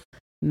 So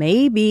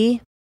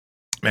maybe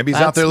Maybe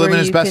he's out there that's living where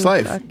his you best can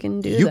life.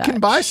 fucking do You that can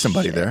buy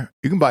somebody shit. there.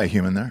 You can buy a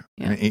human there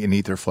Yeah. and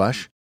eat their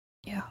flesh.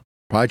 Yeah,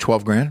 Probably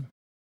 $12,000.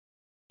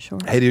 sure.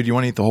 Hey, dude, you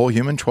want to eat the whole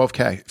human?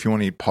 $12K. If you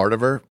want to eat part of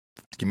her,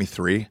 give me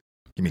 3.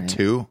 Give me Right.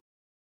 2.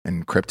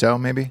 And crypto,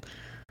 maybe.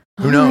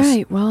 Who All knows?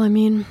 right. Well, I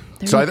mean,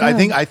 there So you I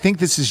go. think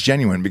this is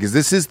genuine because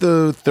this is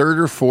the 3rd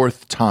or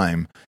 4th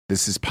time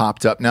this has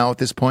popped up now at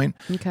this point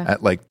Okay.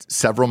 at like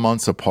several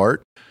months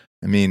apart.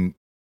 I mean,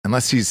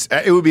 unless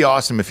it would be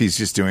awesome if he's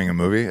just doing a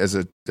movie as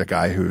a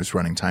guy who's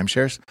running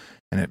timeshares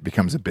and it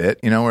becomes a bit,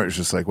 where it's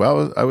just like,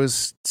 well, I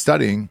was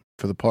studying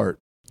for the part.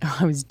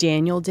 I was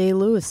Daniel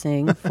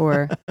Day-Lewising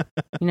for.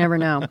 You never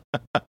know.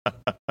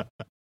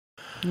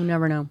 You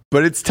never know.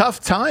 But it's tough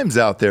times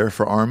out there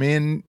for Army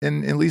and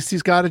at least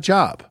he's got a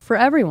job. For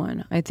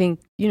everyone, I think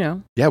Yeah,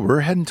 we're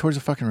heading towards a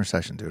fucking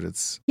recession, dude.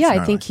 It's Yeah, I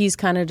gnarly. think he's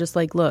kind of just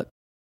like, look,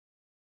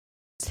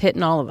 it's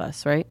hitting all of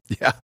us, right?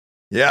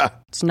 Yeah.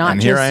 It's not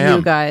And here just I am.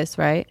 you guys,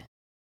 right?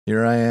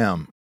 Here I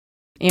am.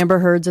 Amber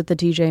Heard's at the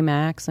TJ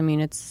Maxx. I mean,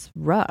 it's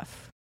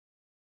rough.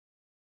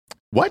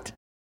 What?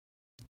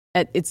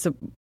 It's an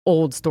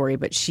old story,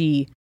 but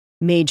she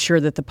made sure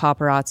that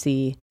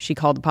she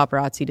called the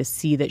paparazzi to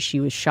see that she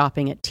was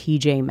shopping at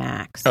TJ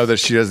Maxx. Oh, that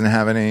she doesn't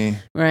have any.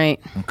 Right.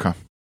 Okay.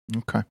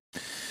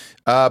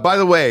 By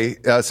the way,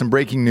 some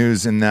breaking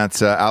news in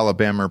that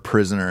Alabama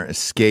prisoner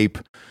escape.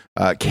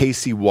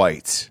 Casey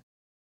White,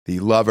 the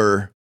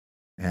lover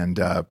and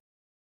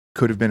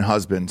could have been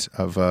husband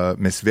of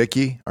Miss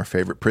Vicky, our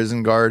favorite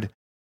prison guard,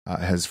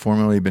 has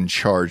formally been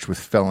charged with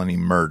felony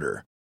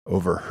murder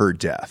over her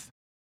death.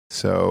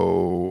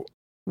 So,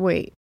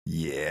 Wait.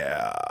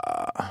 yeah.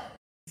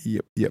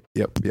 Yep.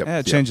 Yeah,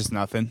 it changes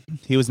nothing.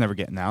 He was never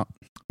getting out.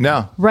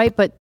 No. Right,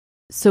 but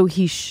so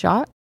he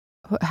shot?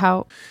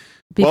 How?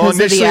 Because Well, of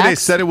the initially they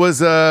ex? said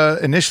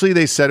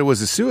it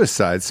was a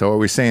suicide. So are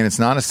we saying it's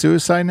not a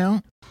suicide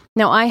now?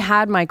 Now, I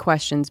had my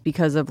questions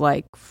because of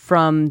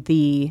from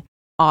the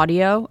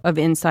audio of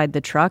inside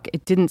the truck,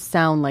 it didn't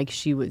sound like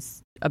she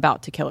was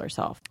about to kill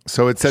herself.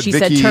 So it said She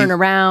Vicky, said, turn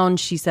around.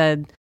 She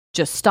said,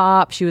 just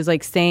stop. She was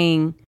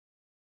saying,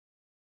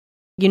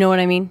 you know what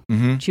I mean?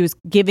 Mm-hmm. She was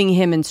giving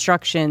him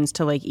instructions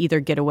to either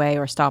get away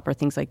or stop or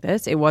things like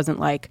this. It wasn't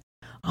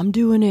I'm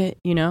doing it,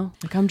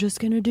 I'm just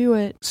going to do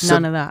it. So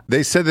None of that.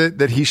 They said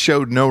that he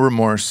showed no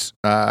remorse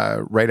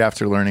right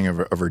after learning of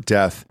her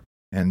death.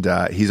 And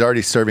he's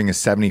already serving a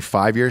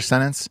 75-year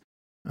sentence.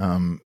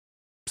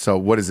 So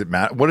what does it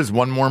matter? What does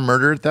one more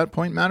murder at that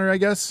point matter, I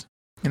guess?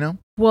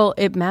 Well,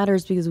 it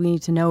matters because we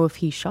need to know if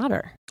he shot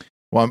her.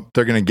 Well,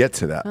 they're going to get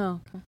to that.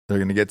 Oh, okay. They're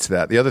going to get to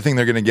that. The other thing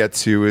they're going to get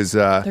to is,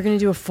 They're going to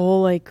do a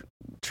full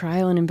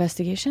trial and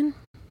investigation?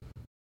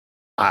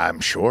 I'm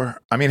sure.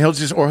 I mean, he'll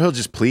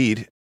just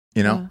plead.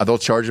 Yeah. They'll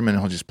charge him and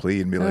he'll just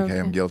plead and be like, Okay. "Hey,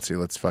 I'm guilty.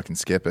 Let's fucking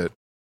skip it.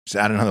 Just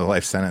add another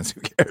life sentence.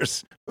 Who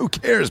cares? Who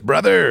cares,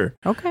 brother?"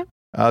 Okay.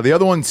 The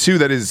other one too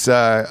that is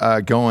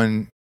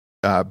going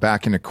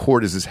back into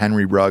court is this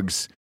Henry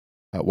Ruggs,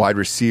 wide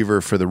receiver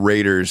for the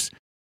Raiders.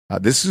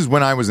 This is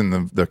when I was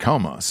in the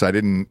coma, so I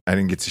didn't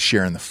get to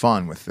share in the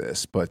fun with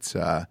this. But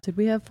Did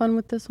we have fun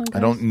with this one, guys?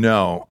 I don't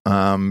know.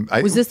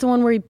 Was this the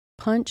one where he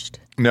punched?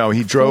 No,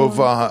 he drove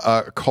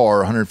a car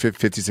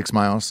 156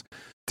 miles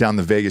down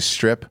the Vegas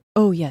Strip.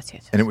 Oh, yes.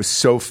 And it was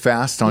so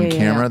fast on Yeah.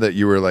 camera that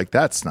you were like,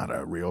 "That's not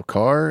a real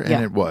car," and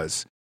Yeah. it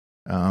was.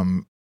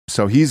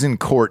 So he's in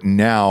court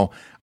now.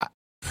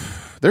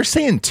 They're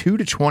saying 2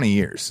 to 20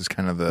 years is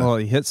kind of the. Well,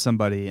 he hit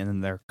somebody and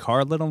then their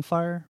car lit on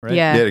fire, right?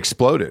 Yeah. It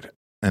exploded,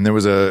 and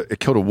it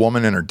killed a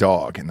woman and her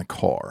dog in the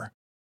car.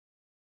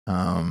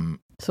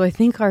 So I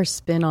think our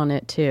spin on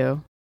it,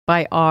 too.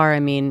 By our, I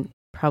mean,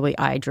 probably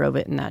I drove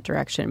it in that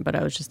direction, but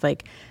I was just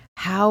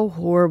how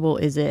horrible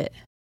is it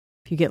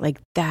if you get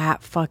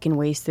that fucking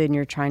wasted and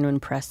you're trying to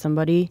impress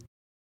somebody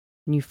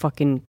and you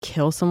fucking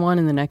kill someone,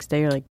 and the next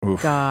day you're like,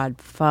 Oof. God,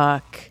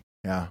 fuck.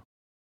 Yeah.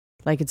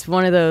 Like, it's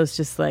one of those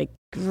just like,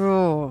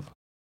 oh.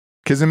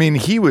 Because, I mean,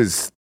 he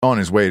was on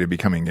his way to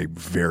becoming a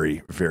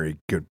very, very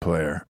good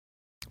player.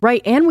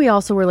 Right. And we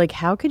also were like,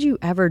 how could you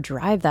ever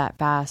drive that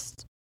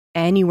fast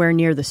anywhere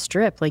near the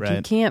strip? Like, you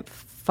Right. can't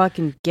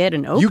fucking get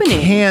an You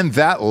opening. can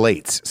that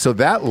late. So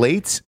that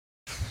late,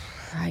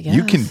 I guess.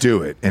 you can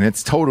do it, and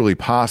it's totally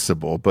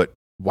possible. But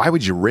why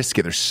would you risk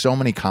it? There's so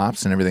many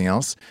cops and everything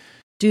else.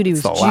 Dude, he was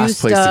It's the last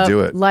juiced place to up. do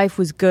it. Life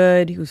was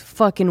good. He was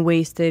fucking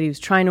wasted. He was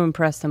trying to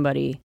impress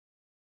somebody.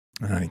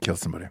 And then he killed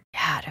somebody.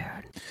 Yeah,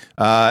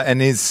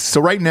 dude.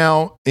 So right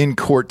now in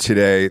court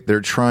today, they're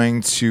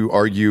trying to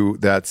argue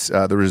that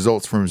the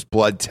results from his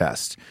blood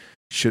test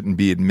shouldn't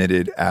be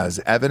admitted as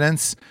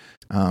evidence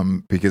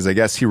because I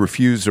guess he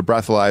refused a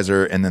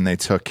breathalyzer and then they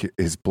took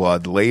his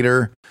blood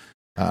later.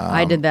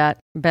 I did that.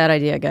 Bad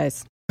idea,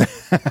 guys.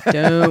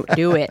 Don't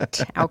do it.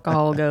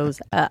 Alcohol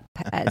goes up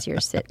as you're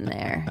sitting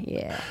there.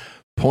 Yeah.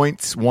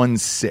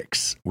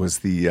 0.16 was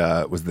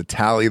the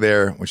tally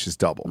there, which is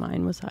double.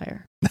 Mine was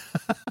higher.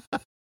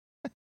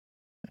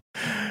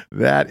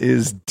 That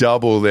is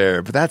double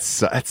there, but that's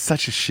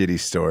such a shitty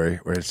story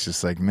where it's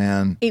just like,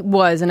 man, It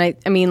was. And I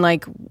mean,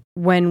 like,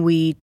 when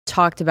we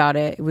talked about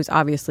it, it was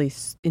obviously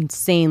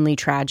insanely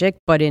tragic,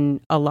 but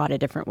in a lot of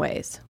different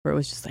ways where it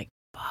was just like,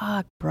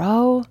 fuck,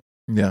 bro.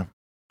 yeah,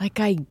 Like,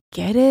 I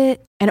get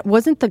it. And it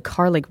wasn't the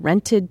car like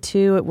rented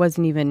too. It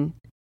wasn't even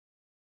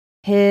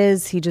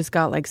his. He just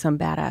got like some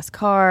badass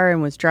car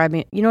and was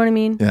driving. You know what I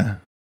mean? yeah.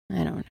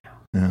 I don't know.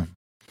 Yeah.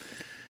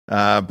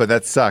 But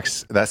that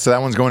sucks. So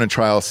that one's going to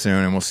trial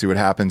soon, and we'll see what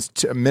happens.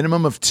 A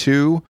minimum of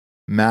 2,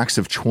 max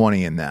of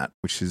 20 in that,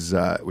 which is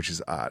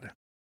odd.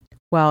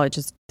 Well, it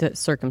just the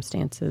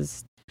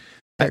circumstances.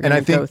 And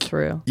I think go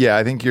through. Yeah,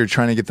 I think you're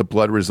trying to get the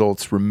blood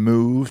results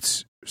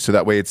removed so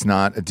that way it's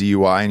not a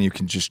DUI and you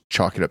can just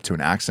chalk it up to an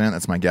accident.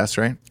 That's my guess,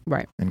 right?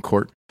 Right. In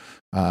court,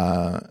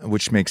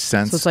 which makes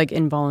sense. So it's like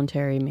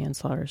involuntary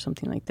manslaughter or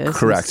something like this.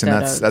 Correct, and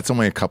instead of- that's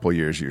only a couple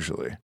years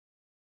usually.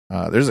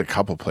 There's a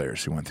couple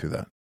players who went through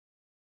that.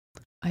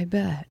 I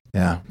bet.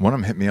 Yeah, one of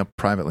them hit me up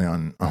privately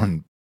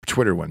on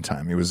Twitter one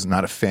time. He was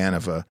not a fan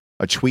of a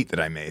tweet that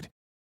I made.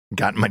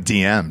 Got in my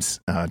DMs,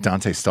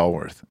 Dante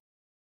Stallworth.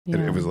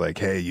 Yeah. It was like,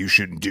 hey, you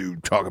shouldn't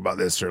talk about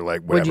this or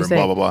like What'd you whatever, say?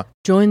 blah, blah, blah.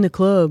 Join the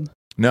club.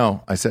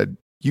 No, I said,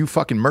 you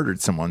fucking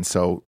murdered someone,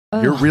 so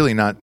you're really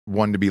not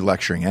one to be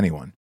lecturing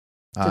anyone.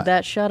 Did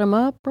that shut him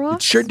up, bro?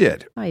 It sure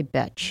did. I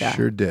bet you.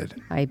 Sure did.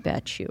 I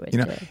bet you it You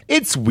know, did.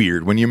 it's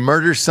weird when you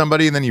murder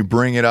somebody and then you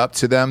bring it up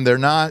to them. They're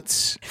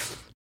not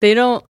They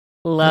don't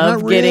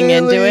love not getting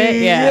into it.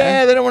 really-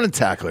 Yeah. they don't want to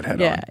tackle it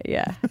head on.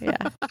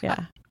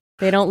 Yeah.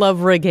 They don't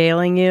love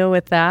regaling you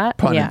with that.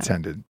 Pun yeah,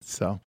 intended.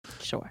 So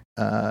sure.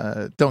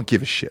 don't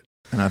give a shit.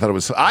 And I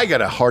thought I got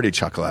a hearty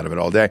chuckle out of it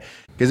all day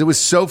because it was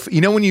so,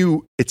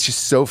 when it's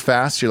just so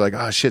fast, you're like,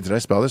 oh shit, did I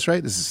spell this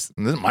right?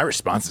 My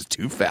response is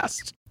too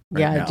fast. right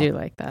Yeah, now. I do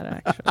like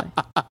that actually.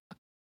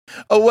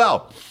 Oh,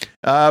 well,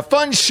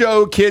 fun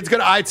show, kids. Go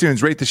to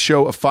iTunes, rate the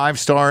show a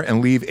 5-star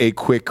and leave a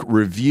quick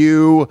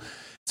review.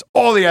 It's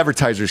all the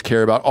advertisers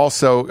care about.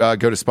 Also,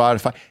 go to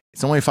Spotify.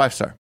 It's only a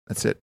 5-star.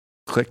 That's it.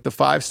 Click the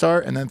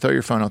 5-star and then throw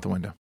your phone out the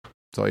window.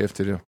 That's all you have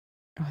to do.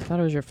 Oh, I thought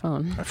it was your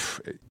phone.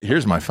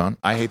 Here's my phone.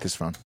 I hate this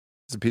phone.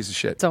 It's a piece of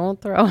shit.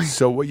 Don't throw it.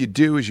 So what you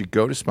do is you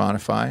go to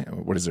Spotify.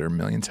 What is there? 1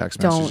 million text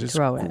Don't messages?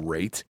 throw it.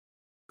 Great.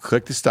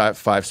 Click the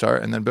 5-star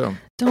and then boom.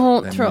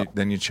 Don't throw.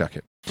 Then you check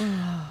it.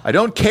 I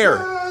don't care.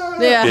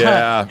 Yeah.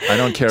 Yeah, I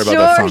don't care about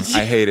that George.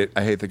 phone. I hate it.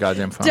 I hate the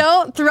goddamn phone.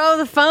 Don't throw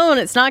the phone.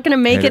 It's not going to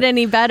make Hate it it.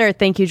 any better.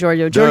 Thank you,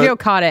 Giorgio. Giorgio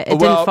caught it. It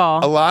didn't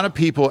fall. A lot of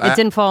people. It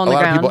didn't fall on the A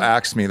lot ground. of people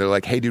ask me. They're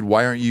like, "Hey, dude,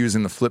 why aren't you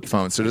using the flip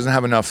phone?" So it doesn't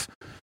have enough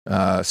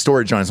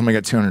storage on it. It's only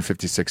got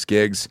 256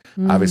 gigs.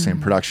 Obviously, in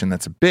production,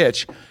 that's a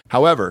bitch.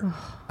 However,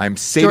 I'm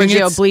saving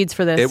Giorgio it. bleeds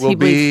for this. It will He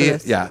bleeds be for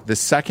this. yeah. The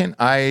second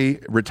I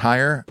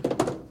retire,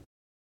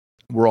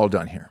 we're all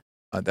done here.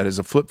 That is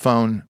a flip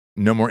phone.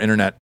 No more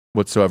internet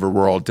whatsoever.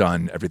 We're all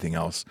done. Everything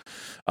else.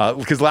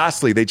 Because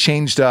lastly, they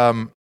changed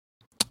no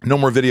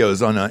more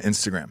videos on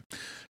Instagram,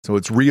 so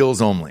it's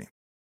reels only.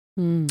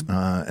 And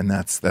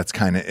that's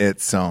kind of it.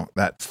 So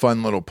that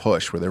fun little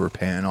push where they were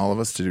paying all of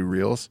us to do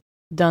reels,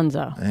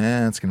 Dunzo.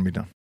 it's going to be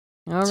done.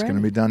 All It's right. going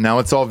to be done. Now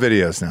it's all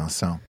videos now.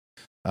 So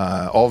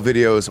all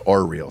videos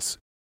are reels.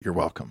 You're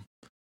welcome.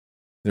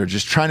 They're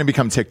just trying to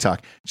become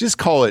TikTok. Just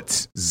call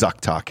it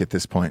ZuckTalk at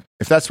this point.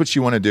 If that's what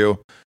you want to do,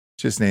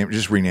 just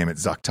rename it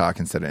ZuckTalk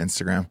instead of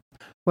Instagram.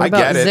 What I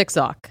about get it.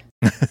 Zixock?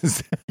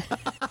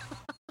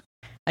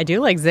 I do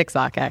like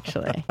Zixock,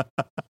 actually.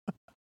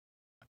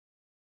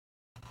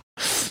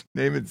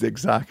 Name it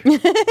Zigzag.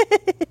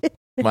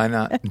 Why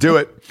not? Do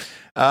it.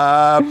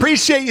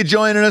 Appreciate you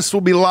joining us.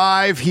 We'll be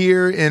live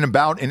here in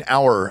about an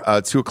hour,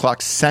 2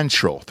 o'clock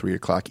Central, 3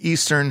 o'clock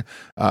Eastern,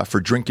 for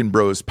Drinking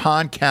Bros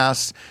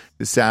podcast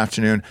this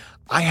afternoon.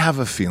 I have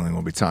a feeling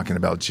we'll be talking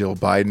about Jill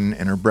Biden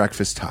and her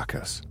breakfast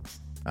tacos.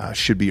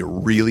 Should be a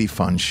really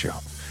fun show.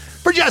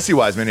 For Jesse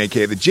Wiseman,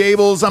 a.k.a. The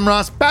Jables, I'm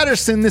Ross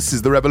Patterson. This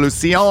is the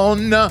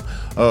Revolucion.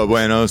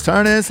 Buenos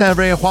tardes,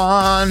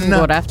 everyone.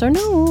 Good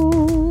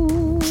afternoon.